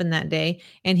actually happened that day.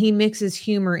 And he mixes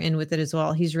humor in with it as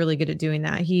well. He's really good at doing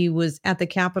that. He was at the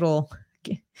Capitol.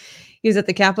 He was at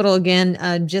the Capitol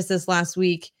again just this last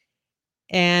week.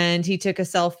 And he took a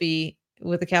selfie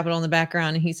with the Capitol in the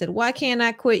background. And he said, "Why can't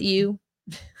I quit you?"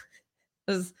 It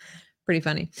was pretty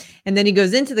funny. And then he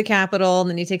goes into the Capitol and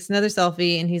then he takes another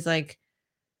selfie and he's like,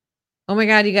 "Oh my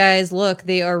God, you guys, look,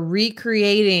 they are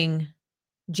recreating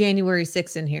January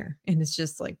 6th in here." And it's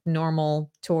just like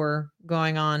normal tour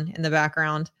going on in the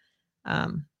background.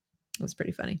 It was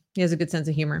pretty funny. He has a good sense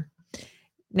of humor.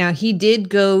 Now, he did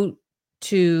go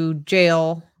to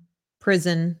jail,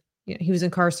 prison. You know, he was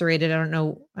incarcerated. I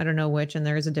don't know which, and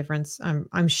there is a difference.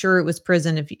 I'm sure it was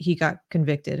prison if he got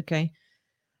convicted. Okay.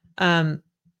 And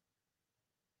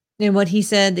what he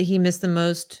said that he missed the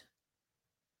most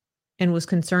and was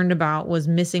concerned about was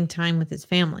missing time with his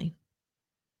family.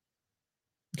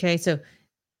 Okay, so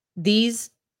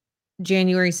these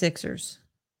January 6ers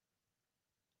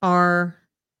are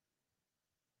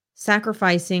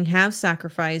have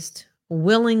sacrificed,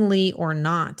 willingly or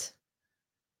not,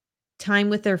 time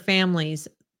with their families,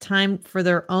 time for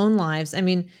their own lives. I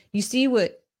mean, you see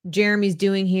what Jeremy's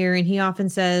doing here, and he often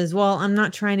says, "Well, I'm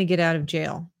not trying to get out of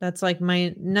jail." That's like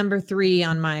my number 3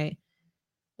 on my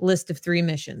list of 3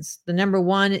 missions. The number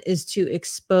 1 is to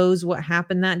expose what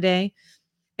happened that day.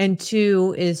 And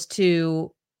 2 is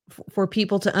for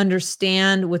people to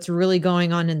understand what's really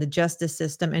going on in the justice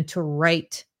system and to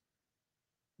right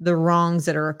the wrongs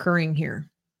that are occurring here.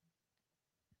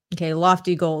 Okay,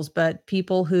 lofty goals, but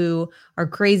people who are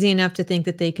crazy enough to think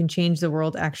that they can change the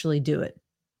world actually do it.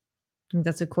 I think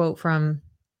that's a quote from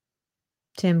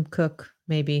Tim Cook,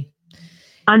 maybe.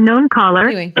 Unknown caller.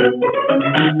 Anyway.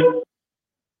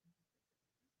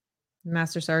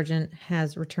 Master Sergeant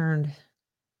has returned.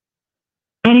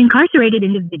 An incarcerated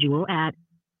individual at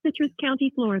Citrus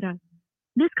County, Florida.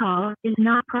 This call is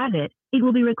not private. It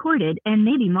will be recorded and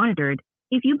may be monitored.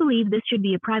 If you believe this should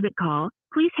be a private call,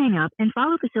 please hang up and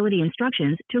follow facility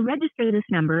instructions to register this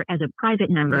number as a private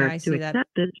number. Yeah, I see to that. accept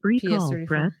this free call, PS34.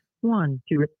 press 1.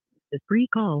 To accept this free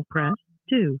call, press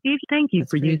 2. Thank you That's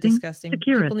for pretty using disgusting.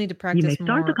 Securus. People need to You practice may start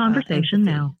more, the conversation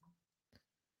empathy. now.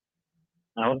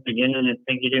 I was beginning to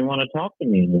think you didn't want to talk to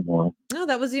me anymore. No,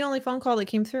 that was the only phone call that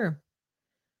came through.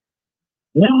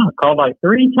 Yeah, I called like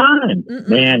 3 times. Mm-mm.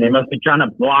 Man, they must be trying to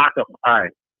block them. All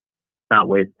right. Not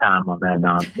waste time on that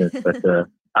nonsense. But all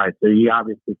right, so you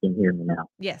obviously can hear me now.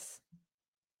 Yes.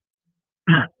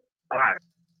 All right.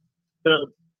 So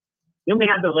then we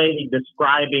have the lady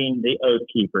describing the Oath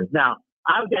Keepers. Now,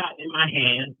 I've got in my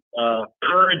hand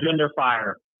Courage Under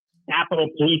Fire, Capitol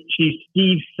Police Chief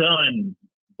Steve Sunn's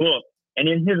book. And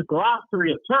in his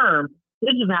glossary of terms,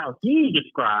 this is how he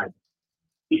describes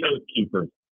the Oath Keepers: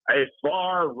 a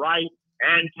far-right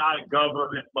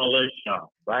anti-government militia,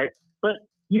 right? But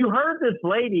you heard this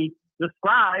lady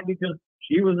describe, because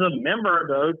she was a member of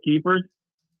the Oath Keepers,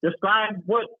 describe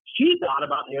what she thought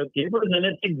about the Oath Keepers, and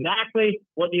it's exactly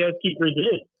what the Oath Keepers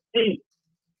is. See,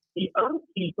 the Oath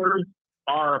Keepers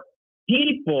are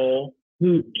people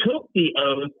who took the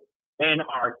oath and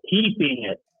are keeping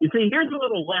it. You see, here's a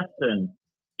little lesson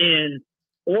in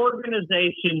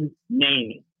organization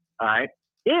naming, all right?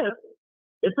 If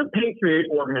it's a patriot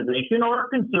organization or a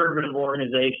conservative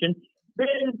organization,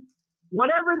 then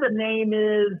whatever the name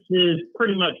is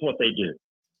pretty much what they do.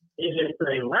 If it's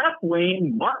a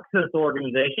left-wing Marxist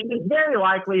organization, it's very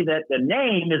likely that the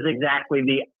name is exactly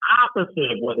the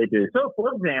opposite of what they do. So,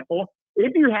 for example,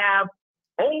 if you have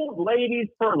Old Ladies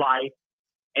for Life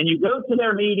and you go to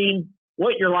their meeting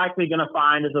what you're likely going to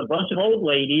find is a bunch of old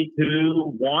ladies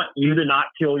who want you to not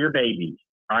kill your babies,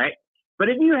 right? But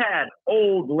if you had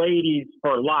Old Ladies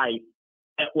for Life,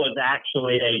 that was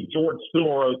actually a George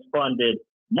Soros-funded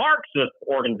Marxist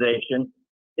organization,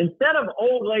 instead of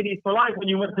Old Ladies for Life, when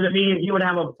you went to the meeting, you would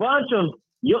have a bunch of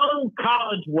young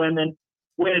college women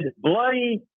with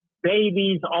bloody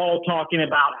babies all talking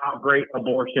about how great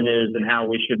abortion is and how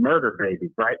we should murder babies,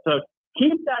 right? So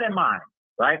keep that in mind,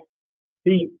 right?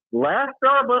 The left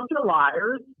are a bunch of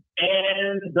liars,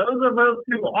 and those of us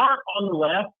who aren't on the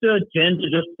left tend to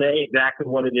just say exactly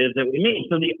what it is that we mean.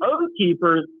 So the Oath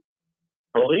Keepers,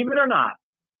 believe it or not,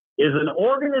 is an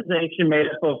organization made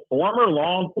up of former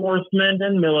law enforcement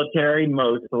and military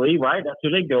mostly, right? That's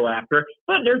who they go after.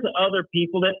 But there's other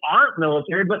people that aren't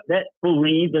military, but that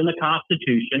believe in the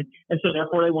Constitution. And so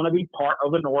therefore they want to be part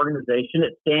of an organization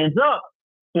that stands up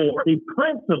for the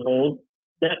principles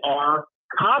that are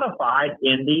codified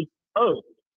in the oath.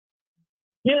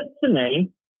 Hence the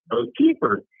name Oath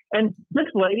Keepers. And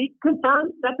this lady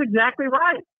confirms that's exactly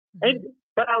right.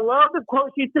 But I love the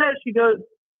quote she says. She goes,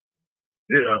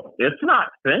 you know, it's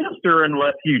not sinister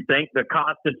unless you think the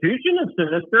Constitution is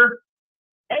sinister.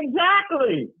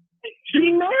 Exactly.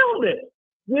 She nailed it.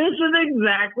 This is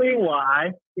exactly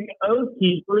why the Oath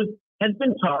Keepers has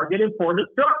been targeted for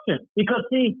destruction. Because,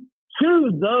 see,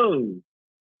 to those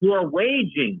who are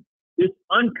waging this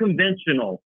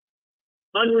unconventional,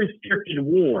 unrestricted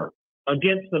war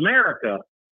against America,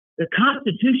 the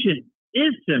Constitution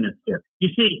is sinister. You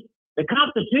see, the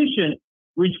Constitution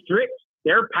restricts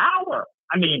their power.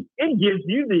 I mean, it gives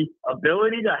you the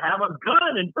ability to have a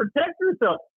gun and protect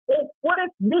yourself. Well, what if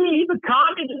me, the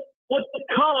communist, wants to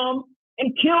come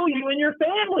and kill you and your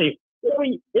family? I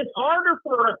mean, it's harder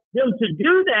for them to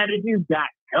do that if you've got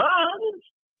guns.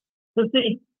 So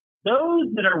see,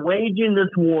 those that are waging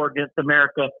this war against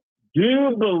America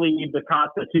do believe the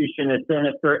Constitution is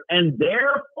sinister, and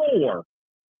therefore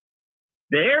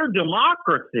their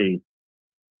democracy,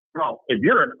 well, if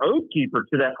you're an oath keeper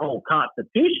to that whole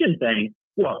Constitution thing,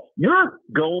 well, you're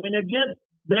going against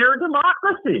their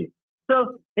democracy.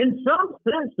 So in some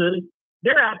senses,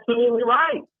 they're absolutely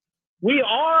right. We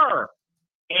are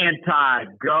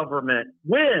anti-government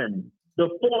when the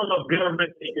form of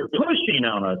government that you're pushing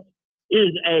on us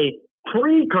is a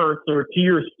precursor to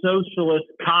your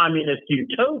socialist communist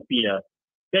utopia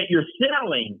that you're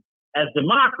selling as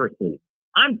democracy.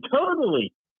 I'm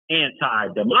totally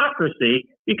anti-democracy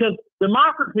because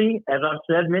democracy, as I've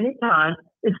said many times,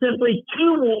 is simply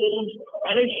two wolves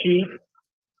and a sheep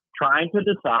trying to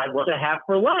decide what to have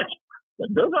for lunch.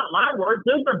 But those aren't my words.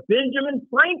 Those are Benjamin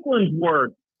Franklin's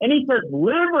words. And he says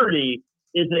liberty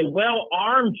is a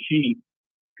well-armed sheep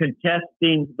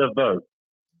contesting the vote.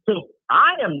 So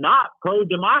I am not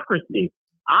pro-democracy.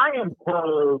 I am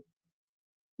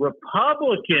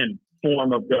pro-Republican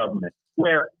form of government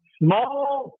where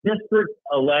small districts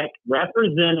elect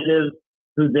representatives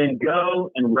who then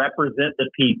go and represent the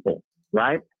people,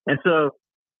 right? And so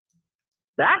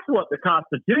that's what the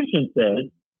Constitution says.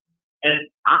 And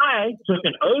I took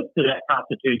an oath to that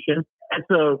Constitution. And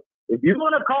so if you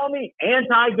want to call me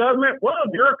anti-government, well,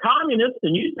 if you're a communist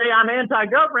and you say I'm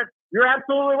anti-government, you're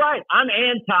absolutely right. I'm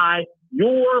anti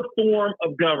your form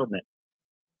of government.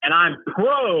 And I'm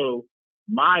pro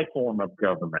my form of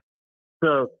government.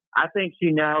 So I think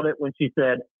she nailed it when she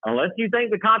said, unless you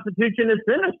think the Constitution is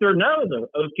sinister, no, the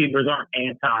Oath Keepers aren't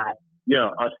a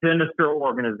sinister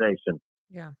organization.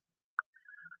 Yeah.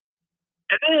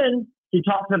 And then she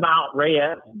talks about Ray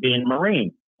Epps being a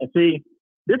Marine. And see,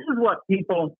 this is what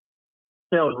people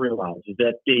fail to realize, is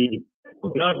that the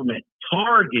government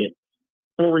targets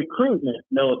for recruitment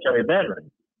military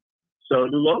veterans. So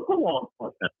do local law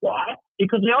enforcement. Why?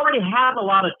 Because they already have a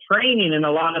lot of training and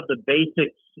a lot of the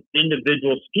basic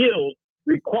individual skills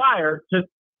required to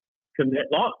commit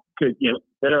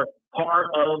that are part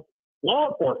of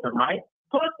law enforcement, right?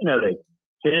 Plus, they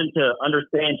tend to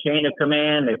understand chain of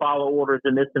command, they follow orders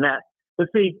and this and that. But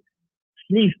see,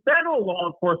 these federal law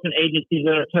enforcement agencies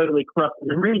that are totally corrupt,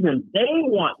 the reason they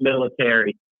want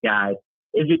military guys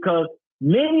is because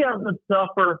many of them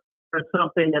suffer from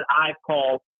something that I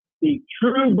call the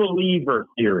true believer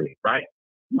theory, right?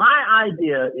 My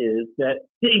idea is that,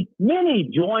 see, many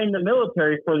join the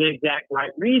military for the exact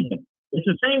right reason. It's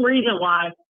the same reason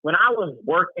why when I was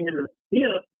working in the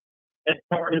field as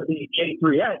part of the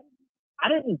J3X, I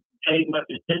didn't pay much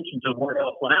attention to what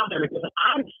else went out there because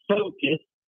I'm focused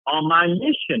on my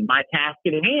mission, my task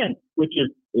at hand, which is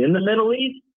in the Middle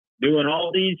East, doing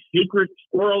all these secret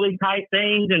squirrely type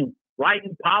things and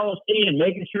writing policy and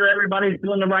making sure everybody's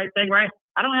doing the right thing, right?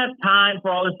 I don't have time for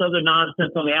all this other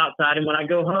nonsense on the outside. And when I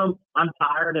go home, I'm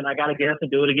tired and I got to get up and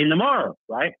do it again tomorrow,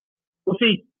 right? Well,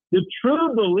 see, the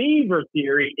true believer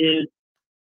theory is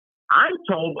I'm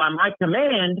told by my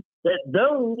command that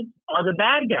those are the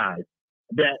bad guys,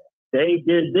 that they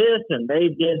did this and they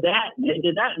did that and they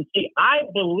did that. And see, I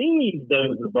believe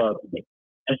those above me.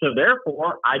 And so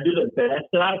therefore, I do the best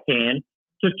that I can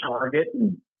to target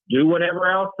and do whatever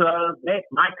else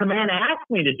my command asks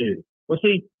me to do. Well,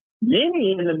 see,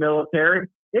 many in the military,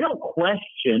 they don't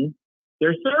question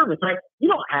their service, right? You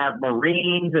don't have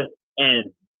Marines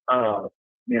and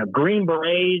Green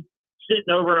Berets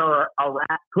sitting over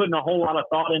Iraq putting a whole lot of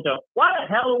thought into why the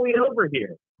hell are we over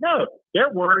here? No,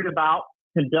 they're worried about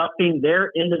conducting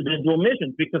their individual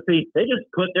missions because, see, they just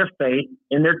put their faith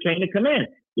in their chain of command.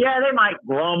 Yeah, they might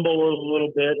grumble a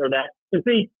little bit or that. But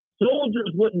see,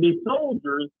 soldiers wouldn't be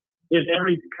soldiers if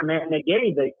every command they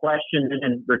gave, they questioned it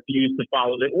and refused to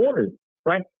follow the orders,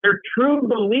 right? They're true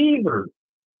believers.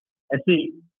 And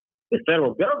see, the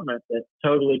federal government that's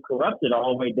totally corrupted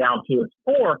all the way down to its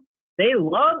core, they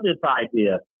love this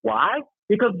idea. Why?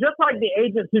 Because just like the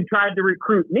agents who tried to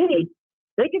recruit me,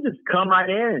 they can just come right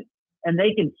in and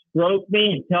they can stroke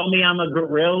me and tell me I'm a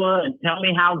gorilla and tell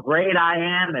me how great I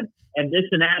am and this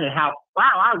and that and how,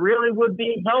 wow, I really would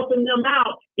be helping them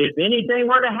out if anything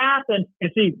were to happen.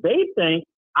 And see, they think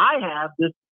I have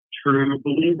this true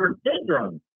believer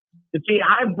syndrome. And see,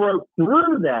 I broke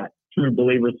through that true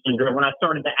believer syndrome when I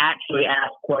started to actually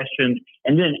ask questions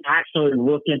and then actually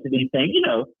look into these things,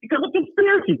 become a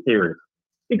conspiracy theorist.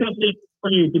 Because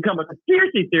when you become a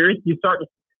conspiracy theorist, you start to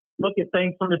look at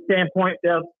things from the standpoint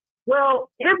of, well,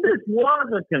 if this was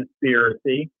a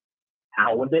conspiracy,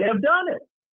 how would they have done it?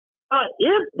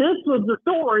 If this was the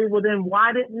story, well, then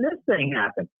why didn't this thing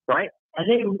happen, right? And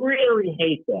they really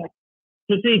hate that.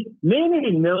 So see,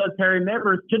 many military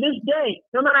members to this day,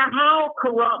 no matter how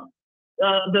corrupt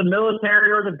the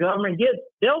military or the government gets,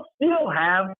 they'll still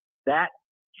have that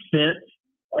sense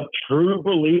of true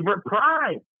believer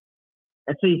pride.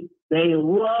 And see, they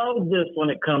love this when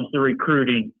it comes to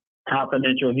recruiting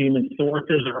confidential human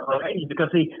sources or agents because,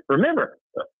 see, remember,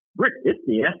 Rick, it's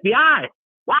the FBI.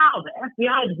 Wow, the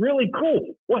FBI is really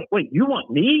cool. Wait, you want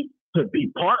me to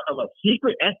be part of a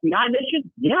secret FBI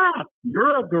mission? Yeah,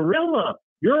 you're a guerrilla.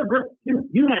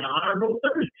 You had honorable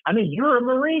service. I mean, you're a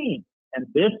Marine. And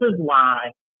this is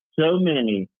why so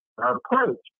many are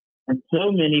approached and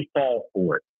so many fall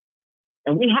for it.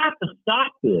 And we have to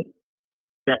stop this.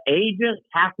 The agents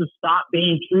have to stop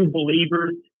being true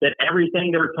believers that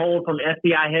everything they're told from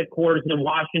FBI headquarters in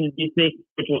Washington, D.C.,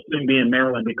 which will soon be in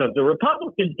Maryland because the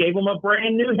Republicans gave them a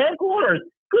brand new headquarters.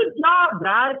 Good job,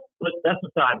 guys. But that's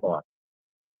a sidebar.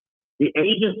 The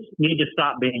agents need to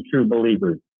stop being true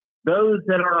believers. Those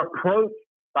that are approached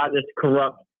by this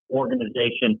corrupt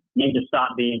organization need to stop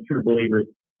being true believers.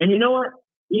 And you know what?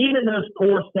 Even those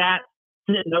poor stats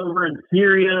sitting over in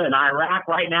Syria and Iraq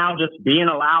right now, just being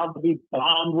allowed to be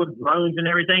bombed with drones and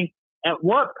everything, at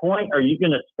what point are you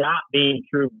going to stop being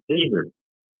true believers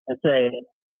and say,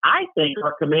 I think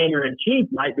our commander-in-chief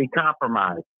might be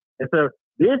compromised? And so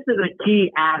this is a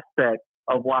key aspect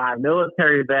of why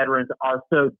military veterans are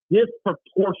so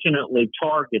disproportionately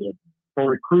targeted for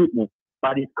recruitment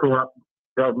by these corrupt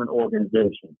government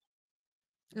organizations.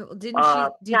 Didn't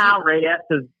she? Ray Epps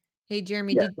is. Hey,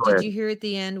 Jeremy, Yeah, did you hear at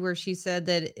the end where she said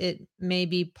that it may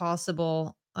be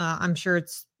possible? I'm sure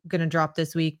it's going to drop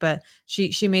this week, but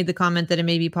she made the comment that it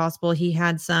may be possible he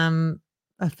had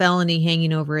a felony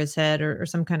hanging over his head or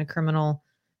some kind of criminal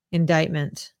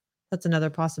indictment. That's another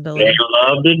possibility. They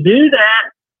love to do that.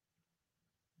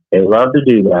 They love to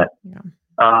do that.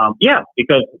 Yeah.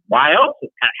 Because why else?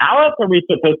 How else are we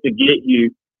supposed to get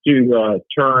you to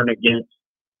turn against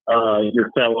your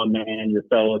fellow man, your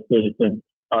fellow citizen,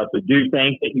 to do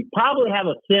things that you probably have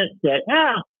a sense that,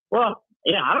 I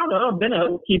don't know, I've been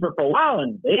a keeper for a while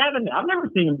and I've never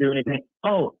seen them do anything.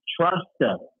 Oh, trust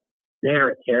them.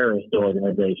 They're a terrorist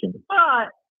organization.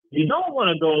 But you don't want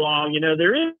to go along,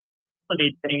 there is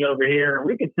anything over here and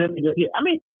we could simply just,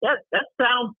 that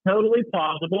sounds totally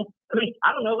plausible.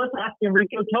 I don't know, let's ask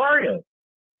Enrique Tarrio,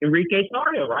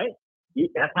 right?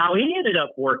 That's how he ended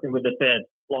up working with the Fed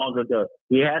long ago.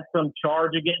 He had some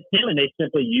charge against him and they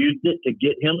simply used it to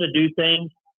get him to do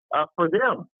things for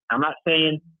them. I'm not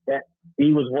saying that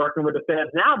he was working with the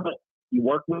Feds now, but he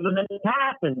worked with them in the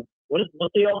past. And what's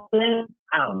the old thing?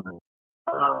 I don't know.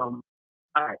 All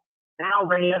right. Now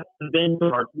Ray Epps has been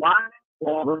charged. Why?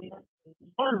 Well,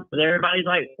 everybody's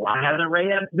like, why hasn't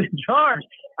Ray Epps been charged?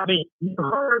 You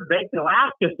heard Baked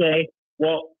Alaska say,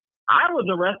 well, I was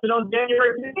arrested on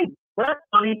January 15th. Well, that's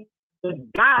funny. The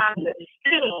guy that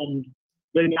filmed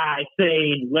the guy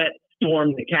saying, let's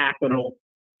stormed the Capitol.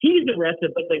 He's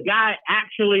arrested, but the guy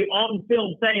actually on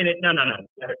film saying it, no,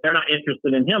 they're not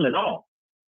interested in him at all,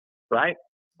 right?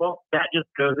 Well, that just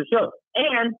goes to show.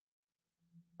 And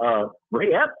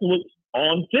Ray Epps was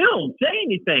on film saying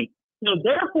anything. So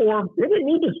therefore, they didn't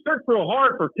need to search real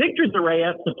hard for pictures of Ray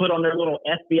Epps to put on their little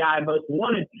FBI most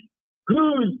wanted,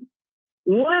 who's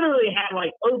literally had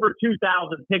like over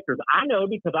 2,000 pictures. I know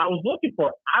because I was looking for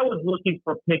it. I was looking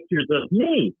for pictures of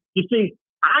me. You see,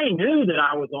 I knew that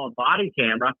I was on body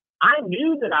camera. I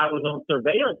knew that I was on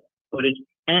surveillance footage,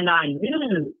 and I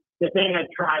knew that they had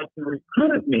tried to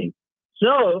recruit me.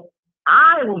 So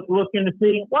I was looking to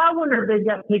see, well, I wonder if they've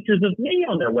got pictures of me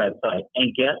on their website.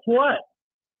 And guess what?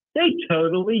 They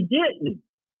totally didn't.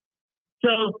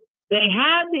 So they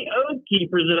had the Oath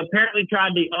Keepers that apparently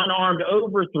tried the unarmed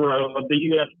overthrow of the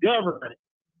U.S. government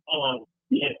on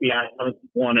the FBI Most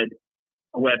Wanted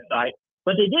website,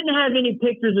 but they didn't have any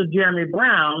pictures of Jeremy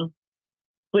Brown.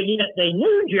 But yet they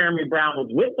knew Jeremy Brown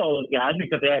was with all those guys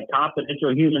because they had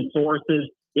confidential human sources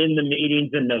in the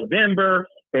meetings in November.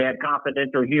 They had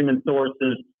confidential human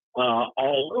sources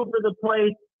all over the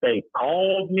place. They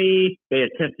called me. They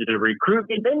attempted to recruit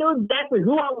me. They knew exactly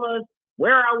who I was,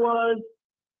 where I was,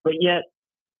 but yet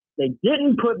they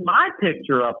didn't put my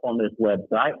picture up on this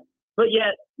website. But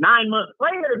yet 9 months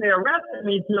later, they arrested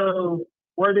me. So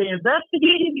were they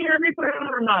investigating Jeremy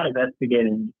Brown or not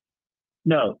investigating?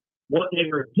 No. What they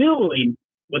were doing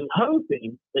was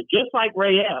hoping that just like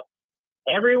Ray Epps,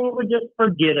 everyone would just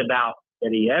forget about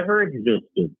that he ever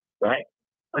existed, right?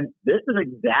 And this is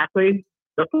exactly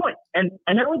the point. And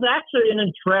there was actually an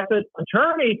intrepid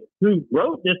attorney who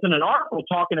wrote this in an article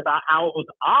talking about how it was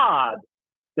odd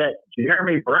that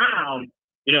Jeremy Brown,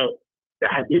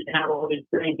 that didn't have all these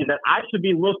things and that I should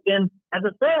be looked in as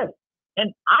a Fed.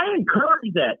 And I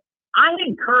encourage that. I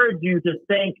encourage you to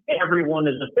think everyone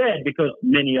is a Fed because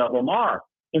many of them are.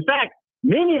 In fact,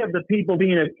 many of the people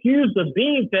being accused of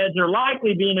being Feds are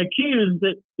likely being accused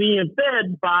of being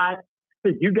fed by,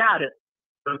 you got it,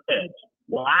 the Feds.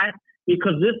 Why?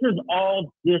 Because this is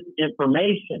all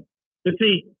disinformation. But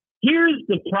see, here's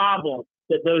the problem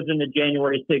that those in the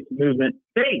January 6th movement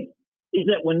face, is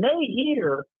that when they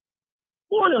hear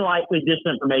more than likely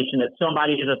disinformation that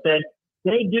somebody is a Fed,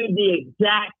 they do the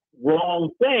exact wrong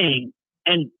thing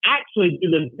and actually do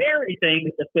the very thing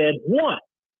that the Fed want,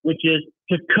 which is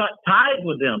to cut ties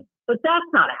with them. But that's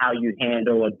not how you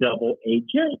handle a double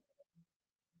agent.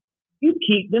 You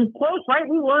keep them close, right?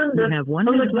 We learned this from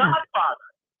the Godfather,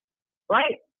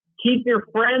 right? Keep your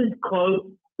friends close,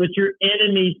 but your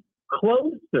enemies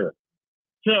closer.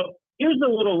 So here's a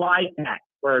little life hack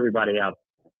for everybody else.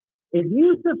 If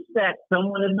you suspect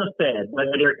someone in the Fed,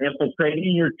 whether they're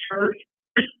infiltrating your church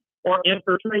or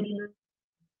infiltrating your,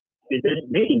 it didn't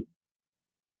mean,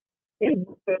 give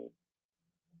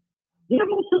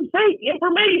them some fake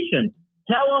information.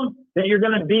 Tell them that you're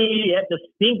going to be at the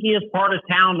stinkiest part of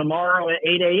town tomorrow at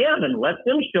 8 a.m. and let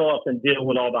them show up and deal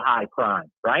with all the high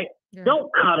crime, right? Yeah.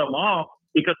 Don't cut them off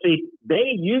because, see,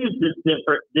 they use this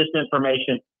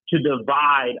disinformation to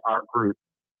divide our group.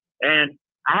 And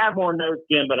I have more notes,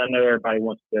 Jim, but I know everybody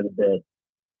wants to go to bed.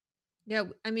 Yeah,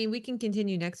 I mean, we can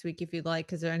continue next week if you'd like,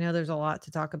 because I know there's a lot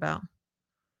to talk about.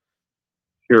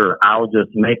 Sure. I'll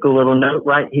just make a little note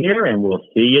right here, and we'll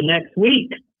see you next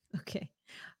week. Okay.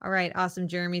 All right. Awesome,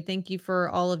 Jeremy. Thank you for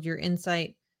all of your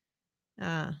insight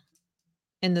and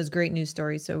those great news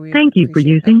stories. So we thank you for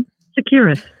using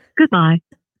Securus. Goodbye.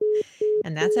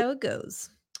 And that's how it goes.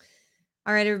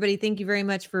 All right, everybody. Thank you very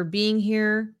much for being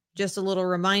here. Just a little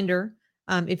reminder.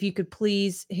 If you could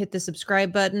please hit the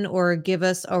subscribe button or give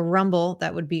us a rumble,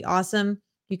 that would be awesome.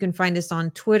 You can find us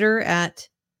on Twitter at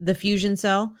The Fusion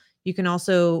Cell. You can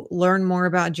also learn more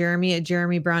about Jeremy at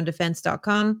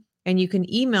jeremybrown.defense.com. And you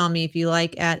can email me if you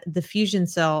like at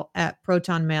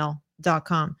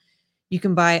thefusioncell@protonmail.com. You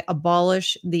can buy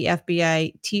Abolish the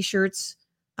FBI t-shirts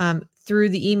through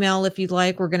the email if you'd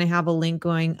like. We're going to have a link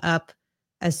going up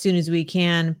as soon as we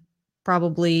can,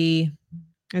 probably,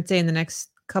 I'd say in the next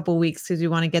couple weeks, because we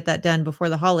want to get that done before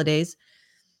the holidays.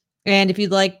 And if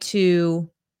you'd like to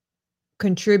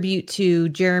contribute to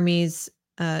Jeremy's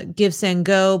Give, Send,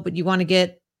 Go, but you want to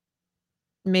get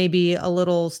maybe a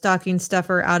little stocking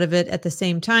stuffer out of it at the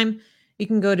same time, you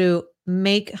can go to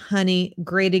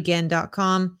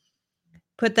makehoney.greatagain.com,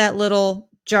 put that little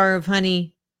jar of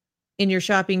honey in your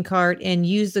shopping cart and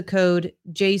use the code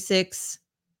J6,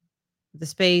 the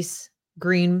space,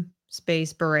 green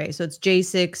space beret. So it's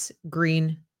J6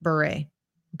 green beret.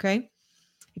 Okay.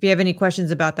 If you have any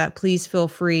questions about that, please feel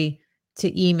free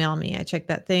to email me. I check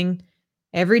that thing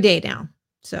every day now.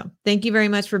 So thank you very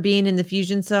much for being in the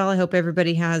Fusion Cell. I hope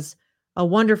everybody has a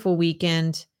wonderful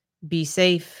weekend. be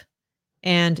safe,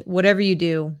 and whatever you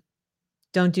do,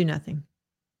 don't do nothing.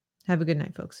 Have a good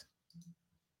night, folks.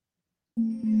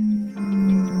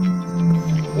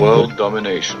 World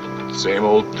domination, same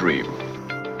old dream.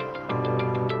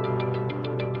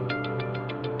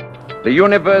 The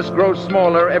universe grows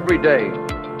smaller every day.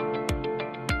 This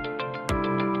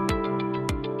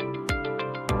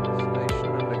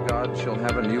nation under God shall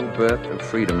have a new birth of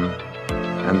freedom,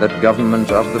 and that government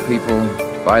of the people,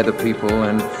 by the people,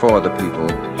 and for the people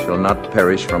shall not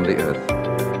perish from the earth.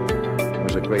 It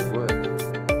was a great word.